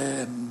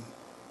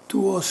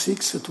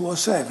 2006,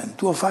 2007,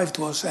 2005,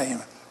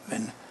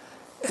 2007.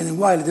 And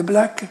while the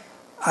black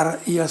are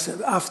years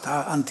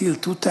after, until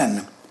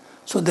 2010.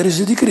 So there is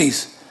a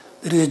decrease.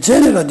 There is a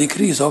general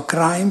decrease of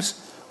crimes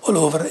all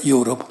over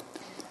Europe.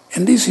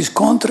 And this is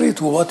contrary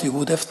to what you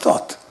would have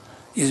thought.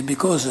 It's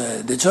because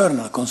the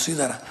journal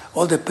consider,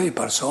 all the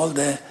papers, all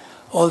the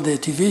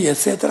TV,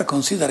 etc.,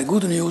 consider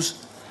good news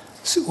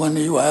when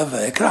you have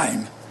a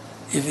crime.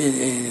 If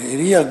a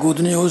real good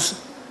news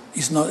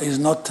is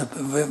not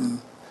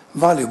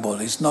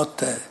valuable, is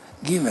not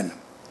given.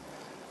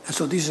 And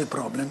so this is a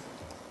problem.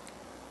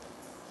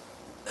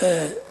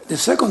 The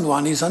second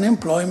one is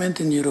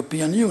unemployment in the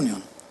European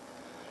Union.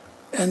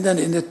 And then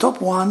in the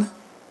top one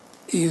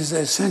is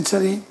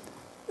essentially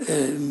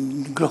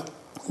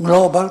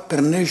global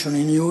per nation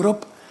in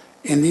Europe,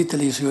 and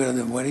Italy is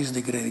where is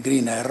the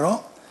green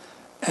arrow.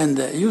 And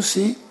you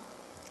see,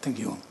 thank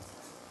you.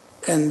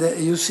 And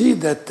you see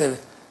that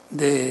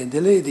the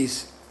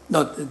ladies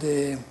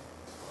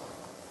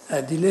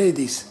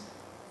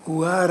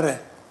who are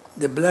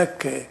the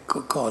black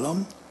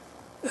column,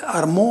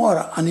 are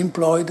more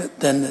unemployed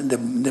than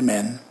the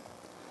men.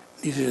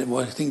 This is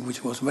what I think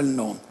which was well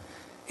known.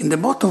 In the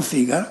bottom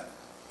figure,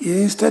 it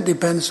instead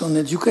depends on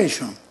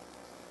education.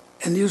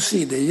 And you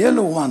see the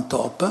yellow one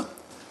top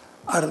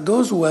are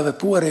those who have a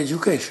poor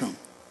education.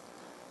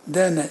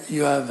 Then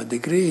you have the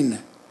green,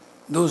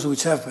 those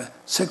which have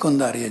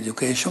secondary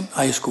education,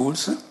 high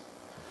schools.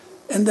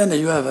 And then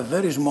you have a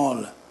very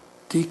small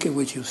tick,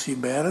 which you see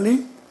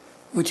barely,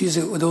 which is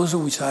those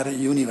which are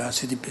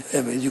university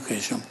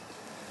education.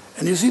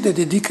 And you see that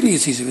it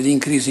decreases with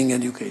increasing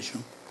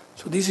education.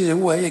 So this is a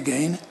way,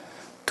 again,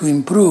 to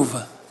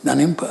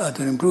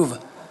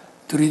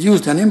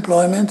reduce the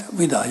unemployment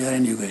with higher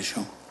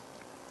education.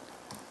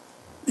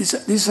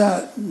 These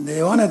are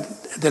the one at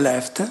the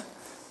left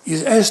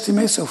is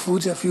estimates of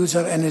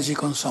future energy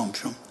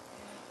consumption.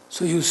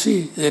 So you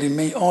see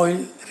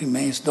oil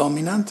remains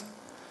dominant,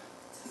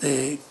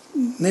 the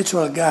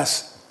natural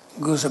gas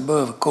goes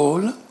above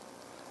coal,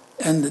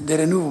 and the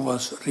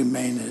renewables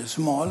remain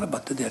small,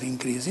 but they are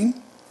increasing,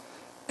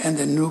 and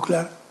the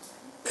nuclear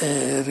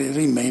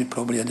remain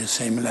probably at the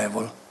same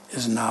level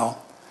as now.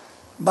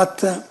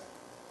 But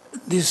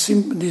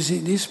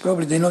this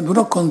probably do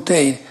not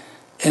contain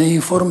any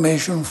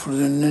information for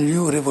the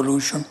new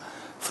revolution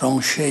from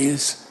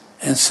shales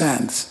and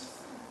sands.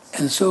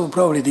 And so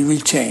probably they will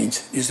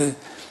change.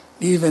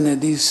 Even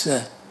this,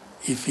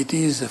 if it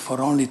is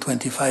for only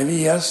 25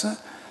 years,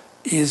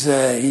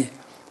 it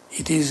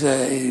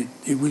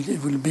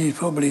will be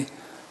probably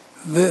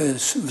very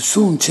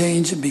soon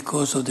change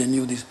because of the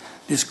new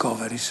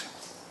discoveries.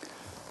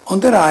 On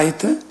the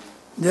right,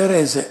 there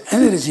is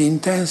energy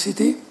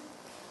intensity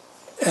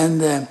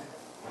and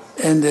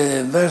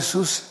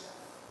versus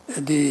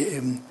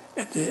the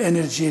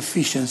energy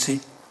efficiency.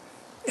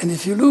 And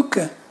if you look,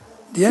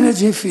 the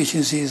energy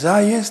efficiency is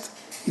highest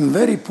in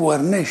very poor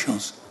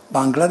nations.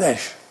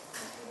 Bangladesh.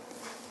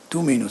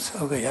 2 minutes.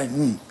 Okay.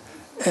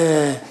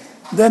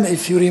 Then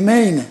if you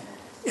remain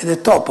at the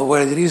top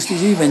where there is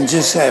even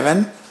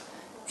G7,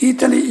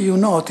 Italy, you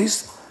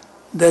notice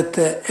that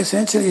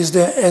essentially has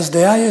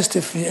the highest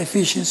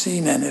efficiency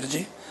in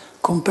energy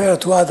compared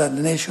to other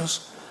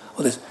nations,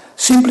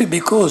 simply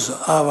because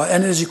our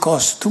energy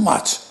costs too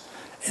much.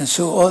 And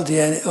so all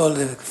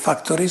the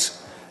factories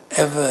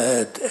have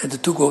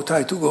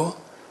try to go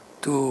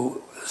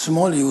to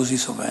small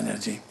uses of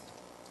energy.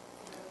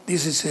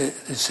 This is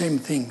the same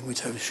thing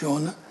which I've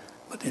shown,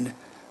 but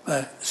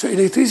so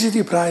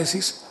electricity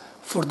prices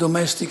for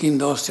domestic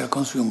industrial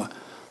consumer.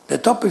 The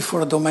top is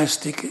for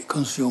domestic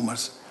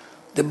consumers.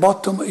 The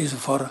bottom is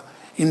for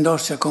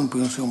industrial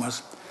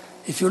consumers.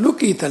 If you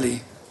look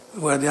Italy,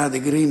 where there are the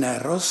green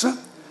arrows,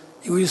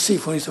 you will see,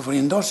 for instance, for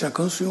industrial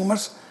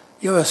consumers,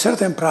 you have a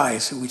certain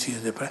price, which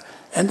is the price,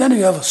 and then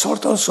you have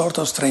sort of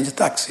strange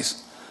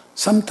taxes.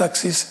 Some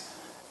taxes,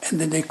 and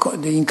then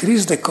they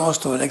increase the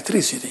cost of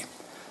electricity.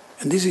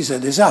 And this is a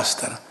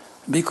disaster,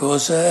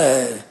 because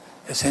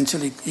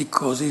essentially it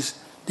causes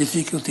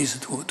difficulties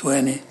to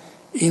any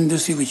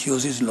industry which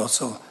uses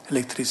lots of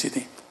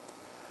electricity.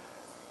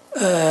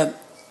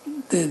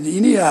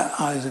 In here,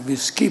 we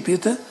skip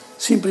it,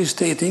 simply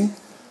stating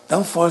that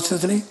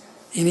unfortunately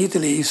in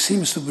Italy it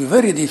seems to be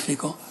very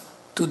difficult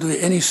to do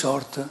any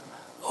sort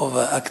of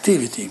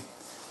activity.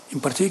 In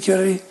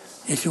particular,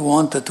 if you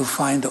want to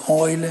find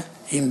oil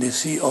in the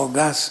sea or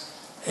gas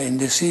in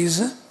the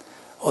seas,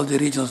 all the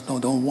regions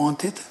don't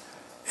want it,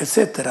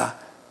 etc.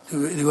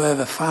 You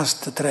have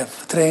fast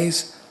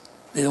trains,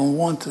 they don't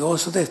want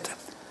also that.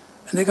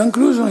 And the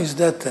conclusion is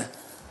that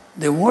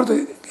the world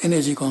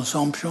energy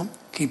consumption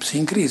keeps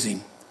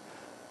increasing.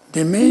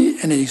 The main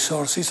energy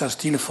sources are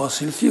still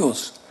fossil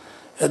fuels.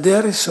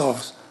 Their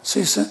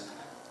resources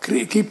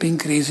keep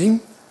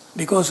increasing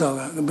because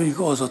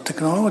of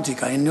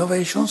technological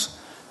innovations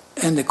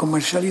and the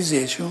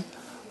commercialization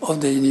of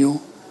the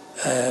new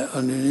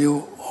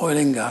oil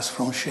and gas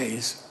from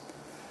shales.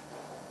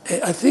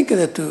 I think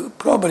that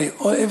probably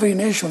every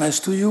nation has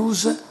to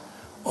use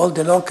all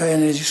the local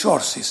energy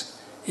sources.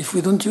 If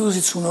we don't use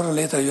it, sooner or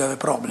later you have a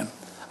problem,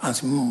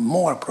 and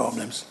more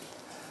problems.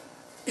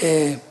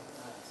 The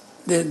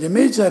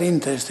major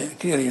interest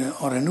clearly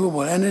on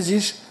renewable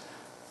energies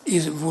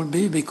will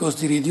be because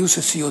they reduce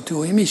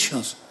CO2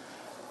 emissions,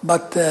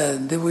 but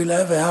they will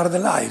have a hard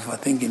life, I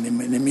think, in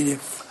the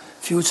immediate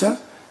future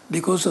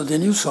because of the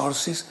new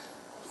sources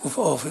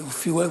of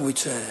fuel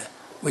which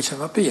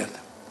have appeared.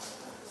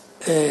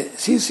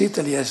 Since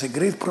Italy has a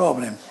great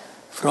problem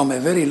from a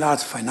very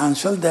large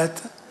financial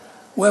debt,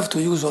 we have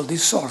to use all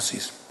these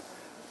sources.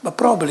 But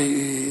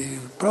probably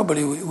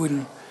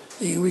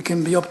we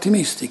can be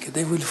optimistic.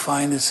 They will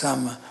find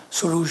some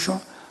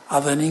solution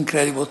of an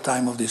incredible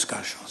time of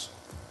discussions.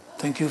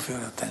 Thank you for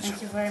your attention.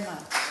 Thank you very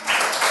much.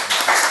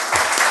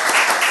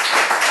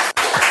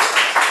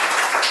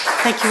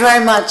 Thank you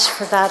very much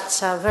for that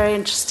very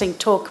interesting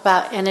talk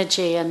about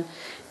energy, and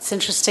it's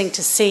interesting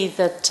to see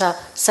that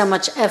so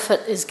much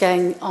effort is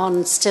going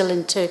on still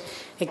into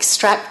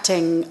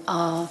extracting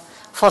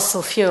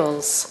fossil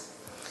fuels.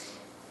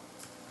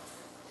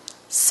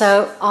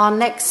 So our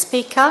next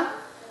speaker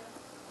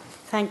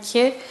Thank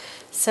you.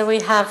 So we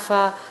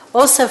have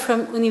also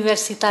from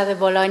Università di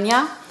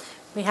Bologna,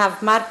 we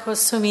have Marco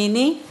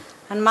Sumini,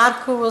 and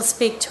Marco will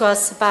speak to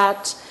us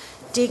about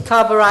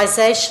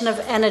decarbonisation of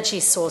energy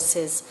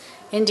sources,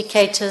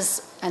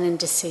 indicators and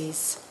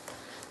indices.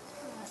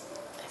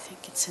 I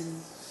think it's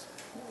in,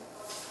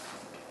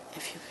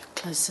 if you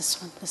close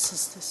this one, this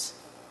is this.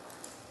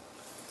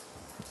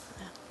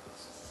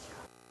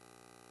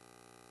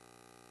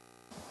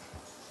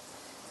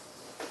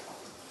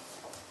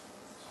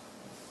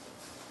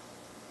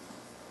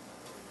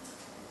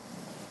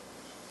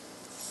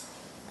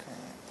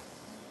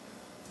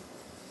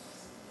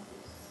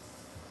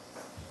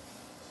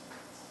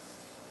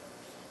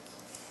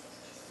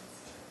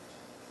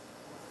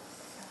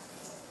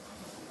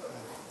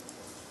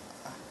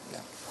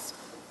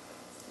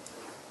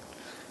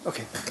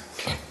 Okay.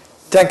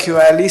 Thank you,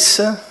 Alice.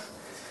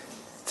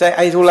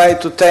 I would like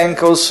to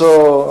thank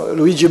also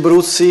Luigi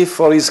Bruzzi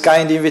for his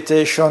kind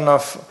invitation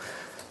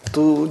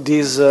to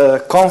this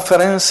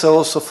conference,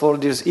 also for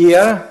this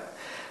year.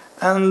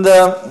 And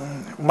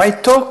my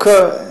talk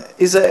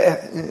is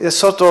a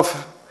sort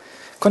of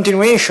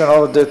continuation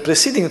of the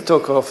preceding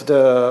talk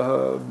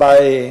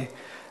by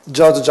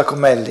Giorgio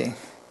Giacomelli.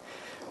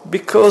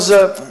 Because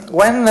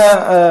when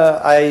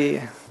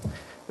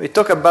we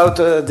talk about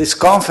this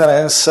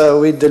conference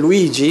with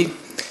Luigi,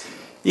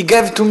 he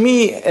gave to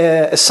me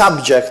a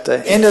subject,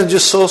 energy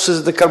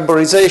sources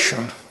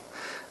decarbonization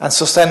and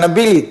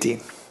sustainability.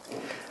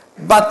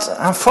 But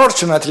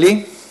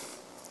unfortunately,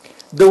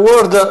 the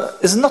world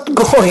is not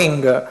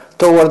going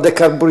toward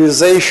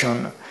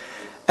decarbonization,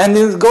 and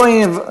is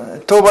going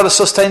toward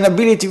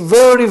sustainability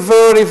very,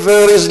 very,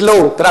 very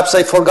slow. Perhaps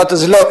I forgot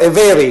slow,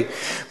 very,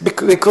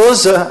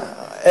 because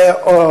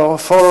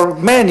for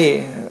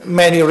many,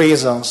 many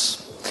reasons.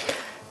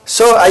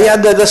 So I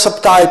added a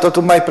subtitle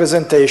to my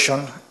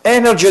presentation,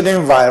 Energy and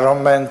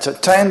Environment,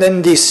 Trend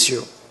and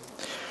Issue.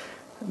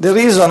 The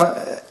reason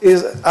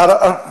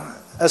are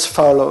as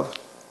follows.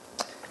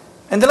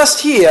 In the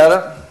last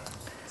year,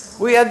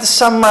 we had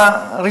some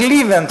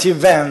relevant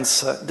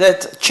events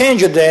that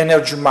changed the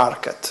energy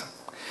market.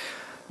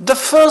 The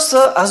first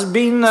has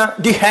been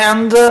the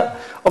end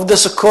of the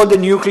so-called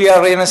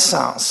nuclear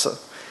renaissance.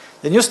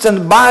 The new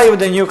standby of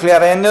the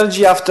nuclear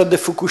energy after the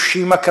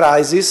Fukushima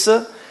crisis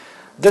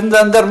then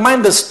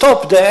undermined and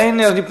stopped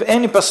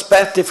any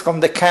perspective from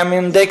the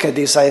coming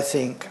decades, I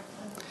think.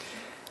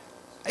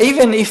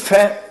 Even if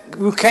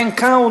we can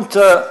count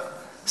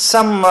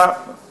some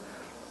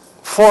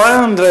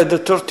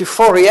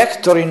 434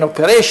 reactors in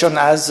operation,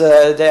 as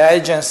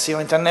the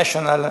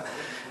International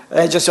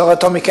Agency of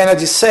Atomic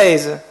Energy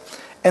says,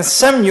 and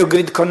some new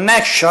grid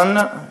connection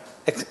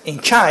in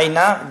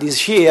China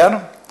this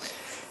year,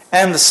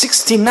 and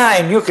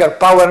 69 nuclear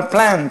power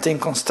plants in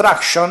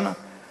construction,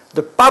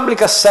 the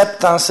public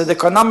acceptance and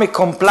economic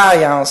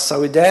compliance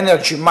with the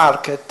energy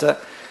market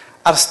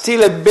are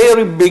still a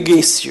very big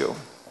issue.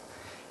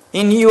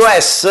 In the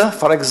US,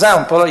 for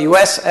example, the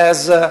US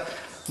has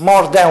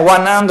more than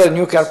 100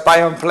 nuclear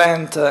power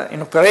plants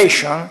in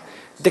operation.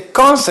 The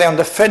constraint on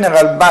the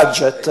federal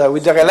budget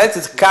with the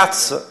related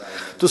cuts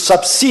to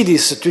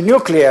subsidies to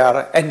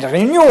nuclear and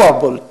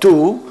renewable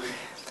too,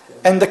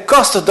 and the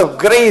cost of the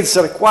upgrades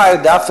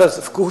required after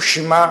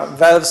Fukushima,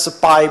 valves,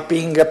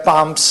 piping,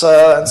 pumps,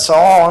 and so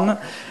on,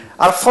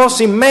 are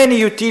forcing many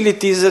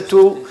utilities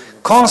to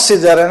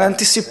consider an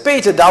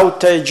anticipated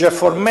outage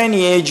for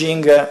many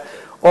aging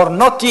or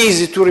not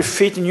easy to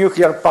refit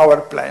nuclear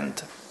power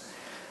plant.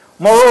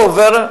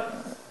 Moreover,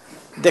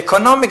 the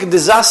economic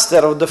disaster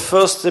of the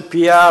first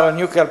PR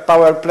nuclear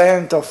power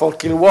plant of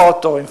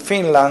Olkiluoto in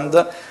Finland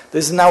that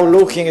is now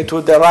looking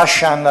into the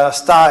Russian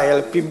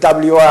style,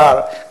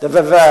 PWR, the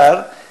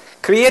VVR,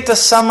 created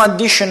some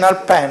additional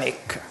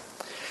panic.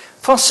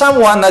 For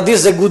someone,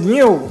 this is a good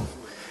news.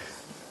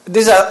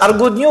 These are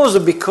good news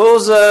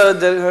because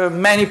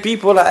many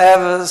people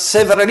have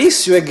several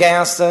issues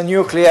against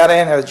nuclear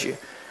energy.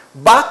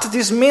 But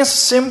this means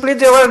simply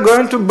they are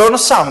going to burn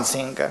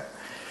something.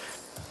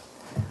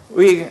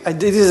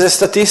 This is a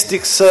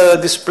statistics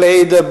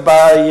displayed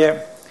by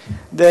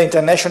the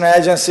International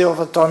Agency of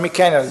Atomic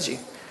Energy.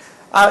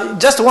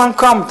 Just one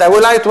comment. I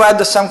would like to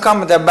add some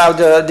comment about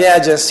the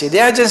agency. The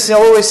agency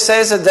always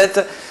says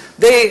that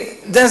they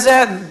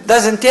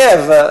doesn't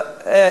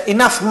have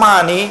enough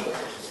money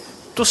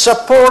to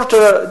support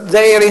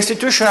their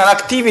institutional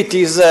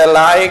activities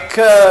like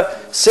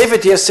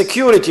safety and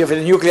security of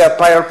the nuclear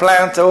power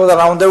plant all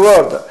around the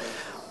world.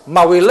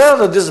 But we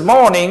learned this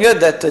morning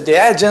that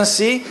the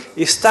agency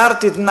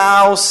started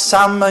now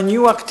some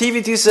new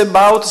activities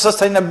about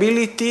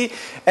sustainability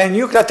and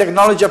nuclear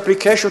technology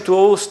application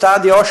to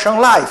study ocean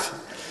life.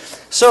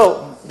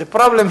 So the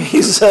problem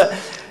is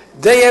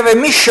they have a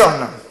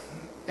mission,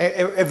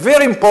 a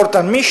very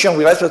important mission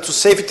with respect to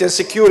safety and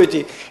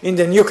security in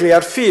the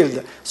nuclear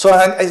field. So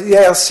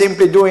they are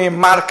simply doing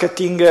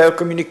marketing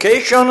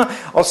communication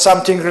or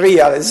something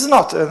real. It's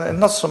not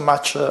so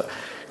much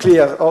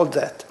clear all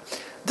that.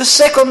 The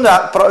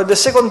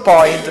second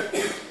point,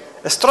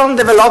 a strong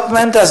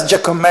development, as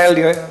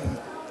Giacomelli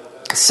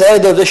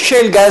said that the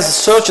shale gas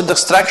search and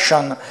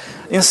extraction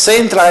in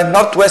central and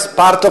northwest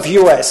part of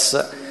US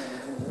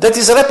that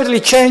is rapidly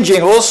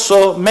changing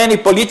also many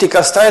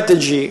political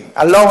strategy,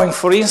 allowing,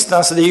 for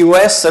instance, the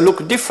US to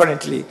look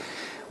differently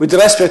with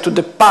respect to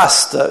the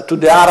past, to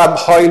the Arab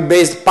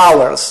oil-based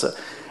powers,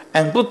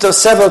 and put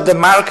themselves on the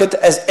market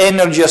as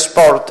energy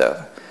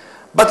exporter.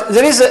 But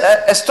there is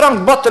a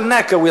strong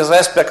bottleneck with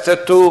respect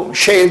to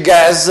shale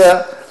gas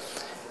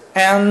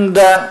and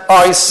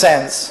oil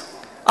sands.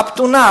 Up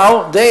to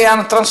now, they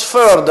are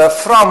transferred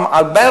from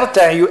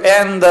Alberta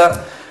and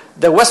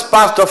the west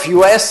part of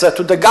US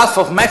to the Gulf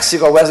of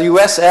Mexico, where the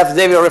US have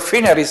their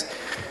refineries,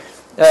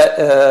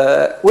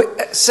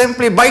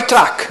 simply by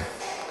truck.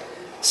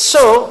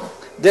 So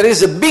there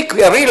is a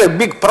really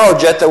big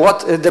project.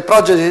 What the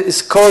project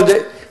is called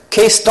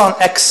Keystone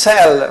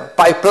XL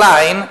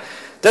pipeline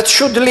that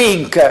should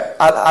link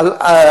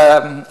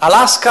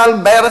Alaska,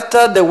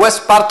 Alberta, the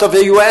west part of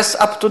the US,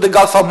 up to the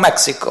Gulf of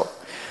Mexico.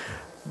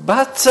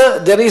 But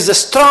there is a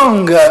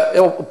strong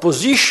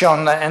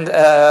opposition and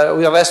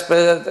with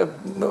respect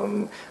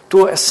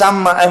to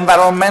some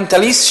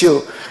environmental issue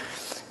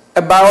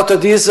about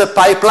this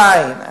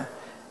pipeline.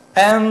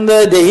 And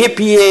the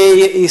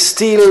EPA is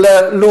still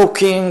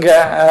looking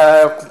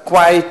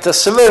quite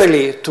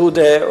severely to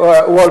the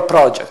whole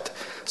project.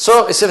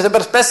 So the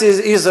perspective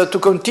is to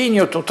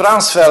continue to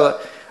transfer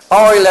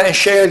oil and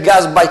shale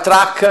gas by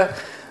truck.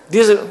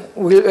 This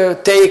will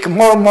take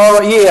more and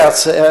more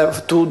years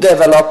to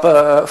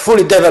develop,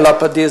 fully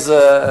develop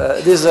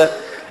this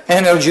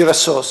energy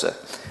resource.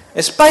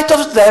 In spite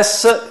of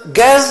this,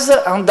 gas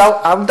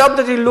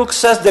undoubtedly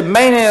looks as the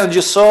main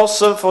energy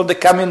source for the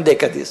coming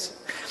decades.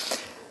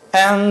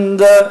 And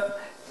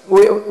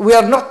we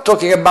are not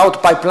talking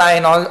about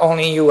pipeline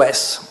only in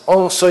US,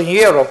 also in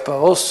Europe,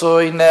 also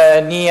in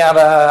near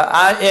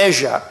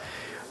Asia.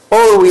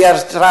 Or we are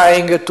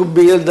trying to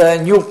build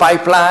a new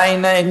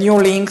pipeline, new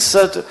links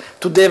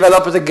to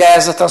develop the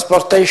gas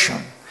transportation.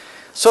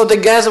 So the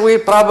gas will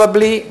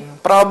probably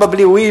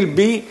will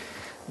be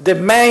the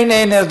main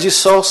energy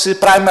source,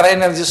 primary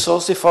energy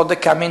source for the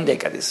coming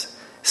decades.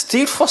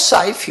 Still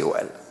fossil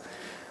fuel,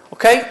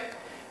 okay?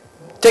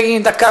 Taking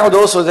into account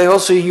also that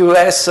also in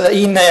US,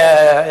 in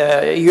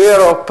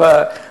Europe,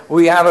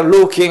 we are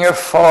looking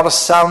for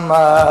some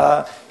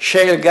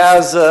shale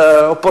gas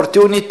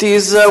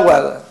opportunities.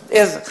 Well,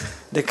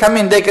 the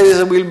coming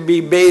decades will be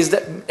based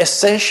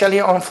essentially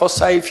on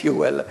fossil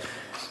fuel.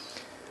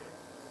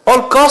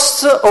 All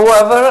costs,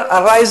 however,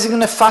 are rising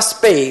in a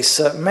fast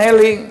pace,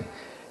 mainly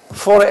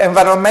for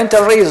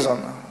environmental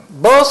reasons,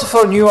 both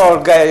for new oil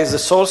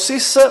gas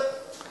sources.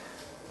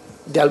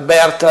 The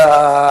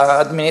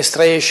Alberta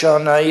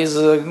administration is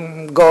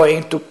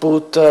going to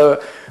put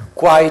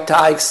quite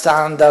high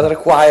standard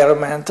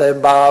requirement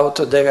about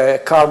the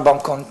carbon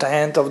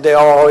content of the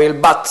oil,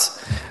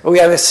 but we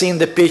have seen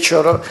the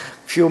picture a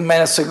few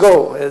minutes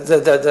ago.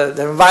 The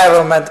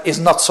environment is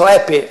not so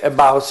happy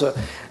about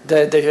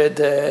the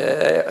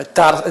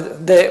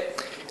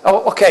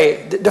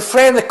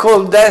friend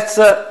called that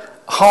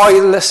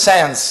oil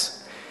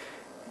sands.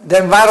 The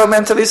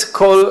environmentalists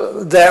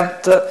call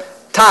that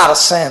tar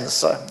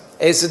sands.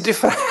 It's a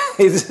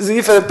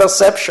different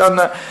perception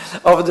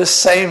of the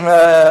same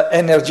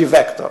energy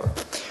vector.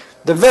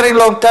 The very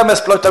long-term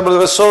exploitable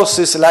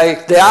resources,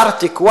 like the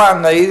Arctic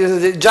one,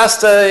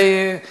 just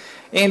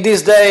in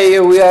this day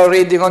we are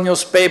reading on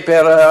newspaper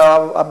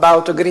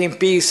about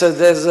Greenpeace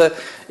that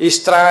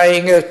is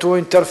trying to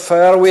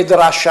interfere with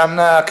Russian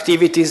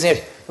activities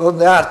on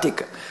the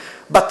Arctic.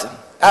 But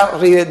all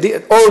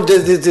the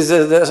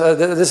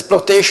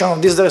exploitation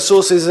of these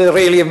resources is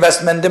really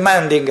investment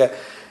demanding.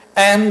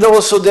 And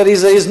also there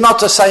is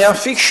not a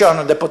science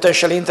fiction, the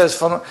potential interest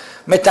for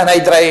methane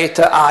hydrate,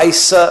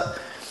 ice.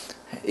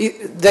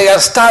 They are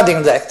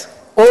studying that.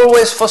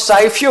 Always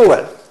fossil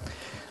fuel.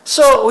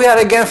 So we are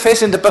again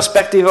facing the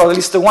perspective of at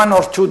least 1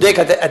 or 2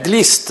 decades at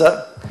least,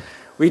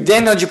 with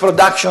energy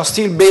production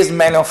still based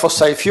mainly on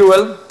fossil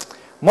fuel,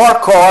 more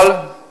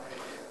coal,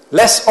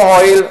 less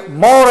oil,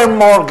 more and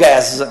more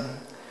gas.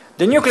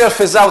 The nuclear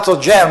phase out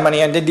of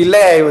Germany and the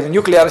delay with the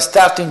nuclear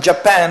restart in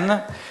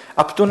Japan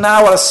up to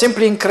now are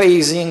simply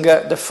increasing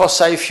the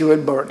fossil fuel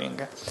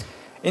burning.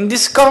 In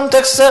this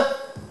context,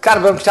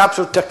 carbon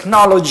capture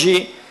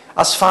technology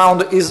has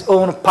found its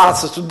own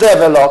paths to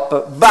develop,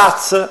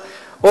 but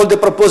all the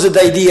proposed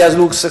ideas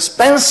looks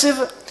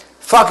expensive,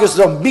 focused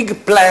on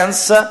big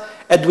plans,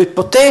 and with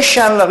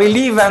potential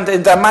relevant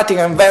and dramatic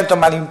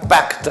environmental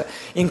impact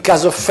in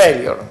case of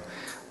failure.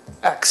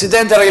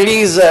 Accidental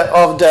release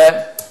of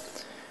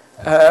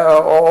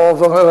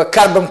a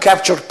carbon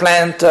capture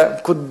plant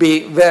could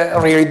be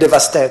really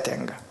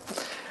devastating.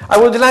 I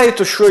would like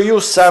to show you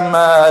some,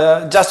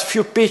 just a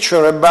few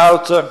pictures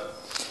about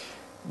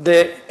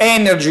the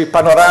energy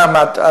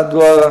panorama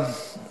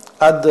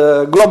at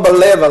the global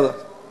level.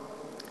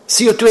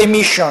 CO2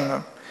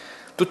 emission,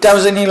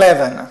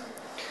 2011.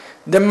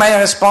 The main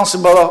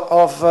responsible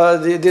of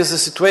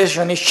this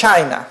situation is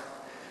China.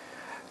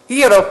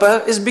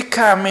 Europe is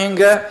becoming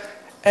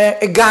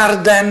a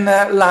garden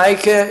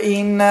like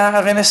in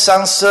a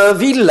Renaissance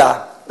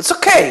villa. It's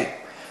okay.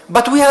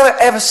 But we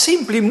have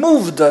simply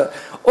moved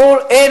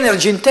all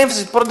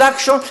energy-intensive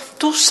production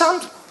to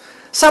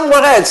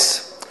somewhere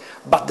else.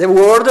 But the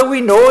world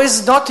we know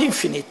is not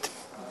infinite.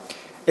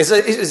 It's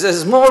a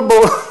small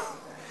ball.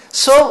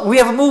 So we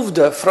have moved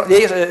from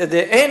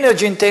the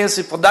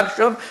energy-intensive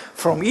production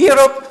from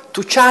Europe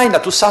to China,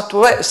 to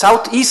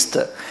Southeast.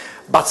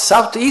 But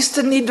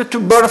Southeast need to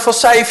burn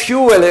fossil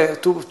fuel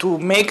to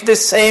make the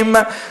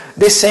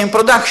same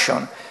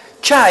production.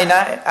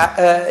 China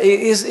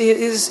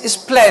is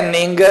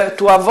planning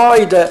to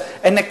avoid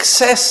an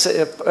excess,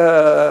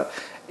 a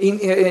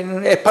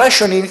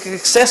pressure in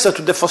excess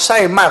to the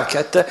fossil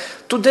market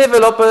to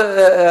develop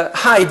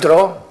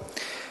hydro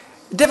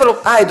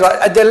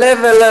at the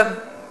level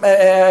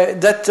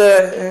that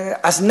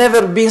has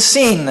never been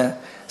seen,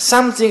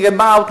 something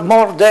about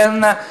more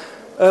than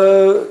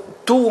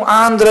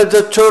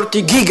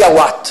 230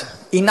 gigawatt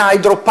in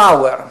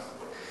hydropower.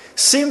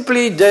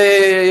 Simply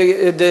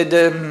the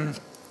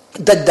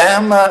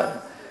dam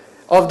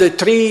of the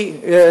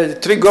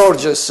three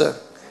gorges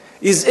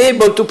is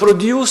able to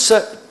produce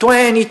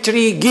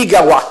 23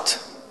 gigawatt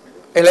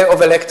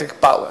of electric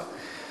power.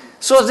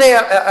 So they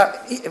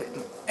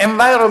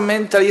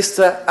environmentalists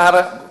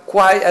are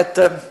quite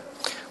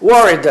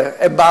worried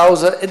about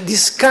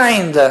this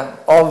kind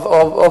of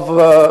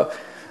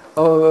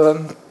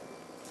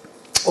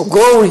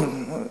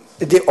growing,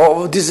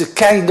 this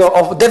kind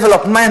of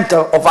development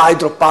of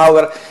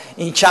hydropower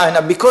in China,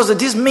 because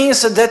this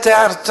means that they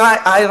are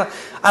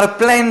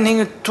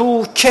planning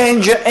to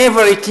change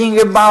everything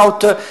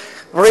about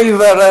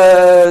river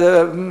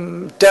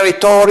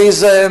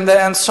territories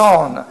and so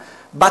on.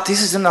 But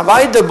this is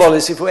unavoidable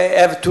if we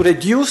have to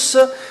reduce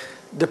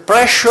the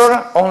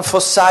pressure on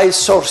fossil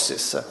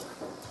sources.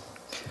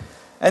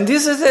 And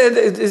this is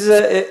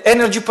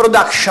energy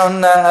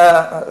production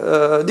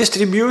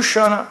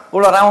distribution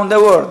all around the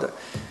world.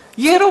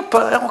 Europe,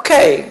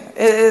 okay,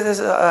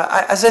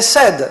 as I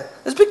said,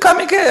 it's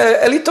becoming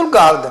a little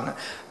garden.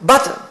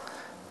 But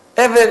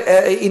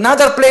in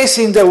other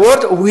places in the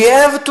world, we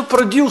have to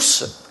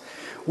produce.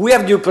 We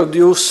have to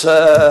produce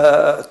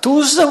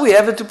tools, we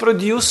have to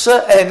produce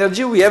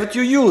energy, we have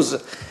to use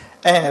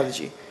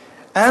energy.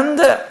 And,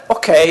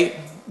 okay,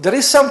 there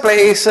is some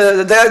place,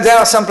 there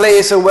are some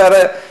places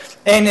where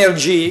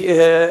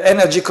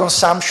energy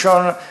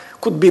consumption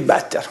could be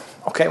better.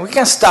 Okay, we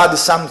can study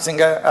something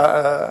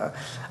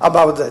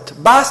about that.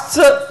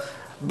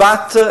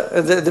 But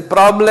the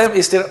problem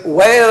is that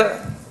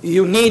where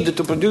you need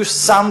to produce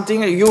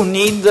something, you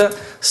need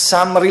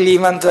some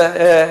relevant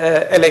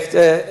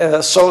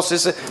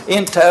sources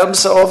in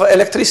terms of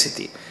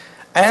electricity.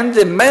 And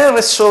the main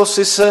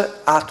resources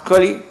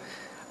actually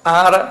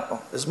are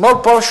a small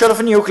portion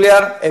of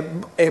nuclear,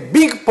 a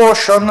big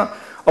portion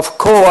of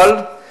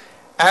coal,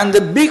 and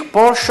a big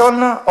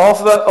portion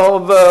of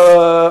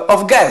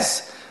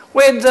gas,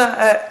 with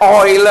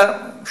oil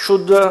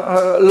should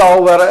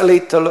lower a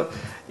little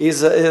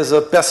is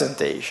a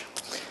percentage.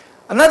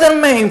 Another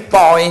main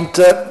point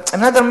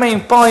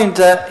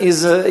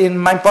is, in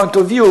my point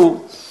of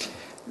view,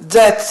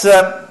 that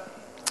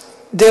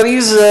there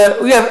is,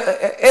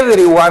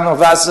 every one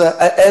of us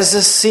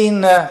has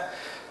seen that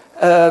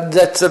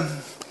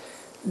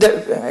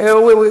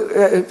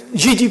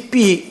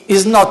GDP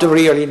is not a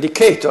real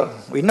indicator,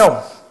 we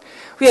know.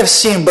 We have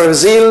seen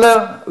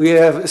Brazil, we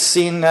have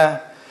seen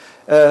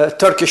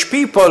Turkish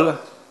people,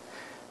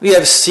 we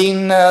have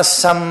seen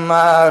some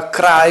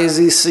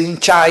crisis in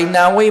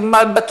China,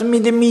 but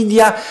the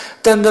media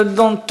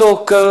don't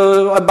talk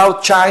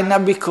about China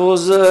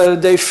because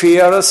they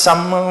fear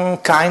some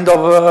kind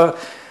of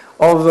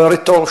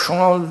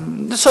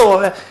retortion.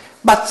 So,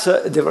 but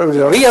the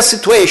real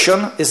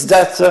situation is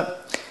that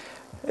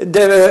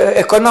the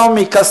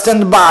economic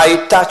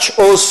standby touch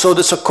also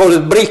the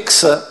so-called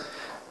BRICS.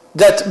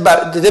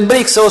 But the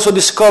BRICS also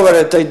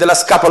discovered in the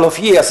last couple of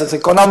years that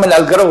economic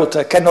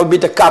growth cannot be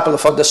decoupled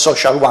from the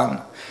social one.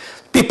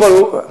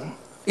 People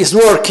is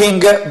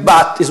working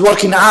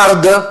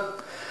hard,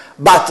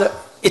 but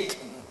it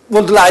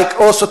would like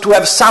also to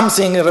have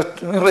something in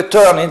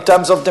return in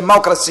terms of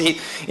democracy,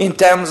 in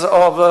terms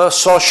of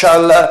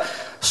social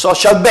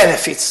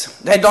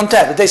benefits. They don't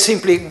have. They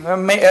simply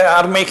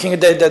are making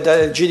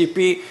the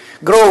GDP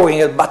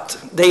growing, but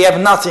they have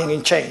nothing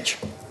in change.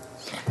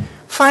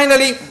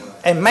 Finally,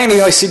 and many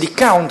OECD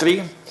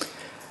country,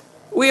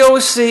 we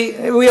always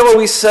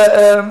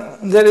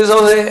there is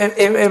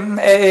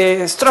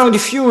a strong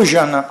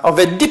diffusion of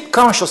a deep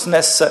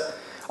consciousness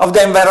of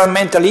the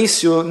environmental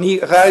issue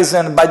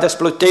risen by the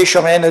exploitation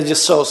of energy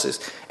sources,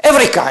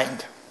 every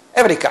kind,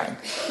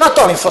 not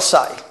only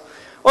fossil,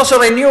 also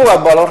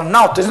renewable or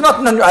not. It's not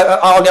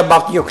only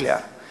about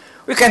nuclear.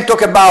 We can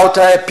talk about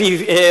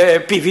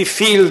PV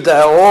field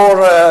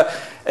or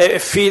a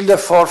field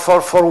for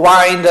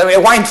wine, a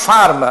wine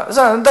farm. It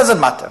doesn't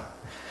matter.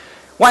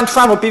 Wine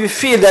farm or PV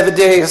field have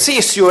this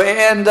issue,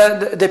 and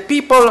the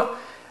people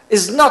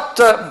is not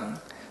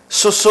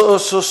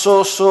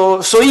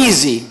so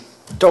easy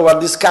toward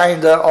this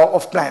kind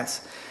of plants.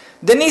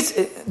 there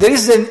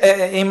is,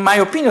 in my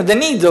opinion, the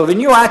need of a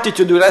new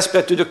attitude with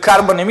respect to the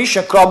carbon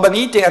emission, carbon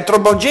heating,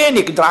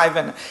 anthropogenic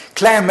driven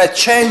climate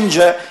change,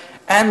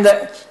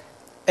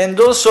 and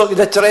also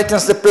that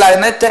threatens the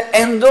planet,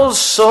 and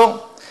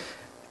also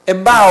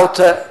about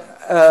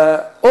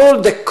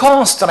all the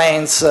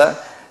constraints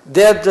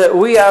that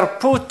we are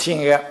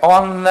putting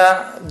on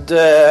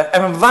the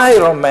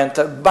environment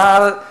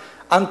by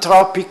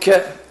anthropic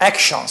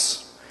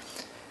actions.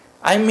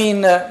 I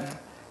mean,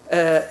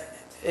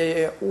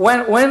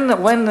 when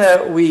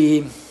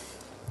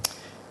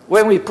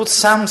we put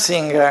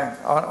something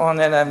on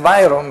an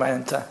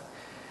environment,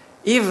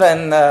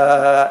 even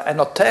an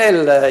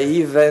hotel,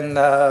 even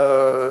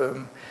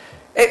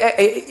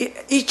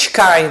each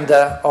kind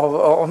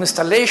of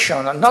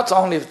installation, not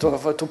only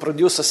to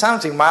produce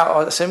something,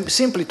 but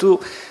simply to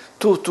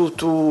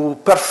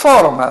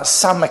perform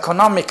some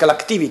economical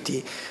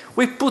activity,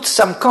 we put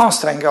some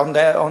constraint on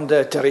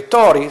the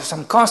territory,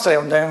 some constraint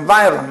on the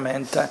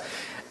environment,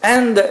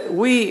 and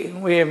we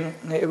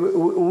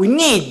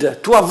need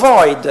to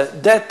avoid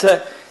that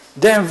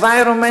the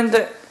environment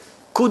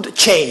could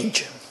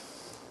change.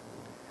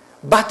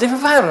 But the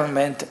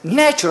environment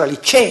naturally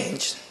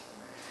changed.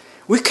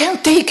 We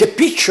can take a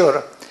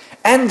picture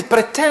and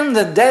pretend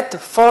that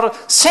for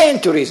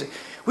centuries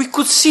we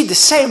could see the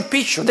same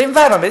picture. The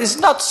environment is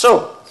not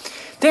so.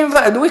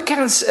 We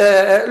can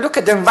look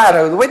at the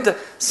environment with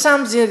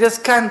something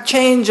that can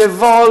change,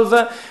 evolve,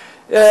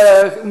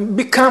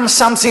 become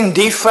something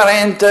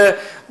different.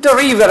 The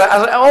river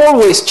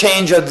always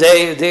change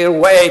their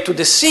way to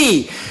the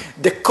sea.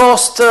 The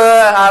coasts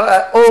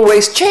are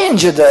always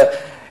changed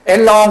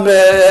along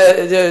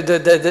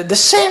the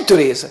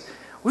centuries.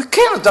 We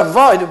cannot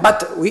avoid,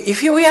 but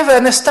if we have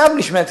an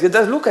establishment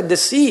that look at the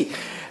sea,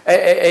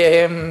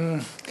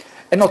 an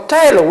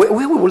hotel,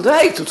 we would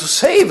like to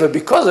save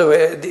because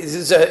this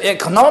is an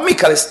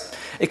economical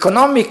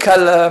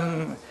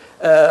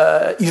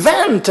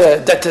event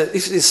that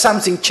is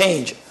something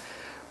change.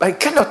 But I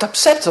cannot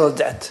accept all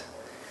that.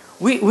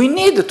 We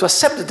need to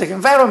accept that the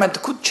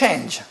environment could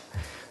change.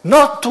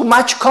 Not too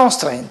much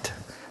constraint.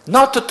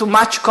 Not too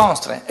much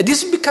constraint. And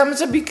this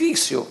becomes a big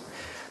issue.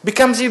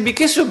 Because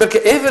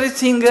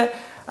everything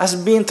has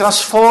been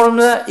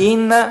transformed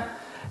in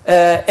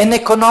an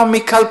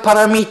economical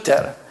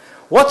parameter.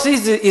 What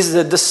is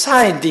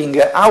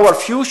deciding our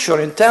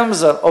future in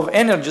terms of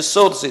energy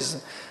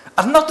sources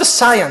are not the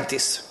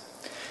scientists,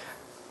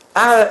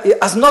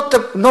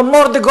 no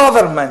more the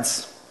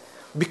governments,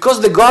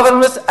 because the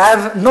governments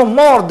have no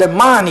more the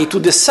money to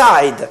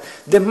decide,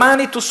 the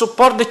money to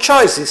support the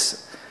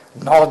choices.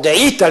 Not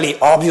Italy,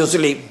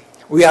 obviously,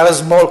 we are a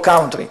small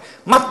country,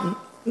 but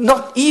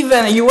not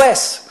even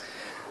US,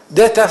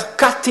 that are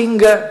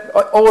cutting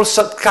all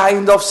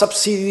kind of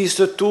subsidies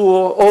to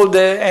all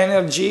the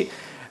energy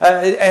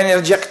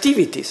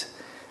activities.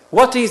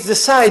 What is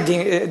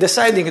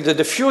deciding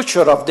the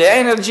future of the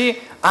energy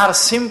are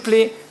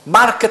simply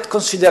market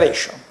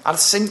consideration,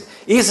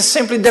 is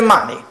simply the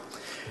money.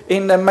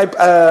 In my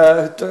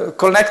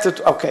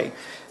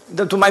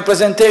to my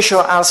presentation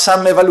are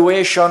some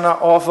evaluation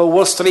of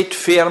Wall Street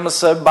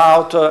firms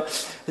about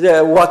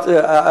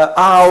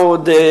how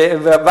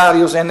the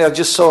various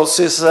energy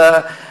sources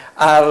are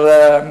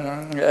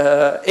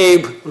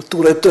able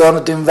to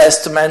return the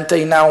investment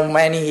in how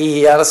many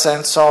years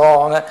and so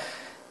on.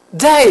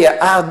 They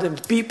are the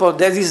people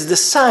that is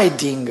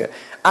deciding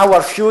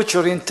our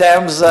future in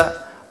terms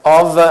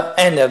of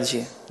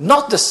energy,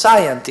 not the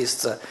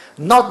scientists,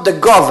 not the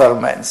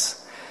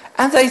governments.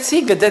 And I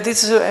think that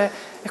it's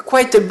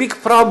quite a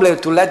big problem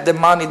to let the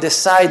money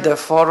decide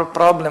for a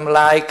problem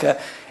like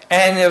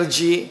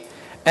energy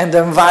and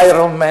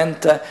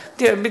environment,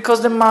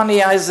 because the money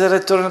has a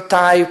return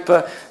type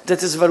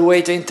that is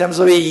evaluated in terms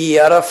of a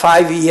year,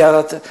 5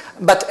 years,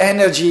 but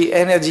energy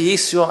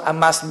issue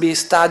must be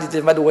studied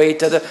and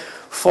evaluated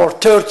for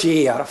 30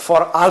 years,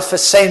 for half a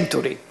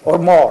century or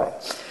more.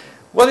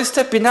 What is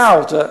stepping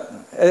out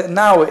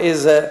now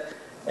is the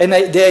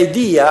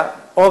idea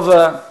of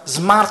a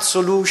smart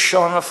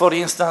solution, for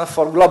instance,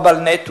 for global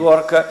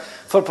network,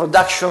 for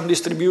production,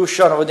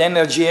 distribution of the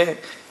energy.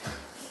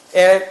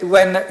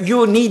 When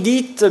you need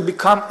it,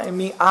 become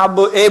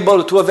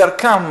able to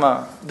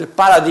overcome the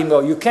paradigm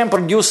of you can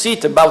produce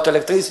it about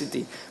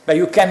electricity, but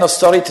you cannot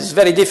store it. It's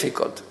very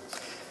difficult.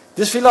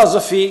 This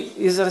philosophy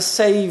is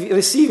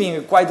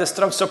receiving quite a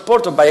strong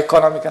support by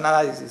economic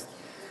analysis.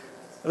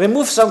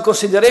 Remove some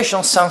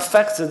consideration, some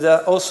facts that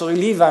are also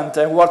relevant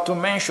and worth to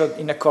mention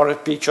in a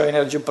current picture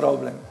energy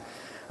problem.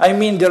 I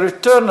mean the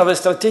return of a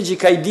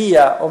strategic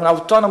idea of an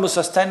autonomous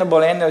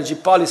sustainable energy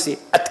policy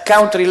at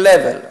country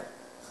level.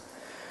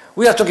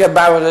 We are talking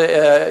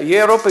about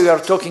Europe, we are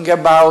talking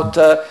about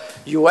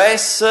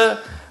US,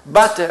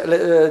 but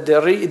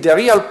the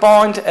real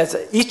point is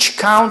each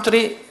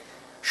country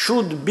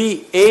should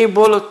be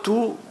able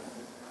to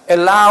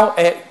allow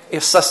a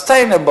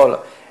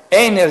sustainable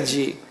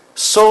energy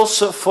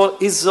source for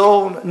its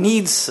own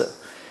needs,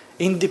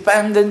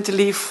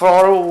 independently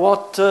for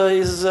what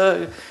is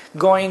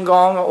going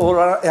on all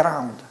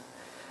around.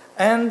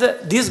 And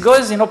this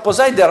goes in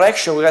opposite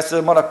direction with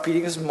the more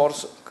appealing, more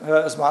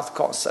smart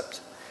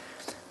concept.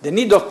 The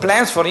need of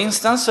plants, for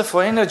instance,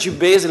 for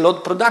energy-based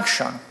load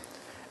production.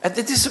 And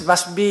this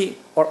must be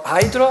or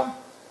hydro,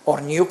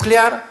 or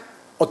nuclear,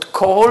 or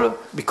coal,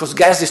 because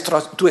gas is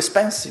too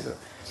expensive.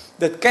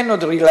 That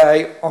cannot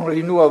rely on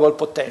renewable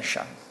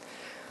potential.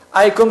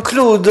 I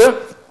conclude,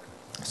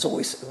 so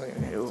we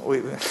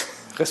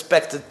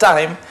respect the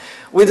time,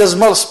 with a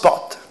small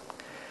spot.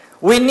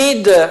 We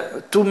need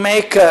to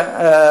make,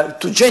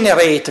 to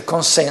generate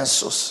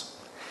consensus.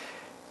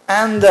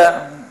 And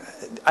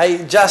I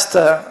just,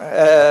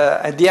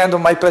 at the end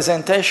of my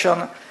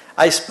presentation,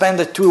 I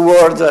spend 2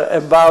 words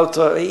about,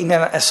 in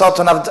a sort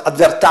of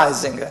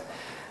advertising.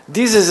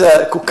 This is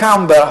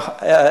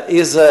Cucumber,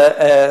 is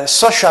a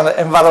social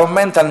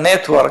environmental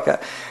network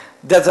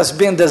that has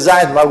been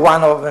designed by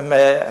one of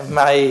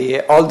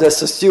my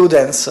oldest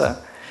students.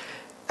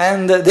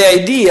 And the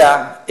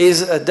idea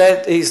is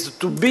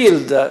to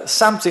build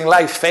something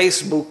like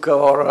Facebook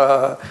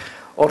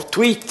or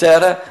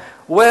Twitter,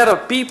 where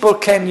people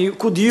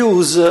could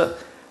use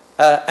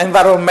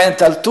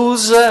environmental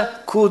tools,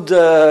 could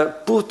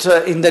put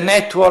in the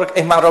network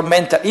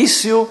environmental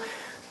issue,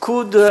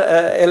 could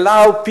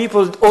allow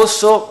people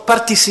also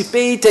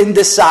participate and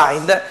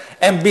decide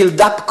and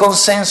build up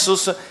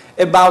consensus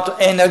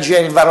about energy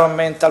and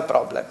environmental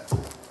problems.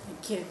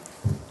 Thank you.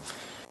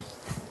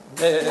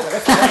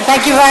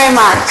 Thank you very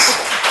much.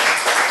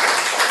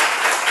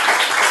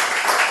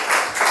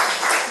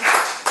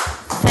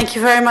 Thank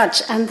you very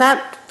much. And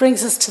that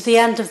brings us to the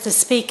end of the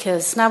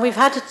speakers. Now, we've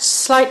had a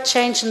slight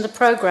change in the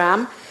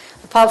program,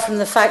 apart from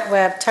the fact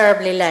we're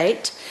terribly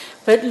late.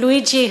 But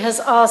Luigi has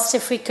asked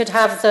if we could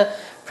have the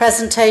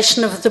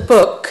presentation of the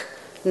book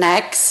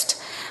next.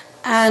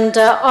 And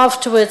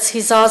afterwards,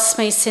 he's asked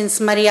me, since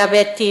Maria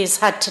Betty has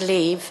had to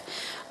leave,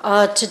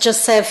 to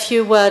just say a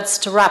few words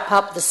to wrap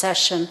up the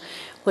session,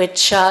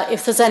 which,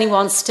 if there's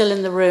anyone still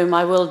in the room,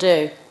 I will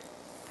do.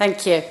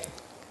 Thank you.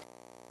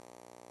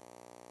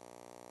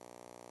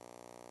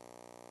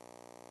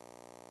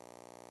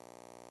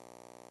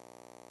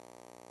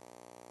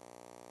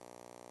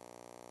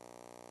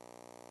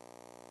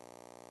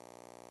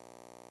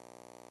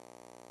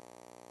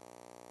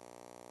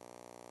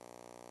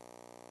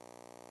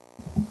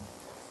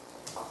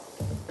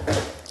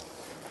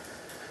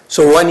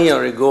 So 1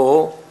 year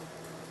ago,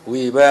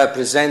 we were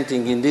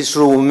presenting in this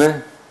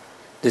room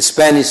the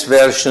Spanish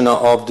version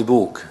of the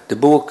book. The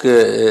book,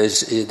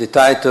 the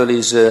title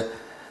is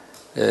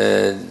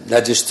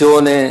La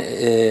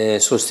gestione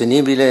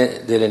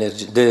sostenibile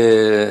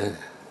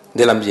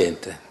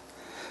dell'ambiente.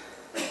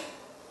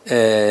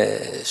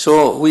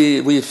 So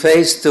we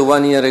faced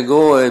 1 year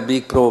ago a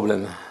big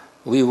problem.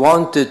 We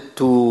wanted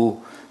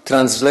to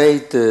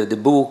translate the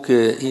book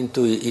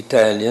into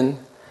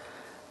Italian,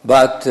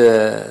 but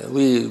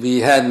we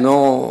had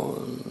no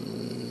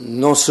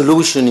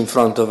solution in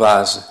front of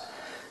us.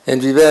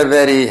 And we were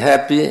very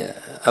happy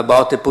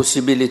about the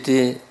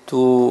possibility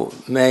to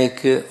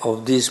make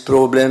of this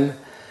problem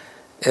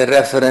a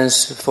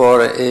reference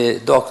for a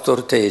doctor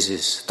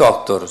thesis.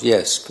 Doctor,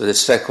 yes, for the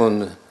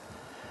second,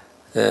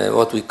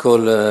 what we call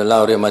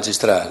laurea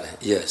magistrale,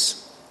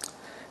 yes.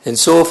 And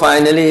so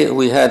finally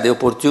we had the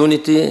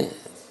opportunity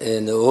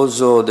and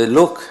also the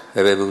luck,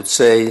 I would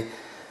say,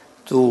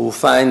 to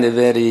find a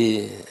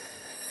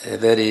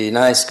very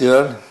nice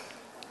girl,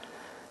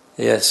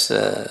 yes,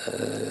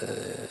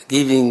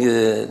 giving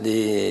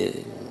the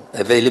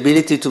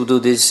availability to do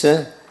this.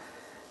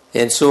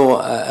 And so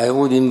I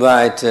would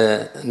invite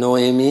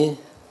Noemi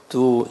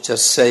to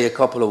just say a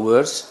couple of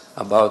words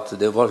about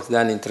the work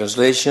done in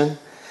translation.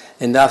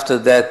 And after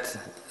that,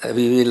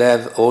 we will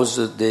have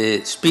also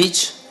the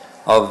speech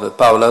of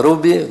Paola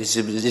Rubi. This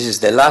is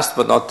the last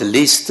but not the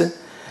least.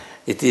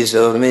 It is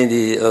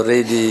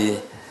already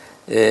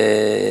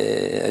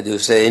I do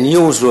say,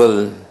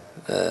 unusual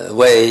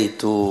way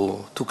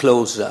to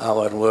close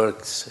our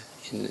works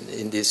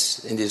in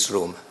this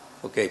room.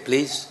 Okay,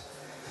 please.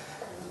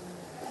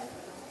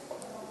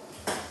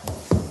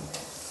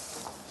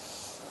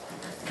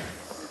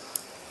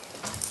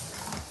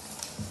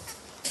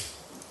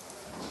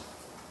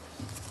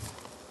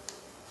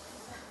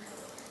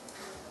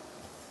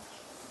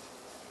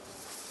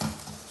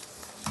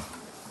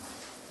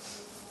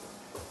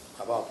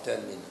 About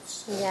 10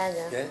 minutes. Yeah.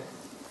 Okay?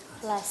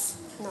 Less,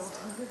 no.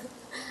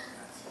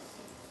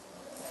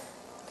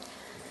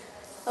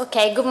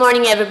 Okay, good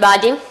morning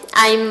everybody.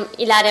 I'm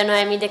Ilaria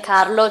Noemi De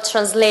Carlo,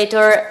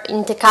 translator,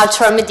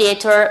 intercultural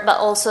mediator, but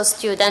also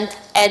student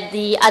at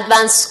the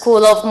Advanced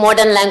School of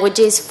Modern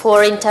Languages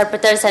for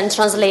Interpreters and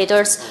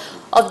Translators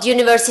of the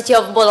University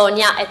of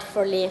Bologna at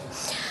Forlì.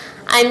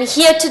 I'm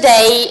here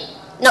today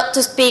not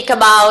to speak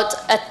about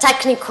a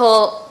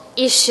technical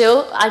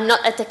issue. I'm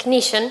not a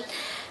technician,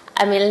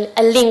 I'm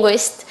a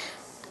linguist.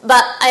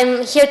 But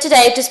I'm here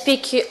today to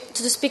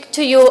speak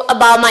to you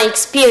about my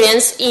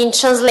experience in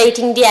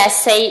translating the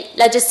essay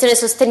La gestione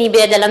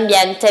sostenibile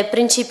dell'ambiente,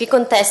 principi,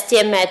 contesti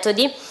e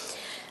metodi,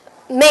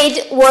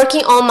 made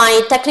working on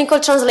my technical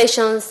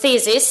translation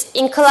thesis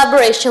in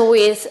collaboration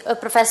with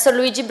Professor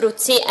Luigi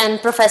Bruzzi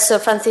and Professor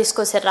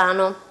Francisco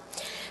Serrano.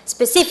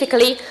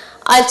 Specifically,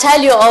 I'll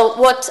tell you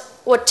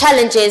what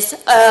challenges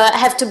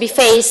have to be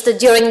faced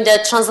during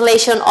the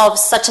translation of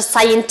such a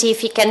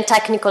scientific and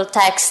technical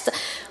text,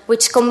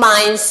 which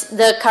combines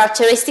the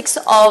characteristics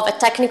of a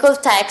technical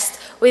text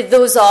with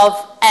those of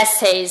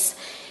essays.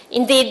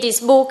 Indeed, this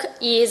book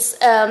is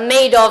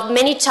made of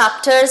many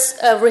chapters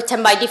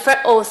written by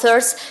different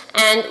authors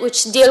and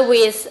which deal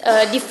with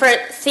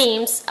different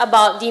themes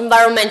about the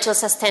environmental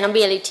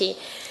sustainability.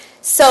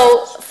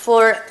 So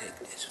for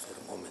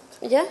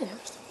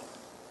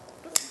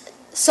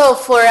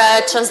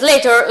a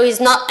translator who is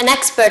not an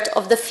expert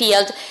of the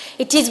field,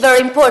 it is very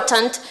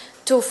important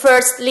to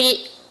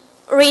firstly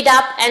read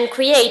up and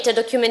create a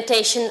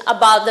documentation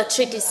about the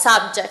treated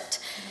subject,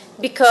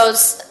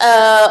 because,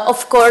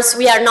 of course,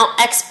 we are not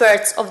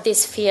experts of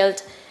this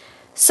field.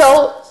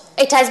 So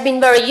it has been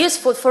very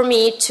useful for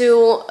me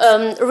to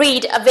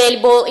read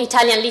available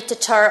Italian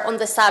literature on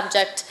the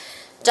subject.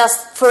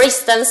 Just for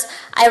instance,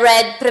 I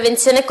read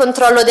Prevenzione e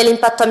controllo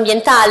dell'impatto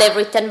ambientale,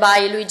 written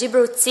by Luigi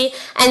Bruzzi,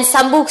 and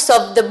some books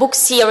of the book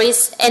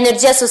series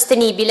Energia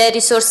sostenibile,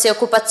 risorse,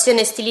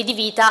 occupazione e stili di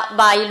vita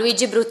by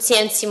Luigi Bruzzi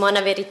and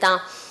Simona Verità.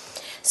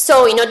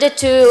 So in order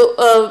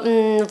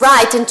to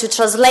write and to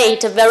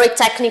translate a very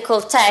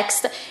technical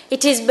text,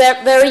 it is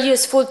very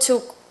useful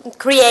to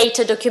create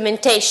a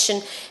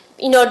documentation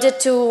in order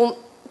to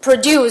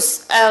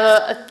produce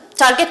a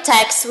target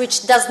text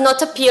which does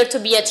not appear to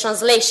be a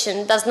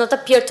translation, does not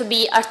appear to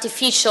be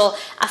artificial,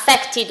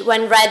 affected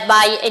when read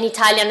by an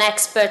Italian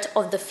expert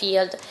of the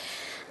field.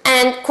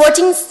 And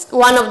quoting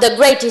one of the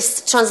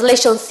greatest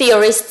translation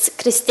theorists,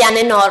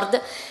 Christiane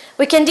Nord,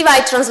 we can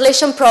divide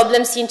translation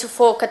problems into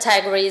 4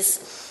 categories.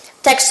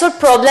 Textual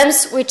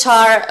problems, which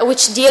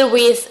deal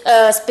with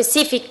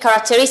specific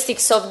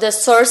characteristics of the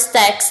source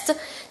text,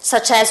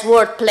 such as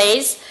word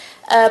plays.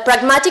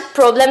 Pragmatic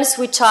problems,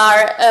 which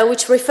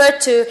refer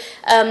to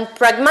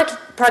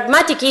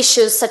pragmatic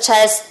issues such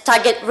as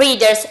target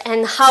readers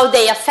and how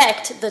they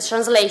affect the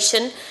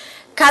translation.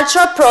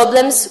 Cultural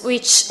problems,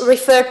 which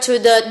refer to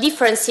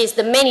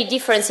the many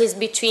differences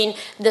between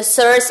the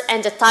source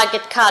and the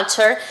target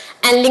culture,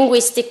 and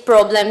linguistic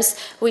problems,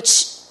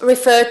 which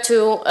refer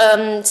to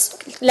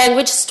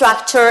language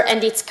structure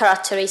and its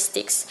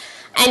characteristics.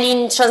 And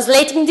in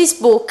translating this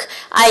book,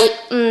 I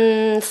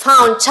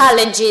found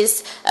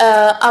challenges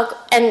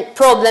and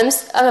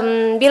problems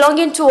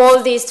belonging to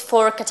all these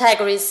 4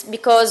 categories,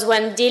 because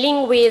when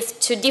dealing with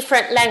 2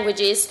 different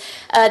languages,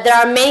 there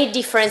are many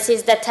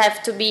differences that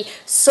have to be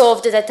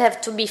solved, that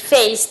have to be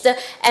faced,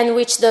 and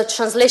which the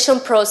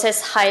translation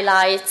process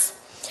highlights.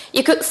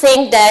 You could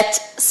think that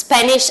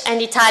Spanish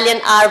and Italian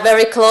are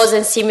very close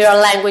and similar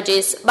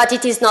languages, but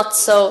it is not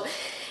so.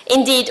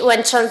 Indeed,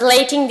 when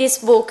translating this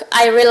book,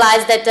 I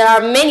realized that there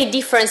are many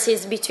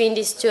differences between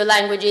these 2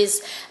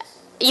 languages,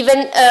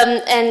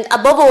 and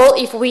above all,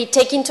 if we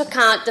take into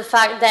account the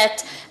fact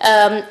that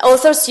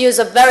authors use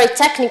a very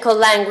technical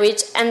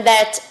language, and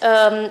that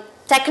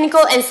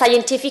technical and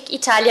scientific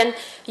Italian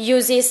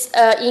uses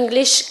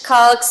English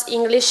calques,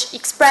 English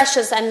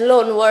expressions and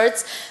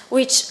loanwords,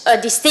 which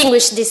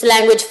distinguish this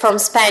language from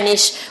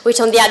Spanish, which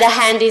on the other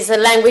hand is a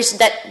language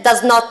that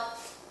does not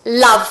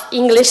love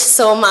English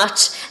so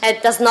much and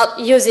does not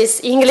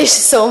use English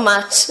so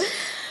much.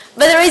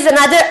 But there is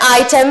another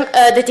item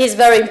that is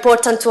very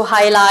important to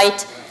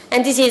highlight,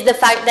 and this is the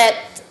fact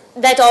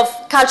that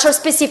of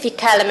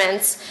culture-specific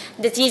elements,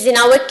 that is in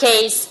our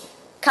case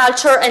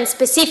culture and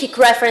specific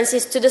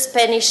references to the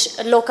Spanish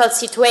local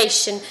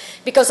situation,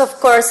 because of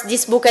course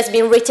this book has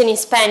been written in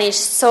Spanish,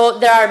 so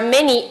there are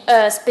many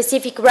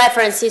specific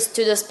references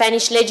to the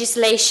Spanish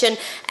legislation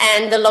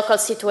and the local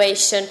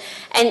situation.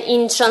 And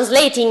in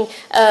translating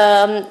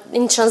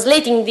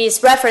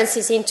these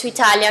references into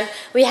Italian,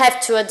 we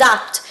have to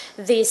adapt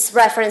these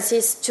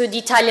references to the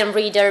Italian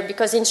reader,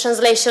 because in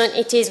translation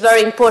it is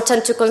very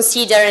important to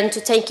consider and to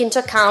take into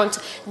account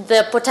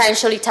the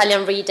potential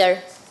Italian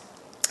reader.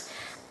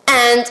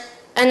 And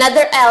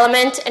another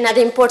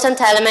important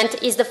element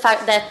is the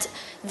fact that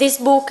this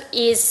book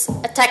is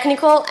a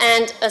technical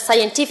and a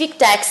scientific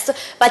text,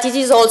 but it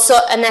is also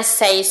an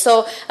essay.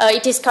 So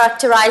it is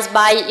characterized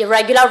by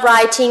irregular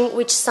writing,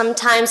 which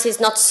sometimes is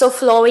not so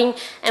flowing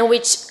and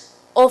which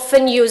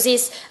often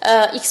uses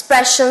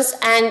expressions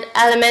and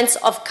elements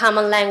of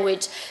common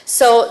language.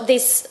 So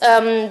this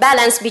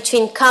balance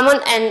between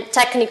common and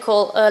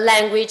technical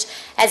language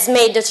has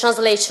made the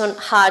translation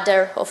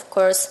harder, of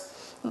course.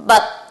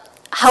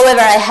 However,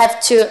 I have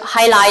to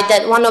highlight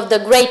that one of the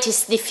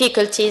greatest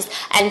difficulties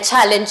and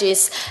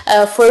challenges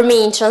for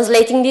me in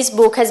translating this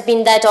book has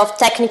been that of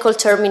technical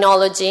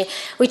terminology,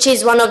 which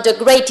is one of the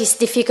greatest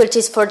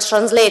difficulties for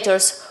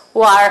translators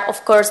who are,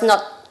 of course,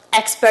 not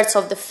experts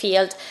of the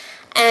field.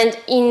 And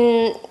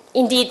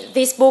indeed,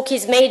 this book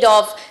is made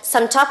of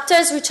some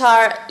chapters which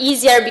are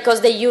easier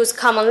because they use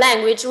common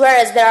language,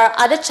 whereas there are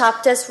other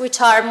chapters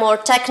which are more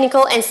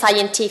technical and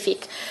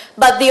scientific.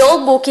 But the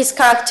whole book is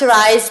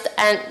characterized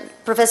and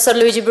Professor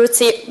Luigi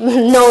Bruzzi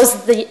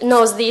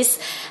knows this.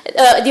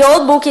 The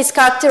old book is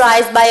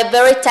characterized by a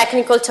very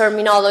technical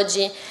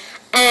terminology.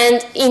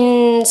 And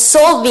in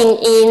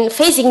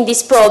facing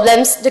these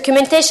problems,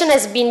 documentation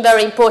has been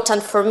very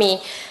important for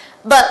me.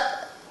 But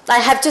I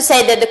have to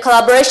say that the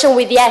collaboration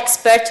with the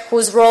expert,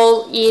 whose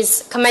role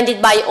is commended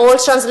by all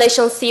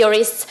translation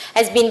theorists,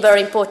 has been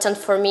very important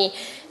for me.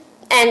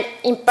 And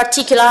in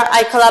particular,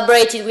 I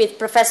collaborated with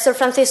Professor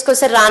Francesco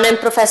Serrano and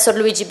Professor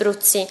Luigi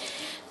Bruzzi.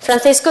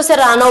 Francesco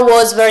Serrano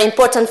was very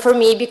important for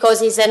me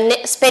because he's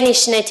a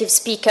Spanish native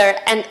speaker,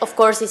 and of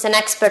course he's an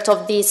expert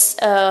of this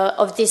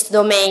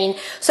domain.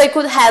 So he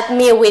could help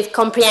me with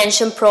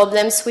comprehension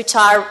problems, which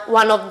are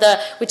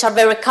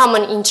very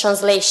common in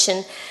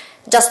translation.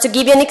 Just to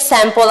give you an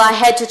example, I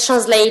had to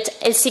translate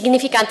el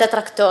significante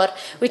tractor,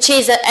 which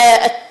is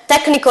a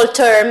technical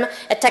term,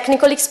 a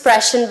technical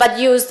expression, but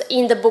used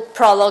in the book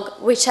prologue,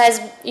 which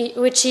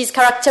is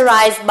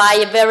characterized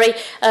by a very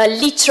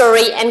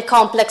literary and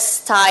complex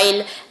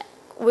style,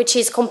 which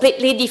is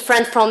completely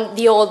different from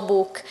the old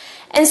book.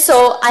 And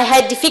so I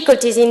had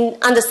difficulties in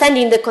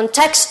understanding the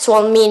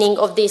contextual meaning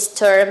of this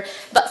term,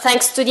 but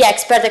thanks to the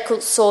expert I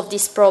could solve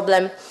this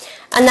problem.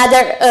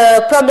 Another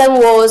problem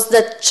was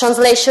the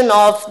translation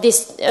of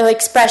this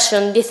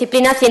expression,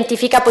 disciplina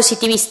científica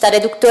positivista,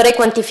 reductore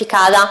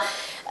quantificada.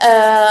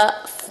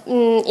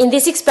 In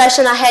this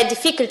expression, I had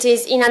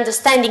difficulties in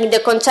understanding the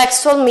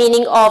contextual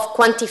meaning of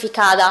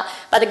quantificada.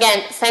 But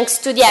again, thanks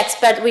to the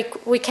expert,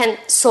 we can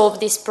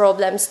solve these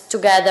problems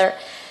together.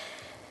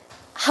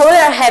 However,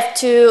 I have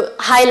to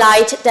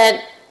highlight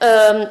that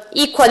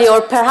equally,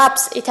 or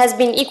perhaps it has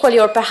been equally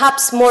or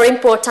perhaps more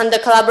important, the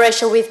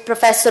collaboration with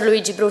Professor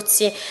Luigi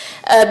Bruzzi,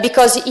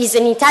 because he's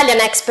an Italian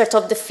expert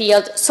of the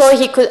field, so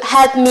he could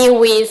help me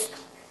with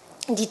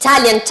the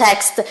Italian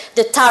text,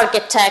 the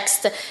target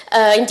text.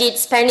 Indeed,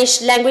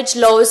 Spanish language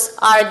laws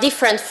are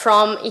different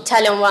from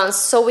Italian ones,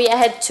 so we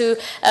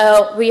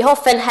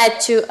often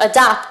had to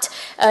adapt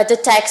the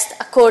text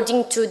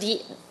according to the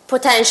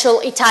potential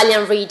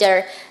Italian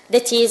reader.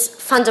 That is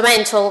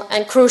fundamental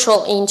and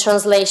crucial in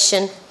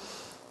translation.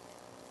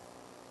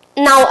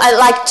 Now I'd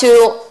like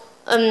to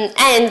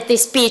end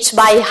this speech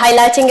by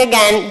highlighting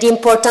again the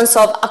importance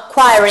of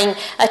acquiring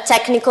a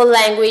technical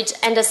language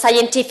and a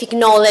scientific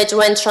knowledge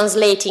when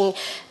translating,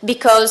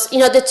 because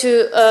in order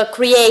to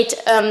create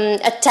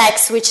a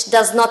text which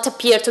does not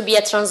appear to be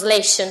a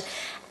translation,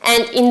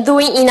 and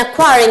in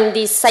acquiring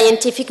this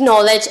scientific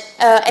knowledge,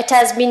 it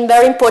has been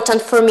very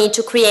important for me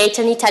to create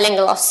an Italian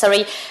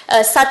glossary,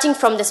 starting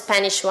from the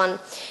Spanish one.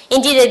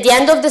 Indeed, at the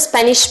end of the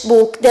Spanish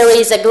book, there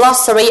is a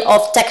glossary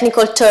of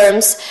technical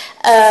terms,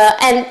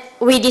 and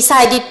we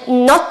decided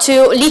not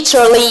to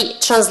literally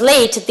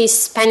translate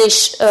this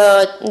Spanish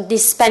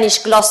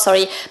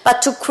glossary,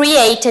 but to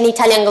create an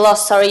Italian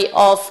glossary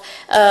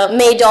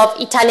made of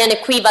Italian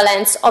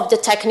equivalents of the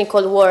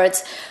technical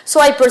words. So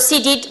I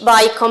proceeded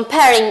by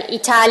comparing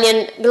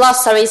Italian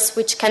glossaries,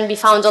 which can be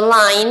found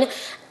online,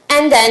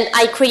 and then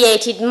I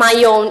created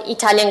my own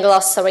Italian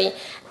glossary.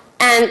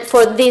 And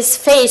for this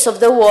phase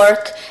of the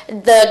work,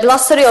 the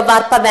glossary of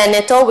ARPA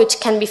Veneto, which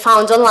can be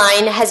found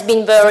online, has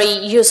been very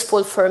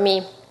useful for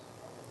me.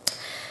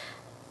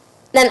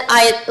 Then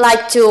I'd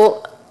like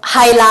to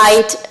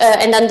highlight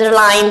and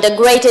underline the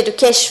great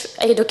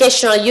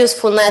educational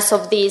usefulness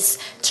of this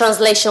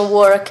translation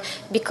work,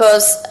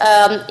 because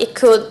it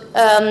could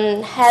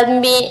help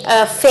me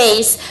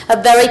face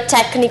a very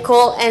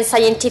technical and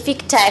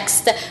scientific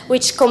text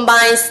which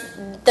combines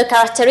the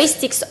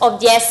characteristics of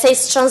the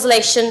essay's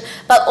translation,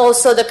 but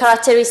also the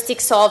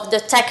characteristics of the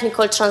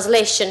technical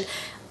translation,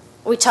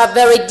 which are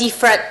very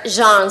different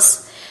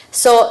genres.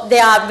 So they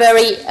are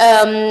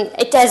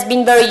it has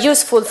been very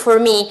useful for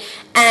me,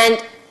 and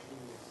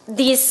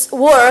this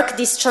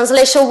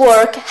translation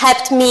work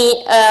helped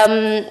me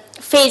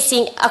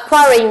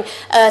acquiring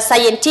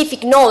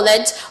scientific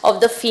knowledge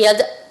of the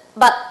field,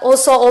 but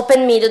also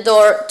opened me the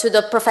door to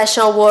the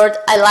professional world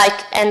I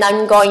like and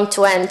I'm going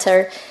to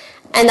enter.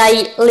 And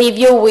I leave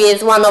you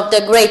with one of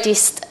the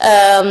greatest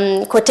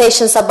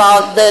quotations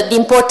about the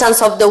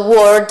importance of the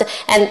word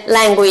and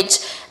language,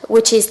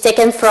 which is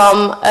taken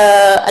from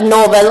a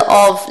novel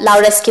of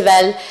Laura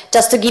Esquivel,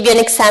 just to give you an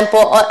example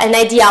or an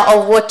idea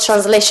of what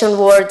translation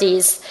word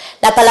is.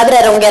 La palabra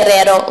era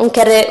un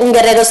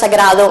guerrero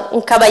sagrado,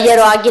 un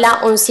caballero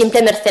águila o un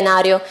simple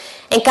mercenario.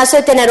 En caso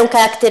de tener un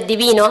carácter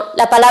divino,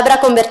 la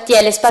palabra convertía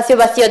el espacio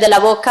vacío de la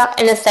boca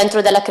en el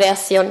centro de la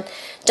creación.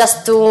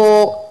 Just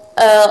to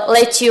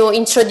let you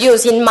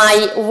introduce in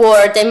my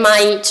word and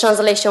my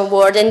translation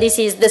word, and this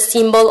is the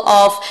symbol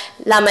of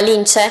la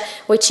Malinche,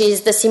 which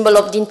is the symbol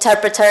of the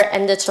interpreter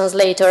and the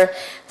translator.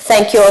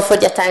 Thank you all for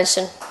the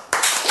attention.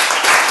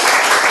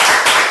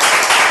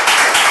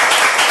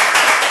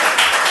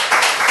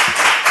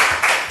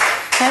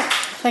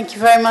 Thank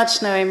you very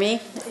much, Noemi.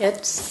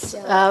 It's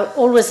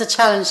always a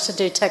challenge to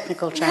do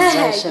technical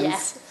translations.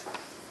 Yes.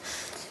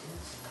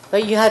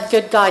 But you had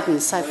good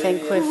guidance, I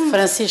think, with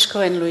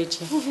Francisco and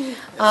Luigi.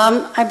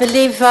 I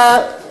believe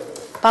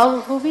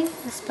Paolo Rubi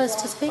is supposed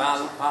to speak?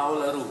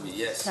 Paola Rubi,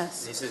 yes.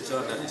 He's a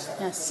journalist.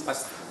 Yes.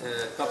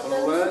 A couple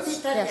of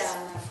words. Yes.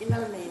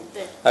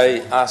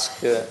 I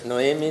ask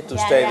Noemi to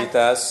stay with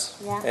us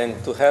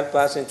and to help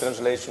us in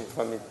translation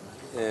from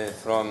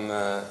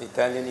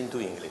Italian into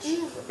English.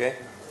 Okay?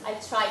 I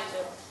try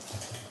to.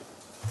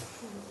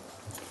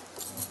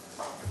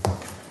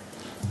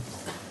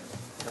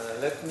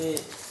 Let me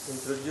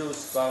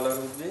introduce Paola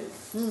Rubi.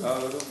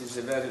 Paola Rubi is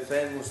a very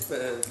famous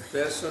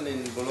person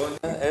in Bologna.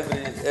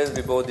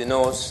 Everybody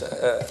knows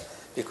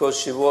because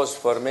she was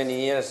for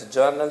many years a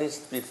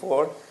journalist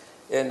before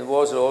and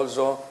was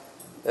also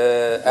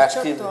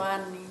active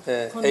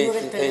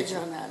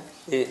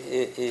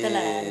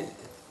in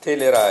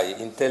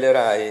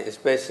Telerai,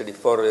 especially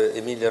for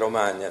Emilia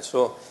Romagna.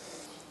 So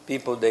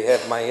people they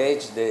have my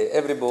age,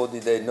 everybody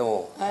they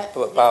know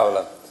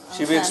Paola.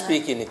 She will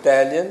speak in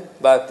Italian,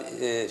 but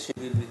she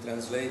will be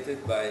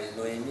translated by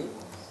Noemi.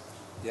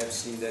 You have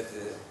seen that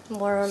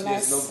more or she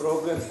less. has no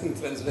problem in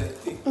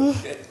translating.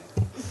 Okay.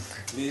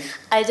 Please.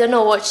 I don't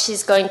know what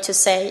she's going to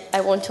say.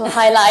 I want to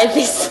highlight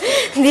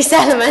this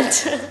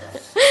element.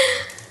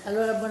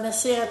 Allora,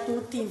 buonasera a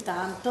tutti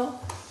intanto.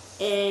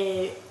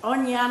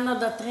 Ogni anno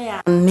da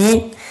 3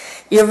 anni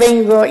io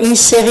vengo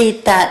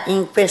inserita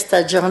in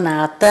questa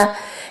giornata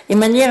in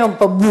maniera un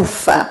po'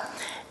 buffa.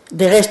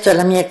 Del resto è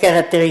la mia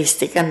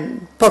caratteristica,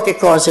 poche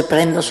cose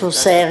prendo sul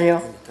serio.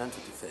 Ogni tanto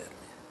ti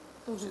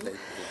fermi.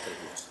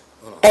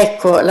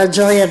 Ecco la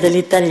gioia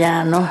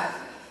dell'italiano.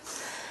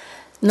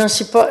 Non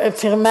si può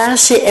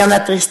fermarsi, è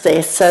una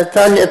tristezza,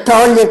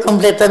 toglie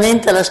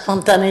completamente la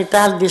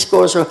spontaneità al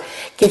discorso,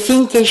 che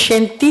finché è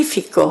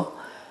scientifico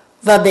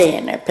va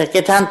bene,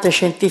 perché tanto è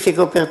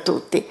scientifico per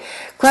tutti.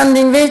 Quando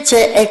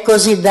invece è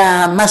così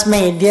da mass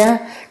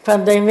media,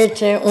 quando è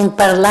invece un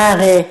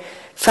parlare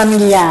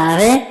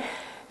familiare,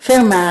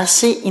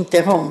 fermarsi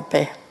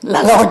interrompe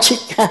la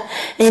logica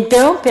e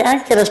interrompe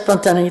anche la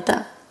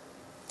spontaneità.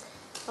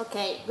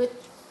 Okay, good.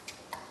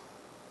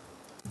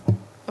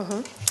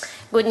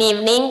 Good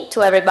evening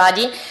to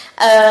everybody.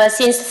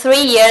 Since 3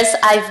 years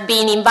I've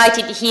been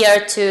invited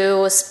here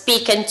to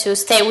speak and to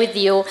stay with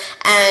you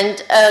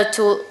and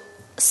to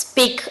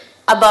speak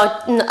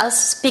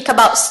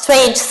about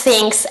strange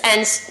things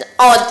and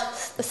odd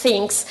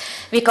things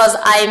because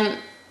I'm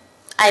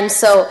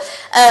so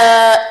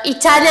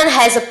Italian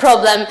has a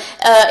problem.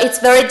 It's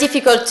very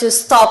difficult to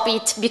stop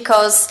it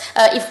because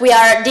if we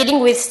are dealing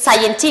with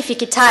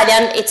scientific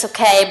Italian, it's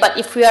okay. But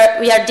if we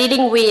are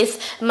dealing with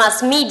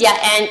mass media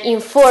and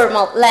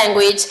informal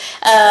language,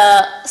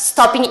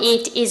 stopping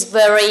it is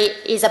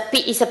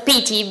a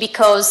pity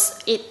because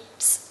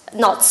it's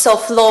not so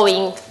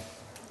flowing.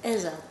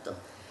 Esatto.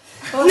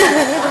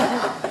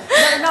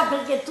 No,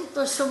 perché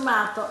tutto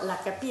sommato la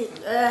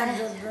capisco,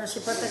 non si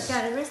può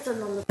attaccare questo,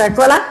 non lo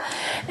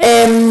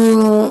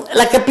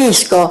la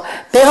capisco,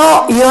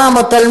 però io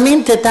amo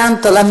talmente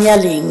tanto la mia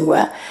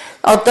lingua,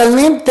 ho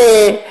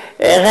talmente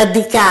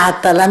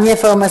radicata la mia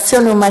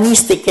formazione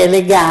umanistica e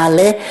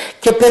legale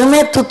che per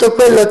me tutto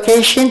quello che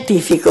è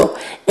scientifico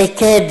e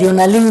che è di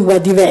una lingua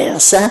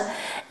diversa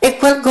è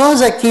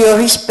qualcosa che io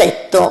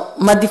rispetto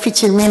ma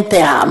difficilmente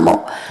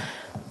amo.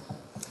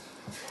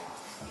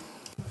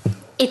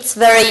 It's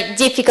very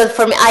difficult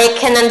for me. I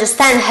can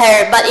understand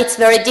her, but it's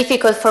very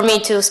difficult for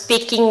me to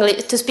speak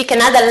English, to speak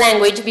another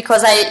language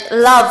because I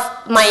love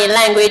my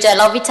language. I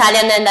love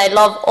Italian, and I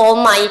love all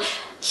my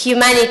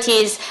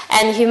humanities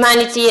and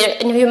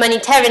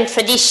humanitarian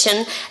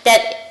tradition.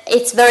 That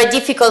it's very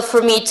difficult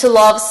for me to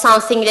love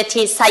something that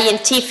is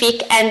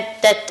scientific and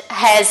that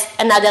has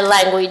another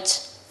language.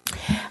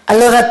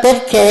 Allora,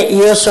 perché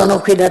io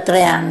sono qui da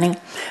 3 anni?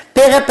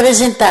 Per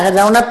rappresentare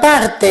da una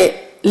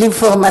parte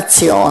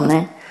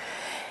l'informazione,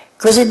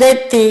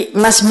 cosiddetti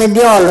mass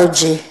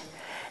mediologi,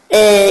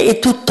 i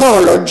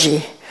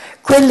tuttologi,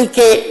 quelli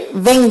che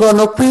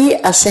vengono qui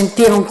a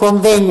sentire un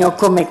convegno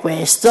come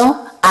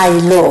questo,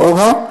 ai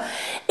loro,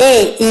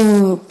 e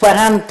in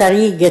 40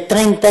 righe,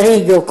 30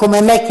 righe, o come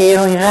me che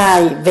ero in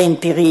Rai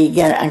 20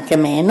 righe, anche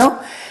meno,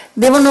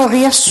 devono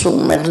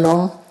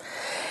riassumerlo.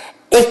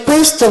 E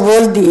questo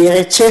vuol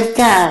dire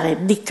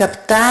cercare di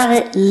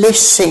captare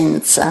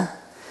l'essenza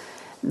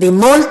di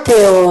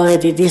molte ore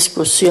di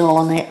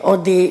discussione o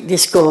di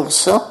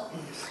discorso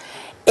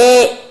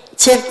e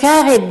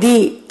cercare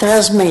di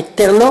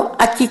trasmetterlo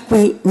a chi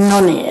qui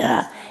non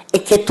era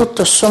e che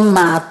tutto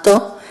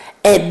sommato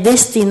è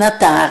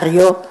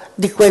destinatario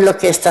di quello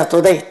che è stato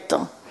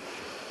detto.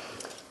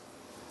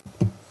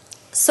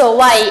 So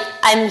why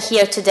I'm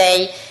here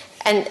today,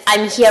 and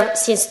I'm here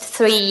since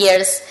 3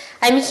 years.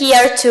 I'm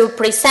here to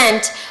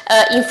present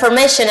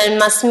information and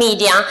mass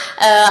media.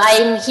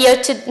 I'm here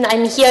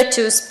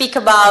to speak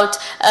about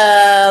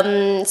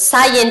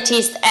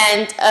scientists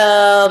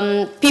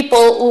and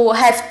people who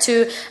have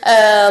to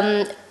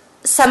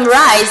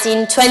summarize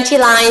in 20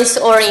 lines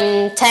or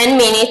in 10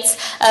 minutes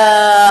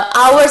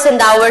hours and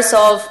hours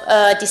of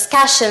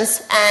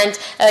discussions and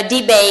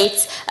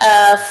debates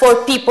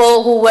for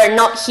people who were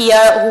not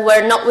here, who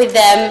were not with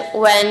them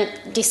when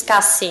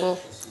discussing.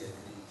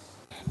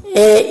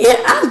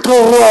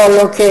 Altro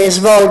ruolo che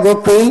svolgo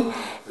qui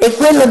è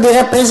quello di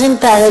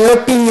rappresentare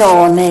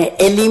l'opinione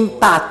e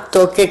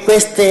l'impatto che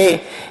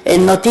queste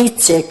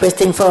notizie,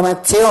 queste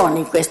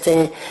informazioni,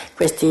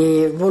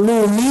 questi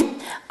volumi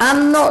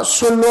hanno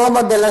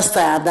sull'uomo della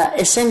strada.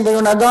 Essendo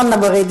una donna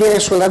vorrei dire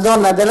sulla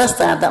donna della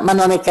strada, ma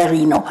non è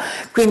carino,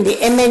 quindi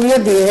è meglio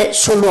dire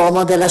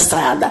sull'uomo della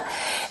strada.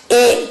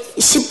 E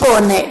si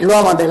pone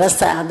l'uomo della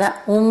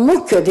strada un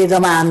mucchio di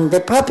domande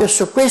proprio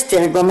su questi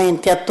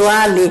argomenti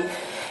attuali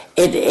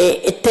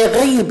e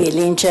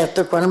terribili in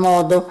certo qual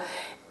modo.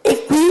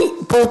 E qui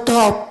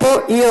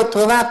purtroppo io ho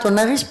trovato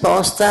una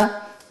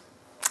risposta,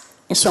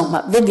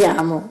 insomma,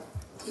 vediamo.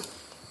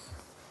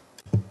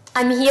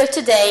 I'm here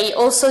today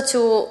also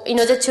in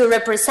order to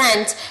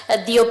represent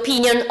the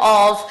opinion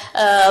of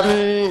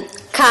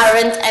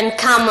current and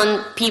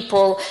common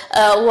people,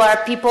 who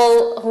are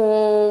people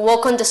who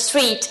walk on the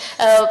street,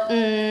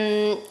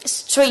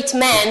 street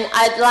men.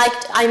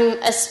 I'm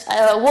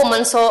a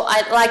woman, so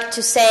I'd like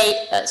to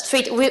say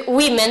street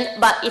women,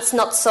 but it's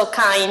not so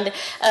kind.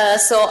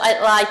 So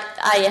I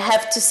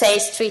have to say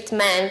street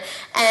men.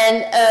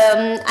 And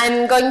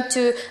I'm going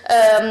to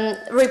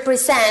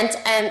represent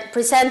and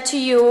present to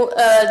you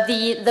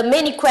the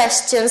many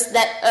questions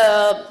that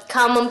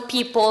common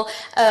people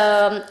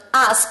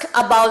ask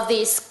about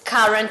these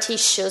current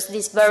issues,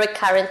 these very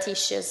current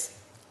issues.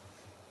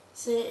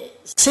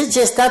 Se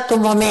c'è stato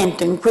un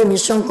momento in cui mi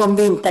sono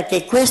convinta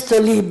che questo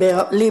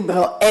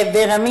libro è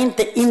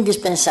veramente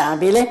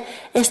indispensabile,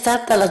 è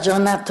stata la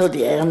giornata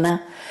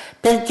odierna,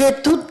 perché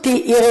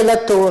tutti i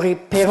relatori,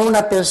 per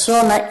una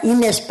persona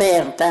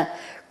inesperta,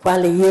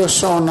 quale io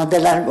sono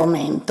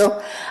dell'argomento,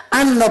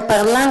 hanno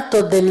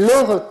parlato del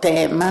loro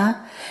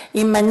tema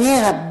in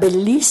maniera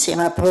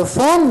bellissima,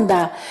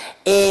 profonda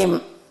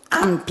e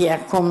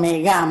ampia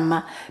come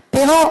gamma,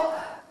 però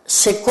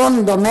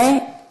secondo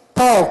me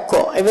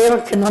poco. È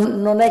vero che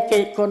non è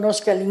che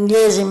conosca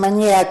l'inglese in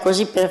maniera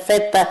così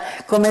perfetta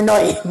come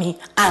Noemi,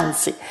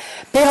 anzi,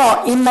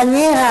 però in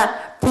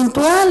maniera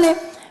puntuale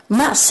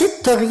ma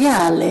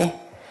settoriale.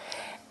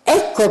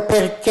 Ecco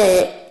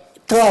perché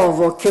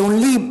trovo che un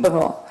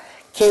libro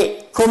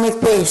che come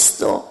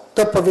questo,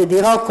 dopo vi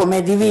dirò come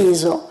è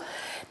diviso,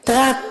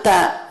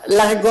 tratta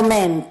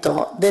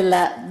l'argomento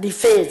della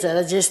difesa,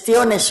 la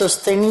gestione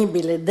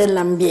sostenibile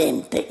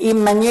dell'ambiente in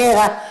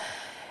maniera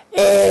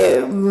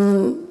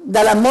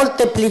dalla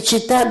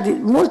molteplicità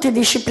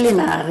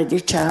multidisciplinare,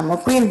 diciamo,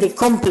 quindi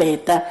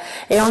completa,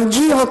 è un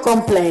giro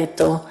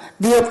completo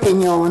di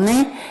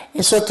opinioni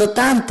e sotto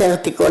tante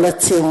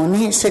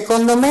articolazioni.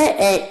 Secondo me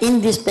è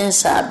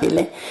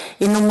indispensabile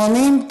in un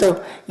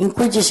momento in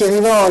cui ci si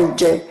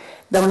rivolge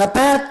da una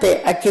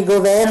parte a chi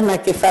governa,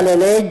 che fa le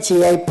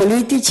leggi, ai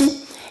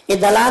politici, e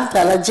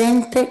dall'altra alla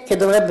gente che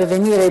dovrebbe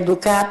venire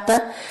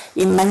educata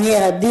in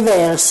maniera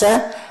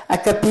diversa a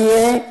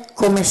capire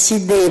come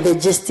si deve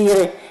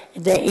gestire,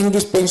 ed è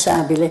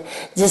indispensabile,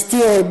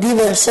 gestire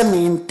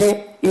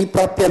diversamente il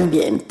proprio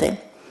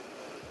ambiente.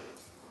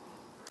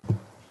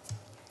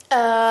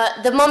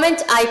 The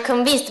moment I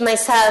convinced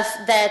myself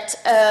that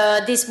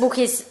this book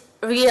is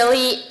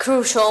really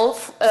crucial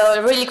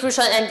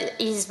and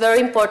is very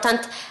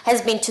important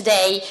has been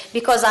today,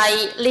 because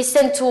I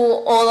listened to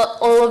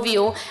all of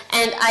you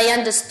and I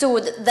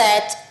understood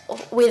that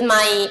with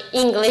my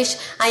English,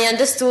 I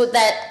understood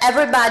that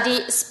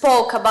everybody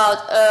spoke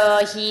about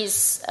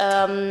his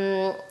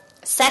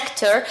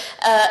sector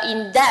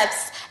in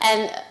depth,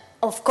 and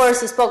of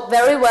course he spoke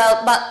very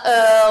well, but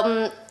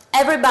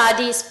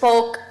everybody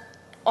spoke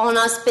on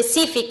a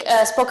specific,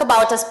 spoke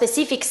about a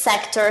specific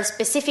sector,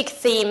 specific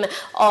theme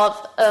of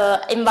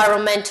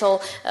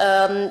environmental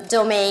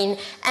domain,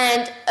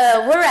 and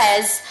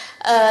whereas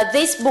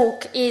this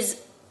book is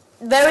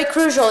very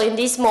crucial in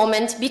this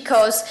moment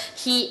because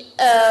he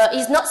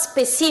is not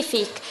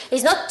specific,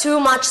 is not too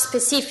much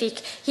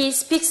specific. He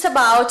speaks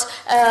about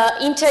the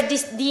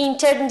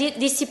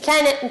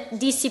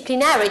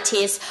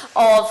interdisciplinarities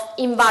of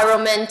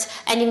environment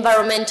and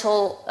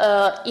environmental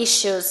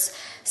issues.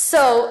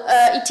 So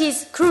it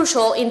is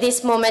crucial in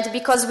this moment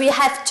because we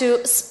have to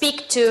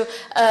speak to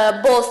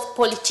both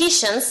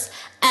politicians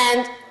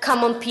and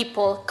common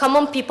people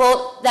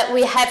that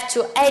we have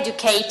to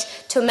educate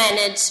to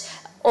manage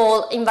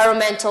all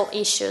environmental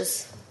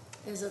issues.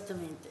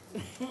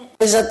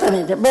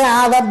 Esattamente,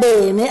 brava,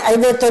 bene, hai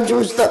detto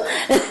giusto,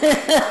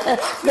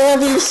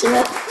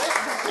 bravissima.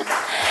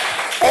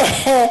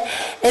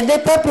 Ed è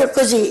proprio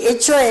così, e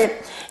cioè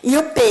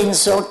io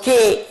penso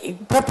che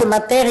proprio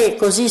materie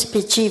così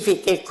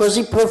specifiche,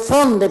 così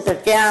profonde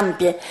perché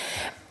ampie,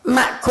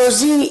 ma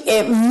così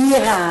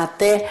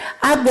mirate,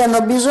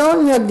 abbiano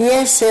bisogno di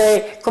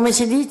essere, come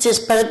si dice,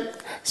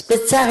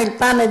 spezzare il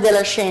pane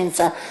della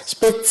scienza,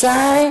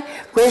 spezzare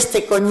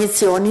queste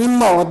cognizioni in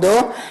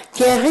modo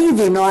che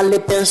arrivino alle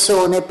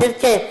persone,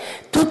 perché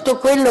tutto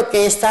quello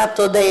che è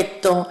stato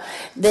detto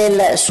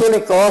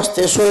sulle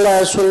coste,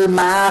 sul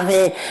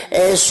mare,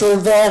 sul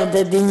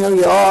verde di New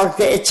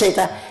York,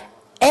 eccetera,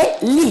 è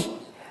lì.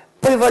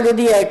 Poi voglio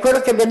dire,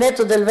 quello che abbiamo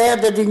detto del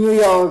verde di New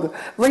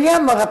York,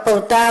 vogliamo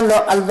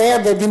rapportarlo al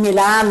verde di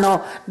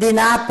Milano, di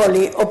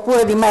Napoli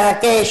oppure di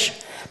Marrakesh?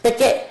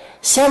 Perché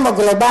siamo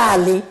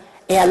globali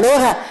e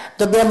allora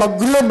dobbiamo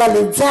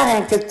globalizzare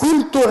anche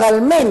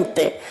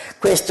culturalmente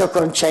questo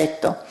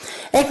concetto.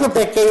 Ecco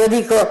perché io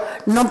dico,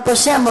 non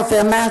possiamo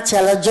fermarci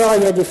alla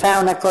gioia di fare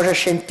una cosa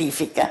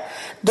scientifica,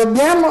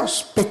 dobbiamo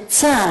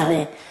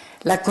spezzare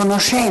la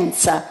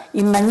conoscenza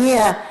in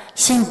maniera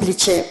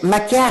semplice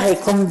ma chiara e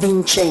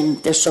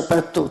convincente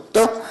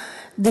soprattutto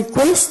di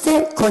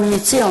queste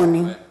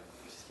cognizioni.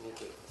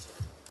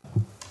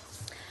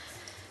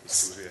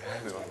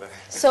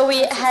 So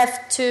we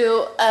have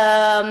to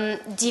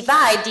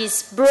divide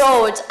these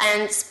broad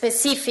and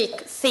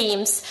specific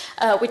themes,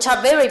 which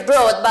are very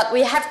broad, but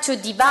we have to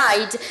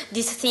divide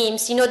these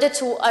themes in order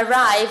to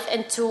arrive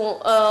and to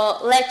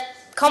let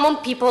common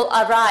people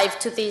arrive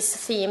to these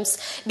themes,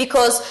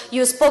 because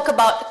you spoke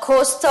about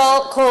coast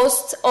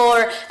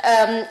or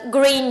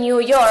green New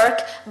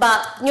York,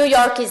 but New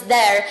York is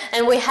there,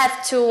 and we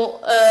have to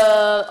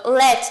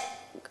let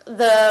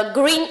the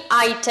green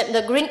item,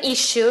 the green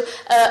issue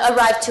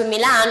arrive to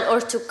Milan or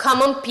to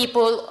common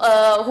people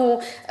who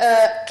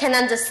can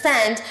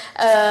understand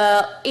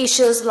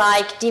issues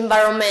like the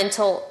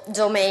environmental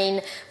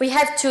domain. We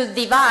have to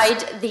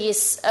divide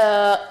this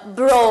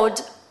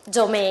broad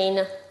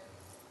domain.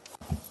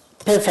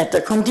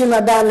 Perfetto, continuo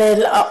a darle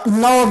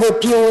 9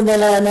 più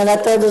nella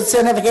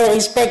traduzione perché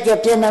rispecchia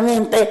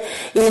pienamente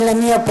il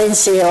mio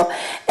pensiero.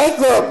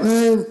 Ecco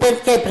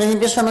perché per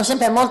esempio sono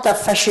sempre molto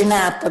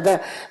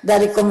affascinata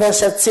dalle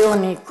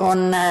conversazioni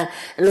con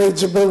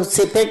Luigi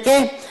Bruzzi,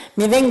 perché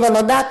mi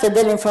vengono date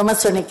delle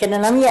informazioni che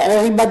nella mia,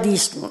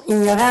 ribadisco,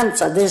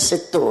 ignoranza del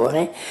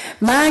settore,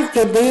 ma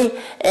anche di,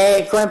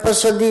 come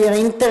posso dire,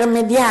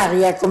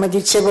 intermediaria, come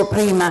dicevo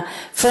prima,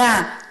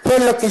 fra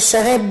quello che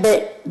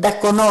sarebbe da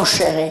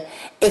conoscere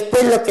e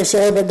quello che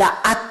sarebbe da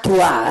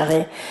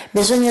attuare.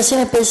 Bisogna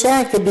sempre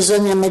pensare che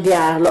bisogna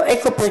mediarlo.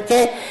 Ecco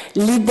perché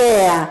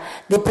l'idea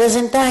di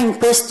presentare in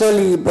questo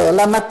libro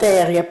la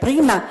materia,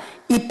 prima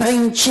i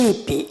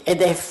principi,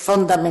 ed è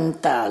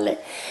fondamentale,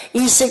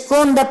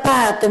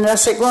 nella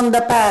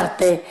seconda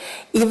parte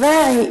i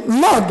vari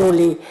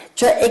moduli,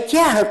 cioè è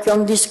chiaro che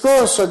un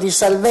discorso di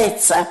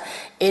salvezza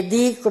e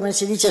di, come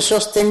si dice,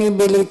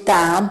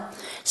 sostenibilità,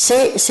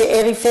 se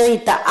è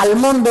riferita al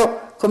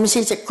mondo, come si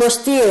dice,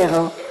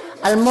 costiero,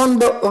 al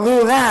mondo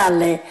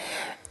rurale,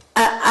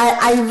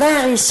 ai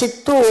vari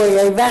settori,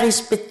 ai vari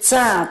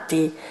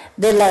spezzati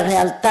della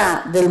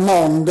realtà del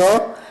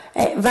mondo,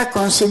 va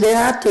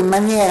considerato in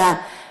maniera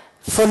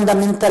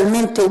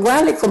fondamentalmente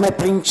uguale come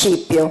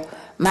principio,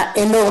 ma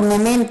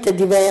enormemente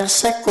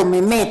diversa come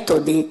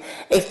metodi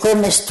e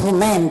come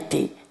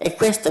strumenti, e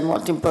questo è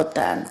molto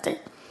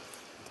importante.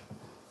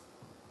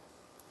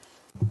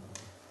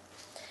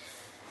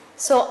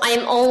 So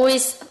I'm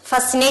always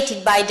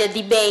fascinated by the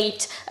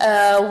debate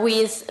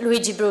with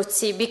Luigi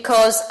Bruzzi,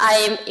 because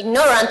I'm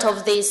ignorant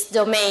of this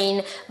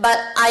domain, but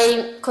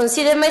I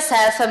consider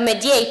myself a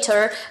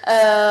mediator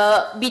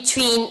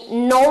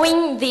between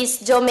knowing this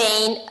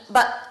domain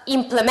but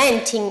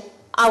implementing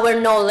our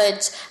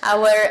knowledge,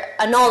 our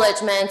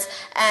acknowledgement,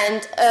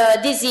 and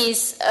this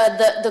is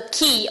the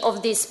key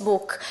of this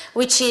book,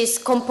 which is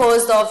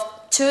composed of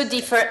 2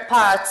 different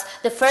parts.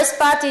 The first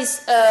part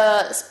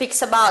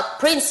speaks about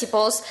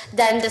principles,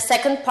 then the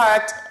second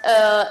part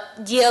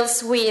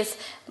deals with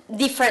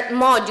different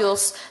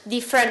modules,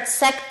 different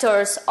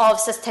sectors of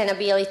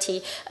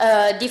sustainability.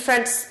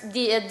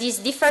 These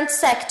different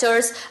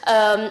sectors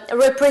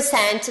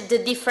represent the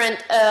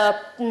different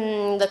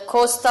the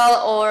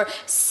coastal or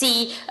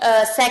sea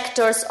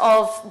sectors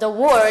of the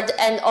world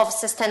and of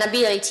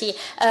sustainability,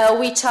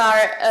 which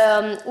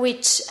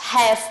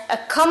have a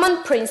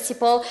common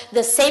principle,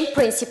 the same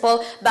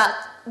principle, but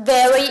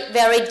very,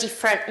 very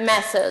different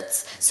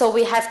methods. So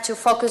we have to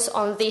focus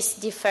on these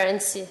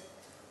differences.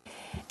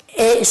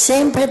 E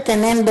sempre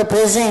tenendo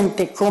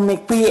presente,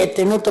 come qui è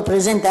tenuto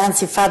presente,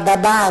 anzi fa da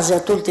base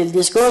a tutto il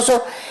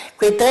discorso,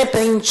 quei 3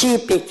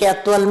 principi che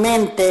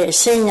attualmente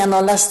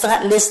segnano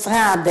le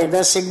strade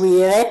da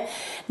seguire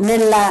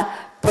nella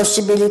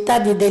possibilità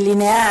di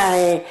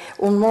delineare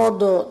un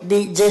modo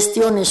di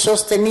gestione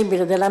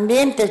sostenibile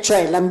dell'ambiente,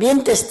 cioè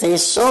l'ambiente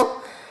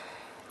stesso,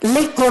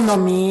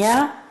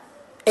 l'economia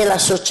e la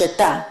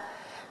società.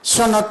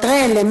 Sono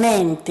 3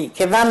 elementi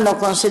che vanno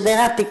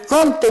considerati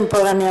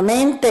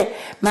contemporaneamente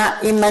ma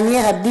in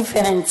maniera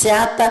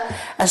differenziata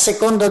a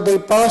secondo dei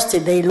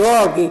posti, dei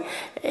luoghi.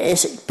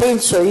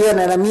 Penso io,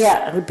 nella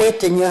mia,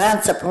 ripeto,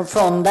 ignoranza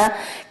profonda,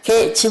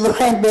 che ci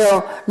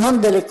vorrebbero non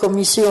delle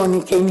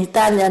commissioni, che in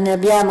Italia ne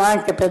abbiamo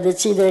anche per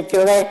decidere che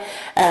ora è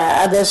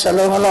adesso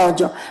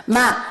l'orologio,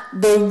 ma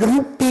dei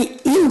gruppi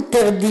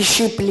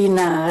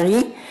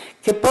interdisciplinari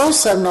che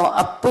possano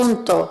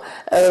appunto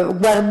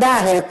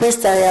guardare a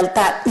questa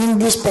realtà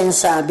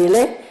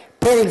indispensabile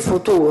per il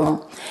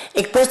futuro.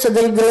 E questo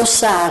del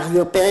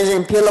glossario, per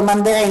esempio, io lo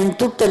manderei in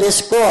tutte le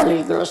scuole,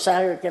 il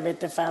glossario che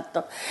avete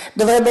fatto,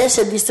 dovrebbe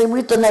essere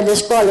distribuito nelle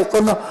scuole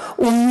con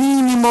un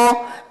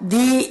minimo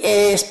di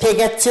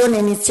spiegazione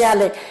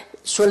iniziale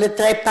sulle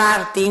 3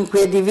 parti in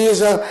cui è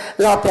diviso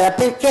l'opera,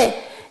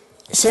 perché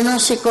se non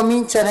si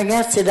comincia,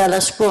 ragazzi, dalla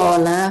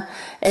scuola,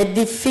 è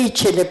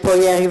difficile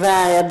poi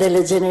arrivare a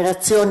delle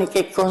generazioni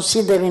che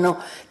considerino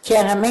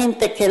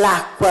chiaramente che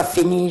l'acqua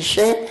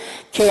finisce,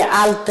 che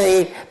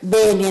altri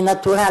beni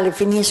naturali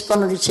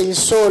finiscono, dice il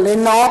sole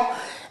no,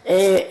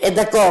 è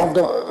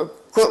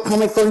d'accordo,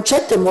 come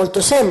concetto è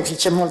molto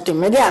semplice, molto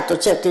immediato,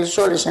 certo il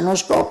sole se non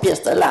scoppia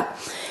sta là,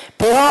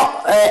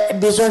 però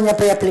bisogna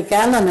poi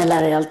applicarlo nella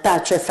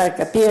realtà, cioè far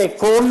capire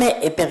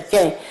come e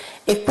perché.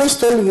 E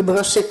questo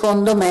libro,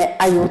 secondo me,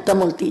 aiuta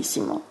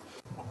moltissimo.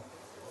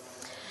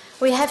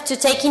 We have to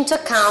take into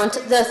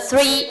account the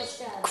 3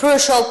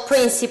 crucial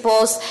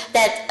principles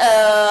that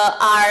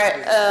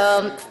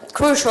are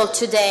crucial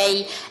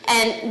today,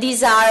 and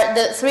these are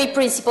the 3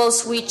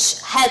 principles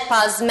which help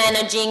us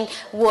managing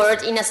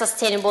world in a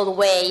sustainable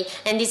way,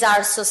 and these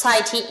are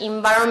society,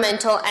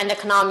 environmental and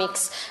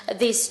economics.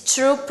 These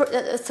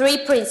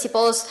 3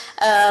 principles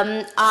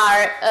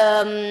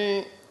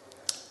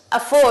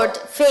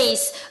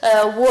face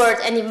world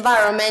and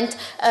environment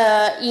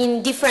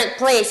in different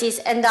places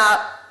and are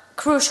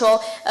crucial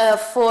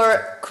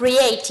for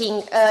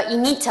creating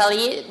in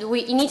Italy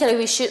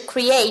we should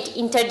create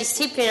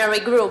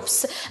interdisciplinary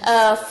groups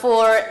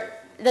for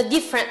the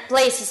different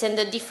places and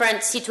the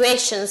different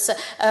situations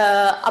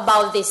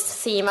about this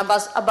theme,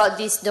 about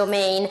this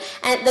domain.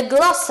 And the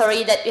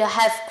glossary that you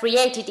have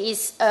created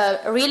is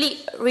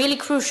really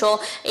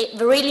crucial,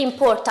 really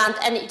important,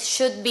 and it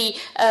should be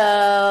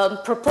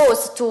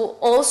proposed to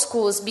all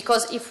schools,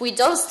 because if we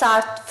don't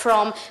start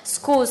from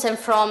schools and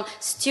from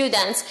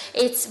students,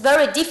 it's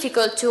very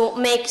difficult to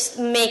make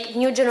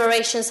new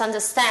generations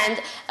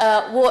understand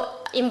what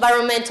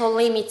environmental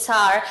limits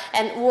are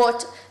and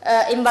what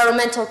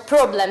environmental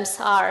problems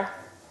are.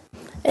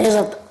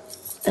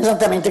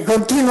 Esattamente,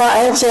 continuo a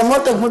essere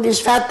molto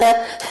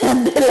soddisfatta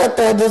della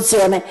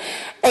traduzione.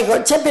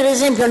 Ecco, c'è per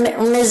esempio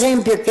un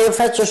esempio che io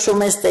faccio su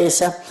me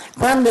stessa.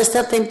 Quando è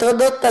stata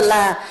introdotta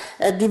la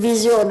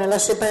divisione, la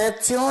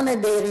separazione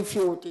dei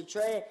rifiuti,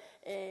 cioè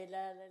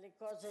le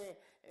cose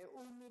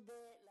umide...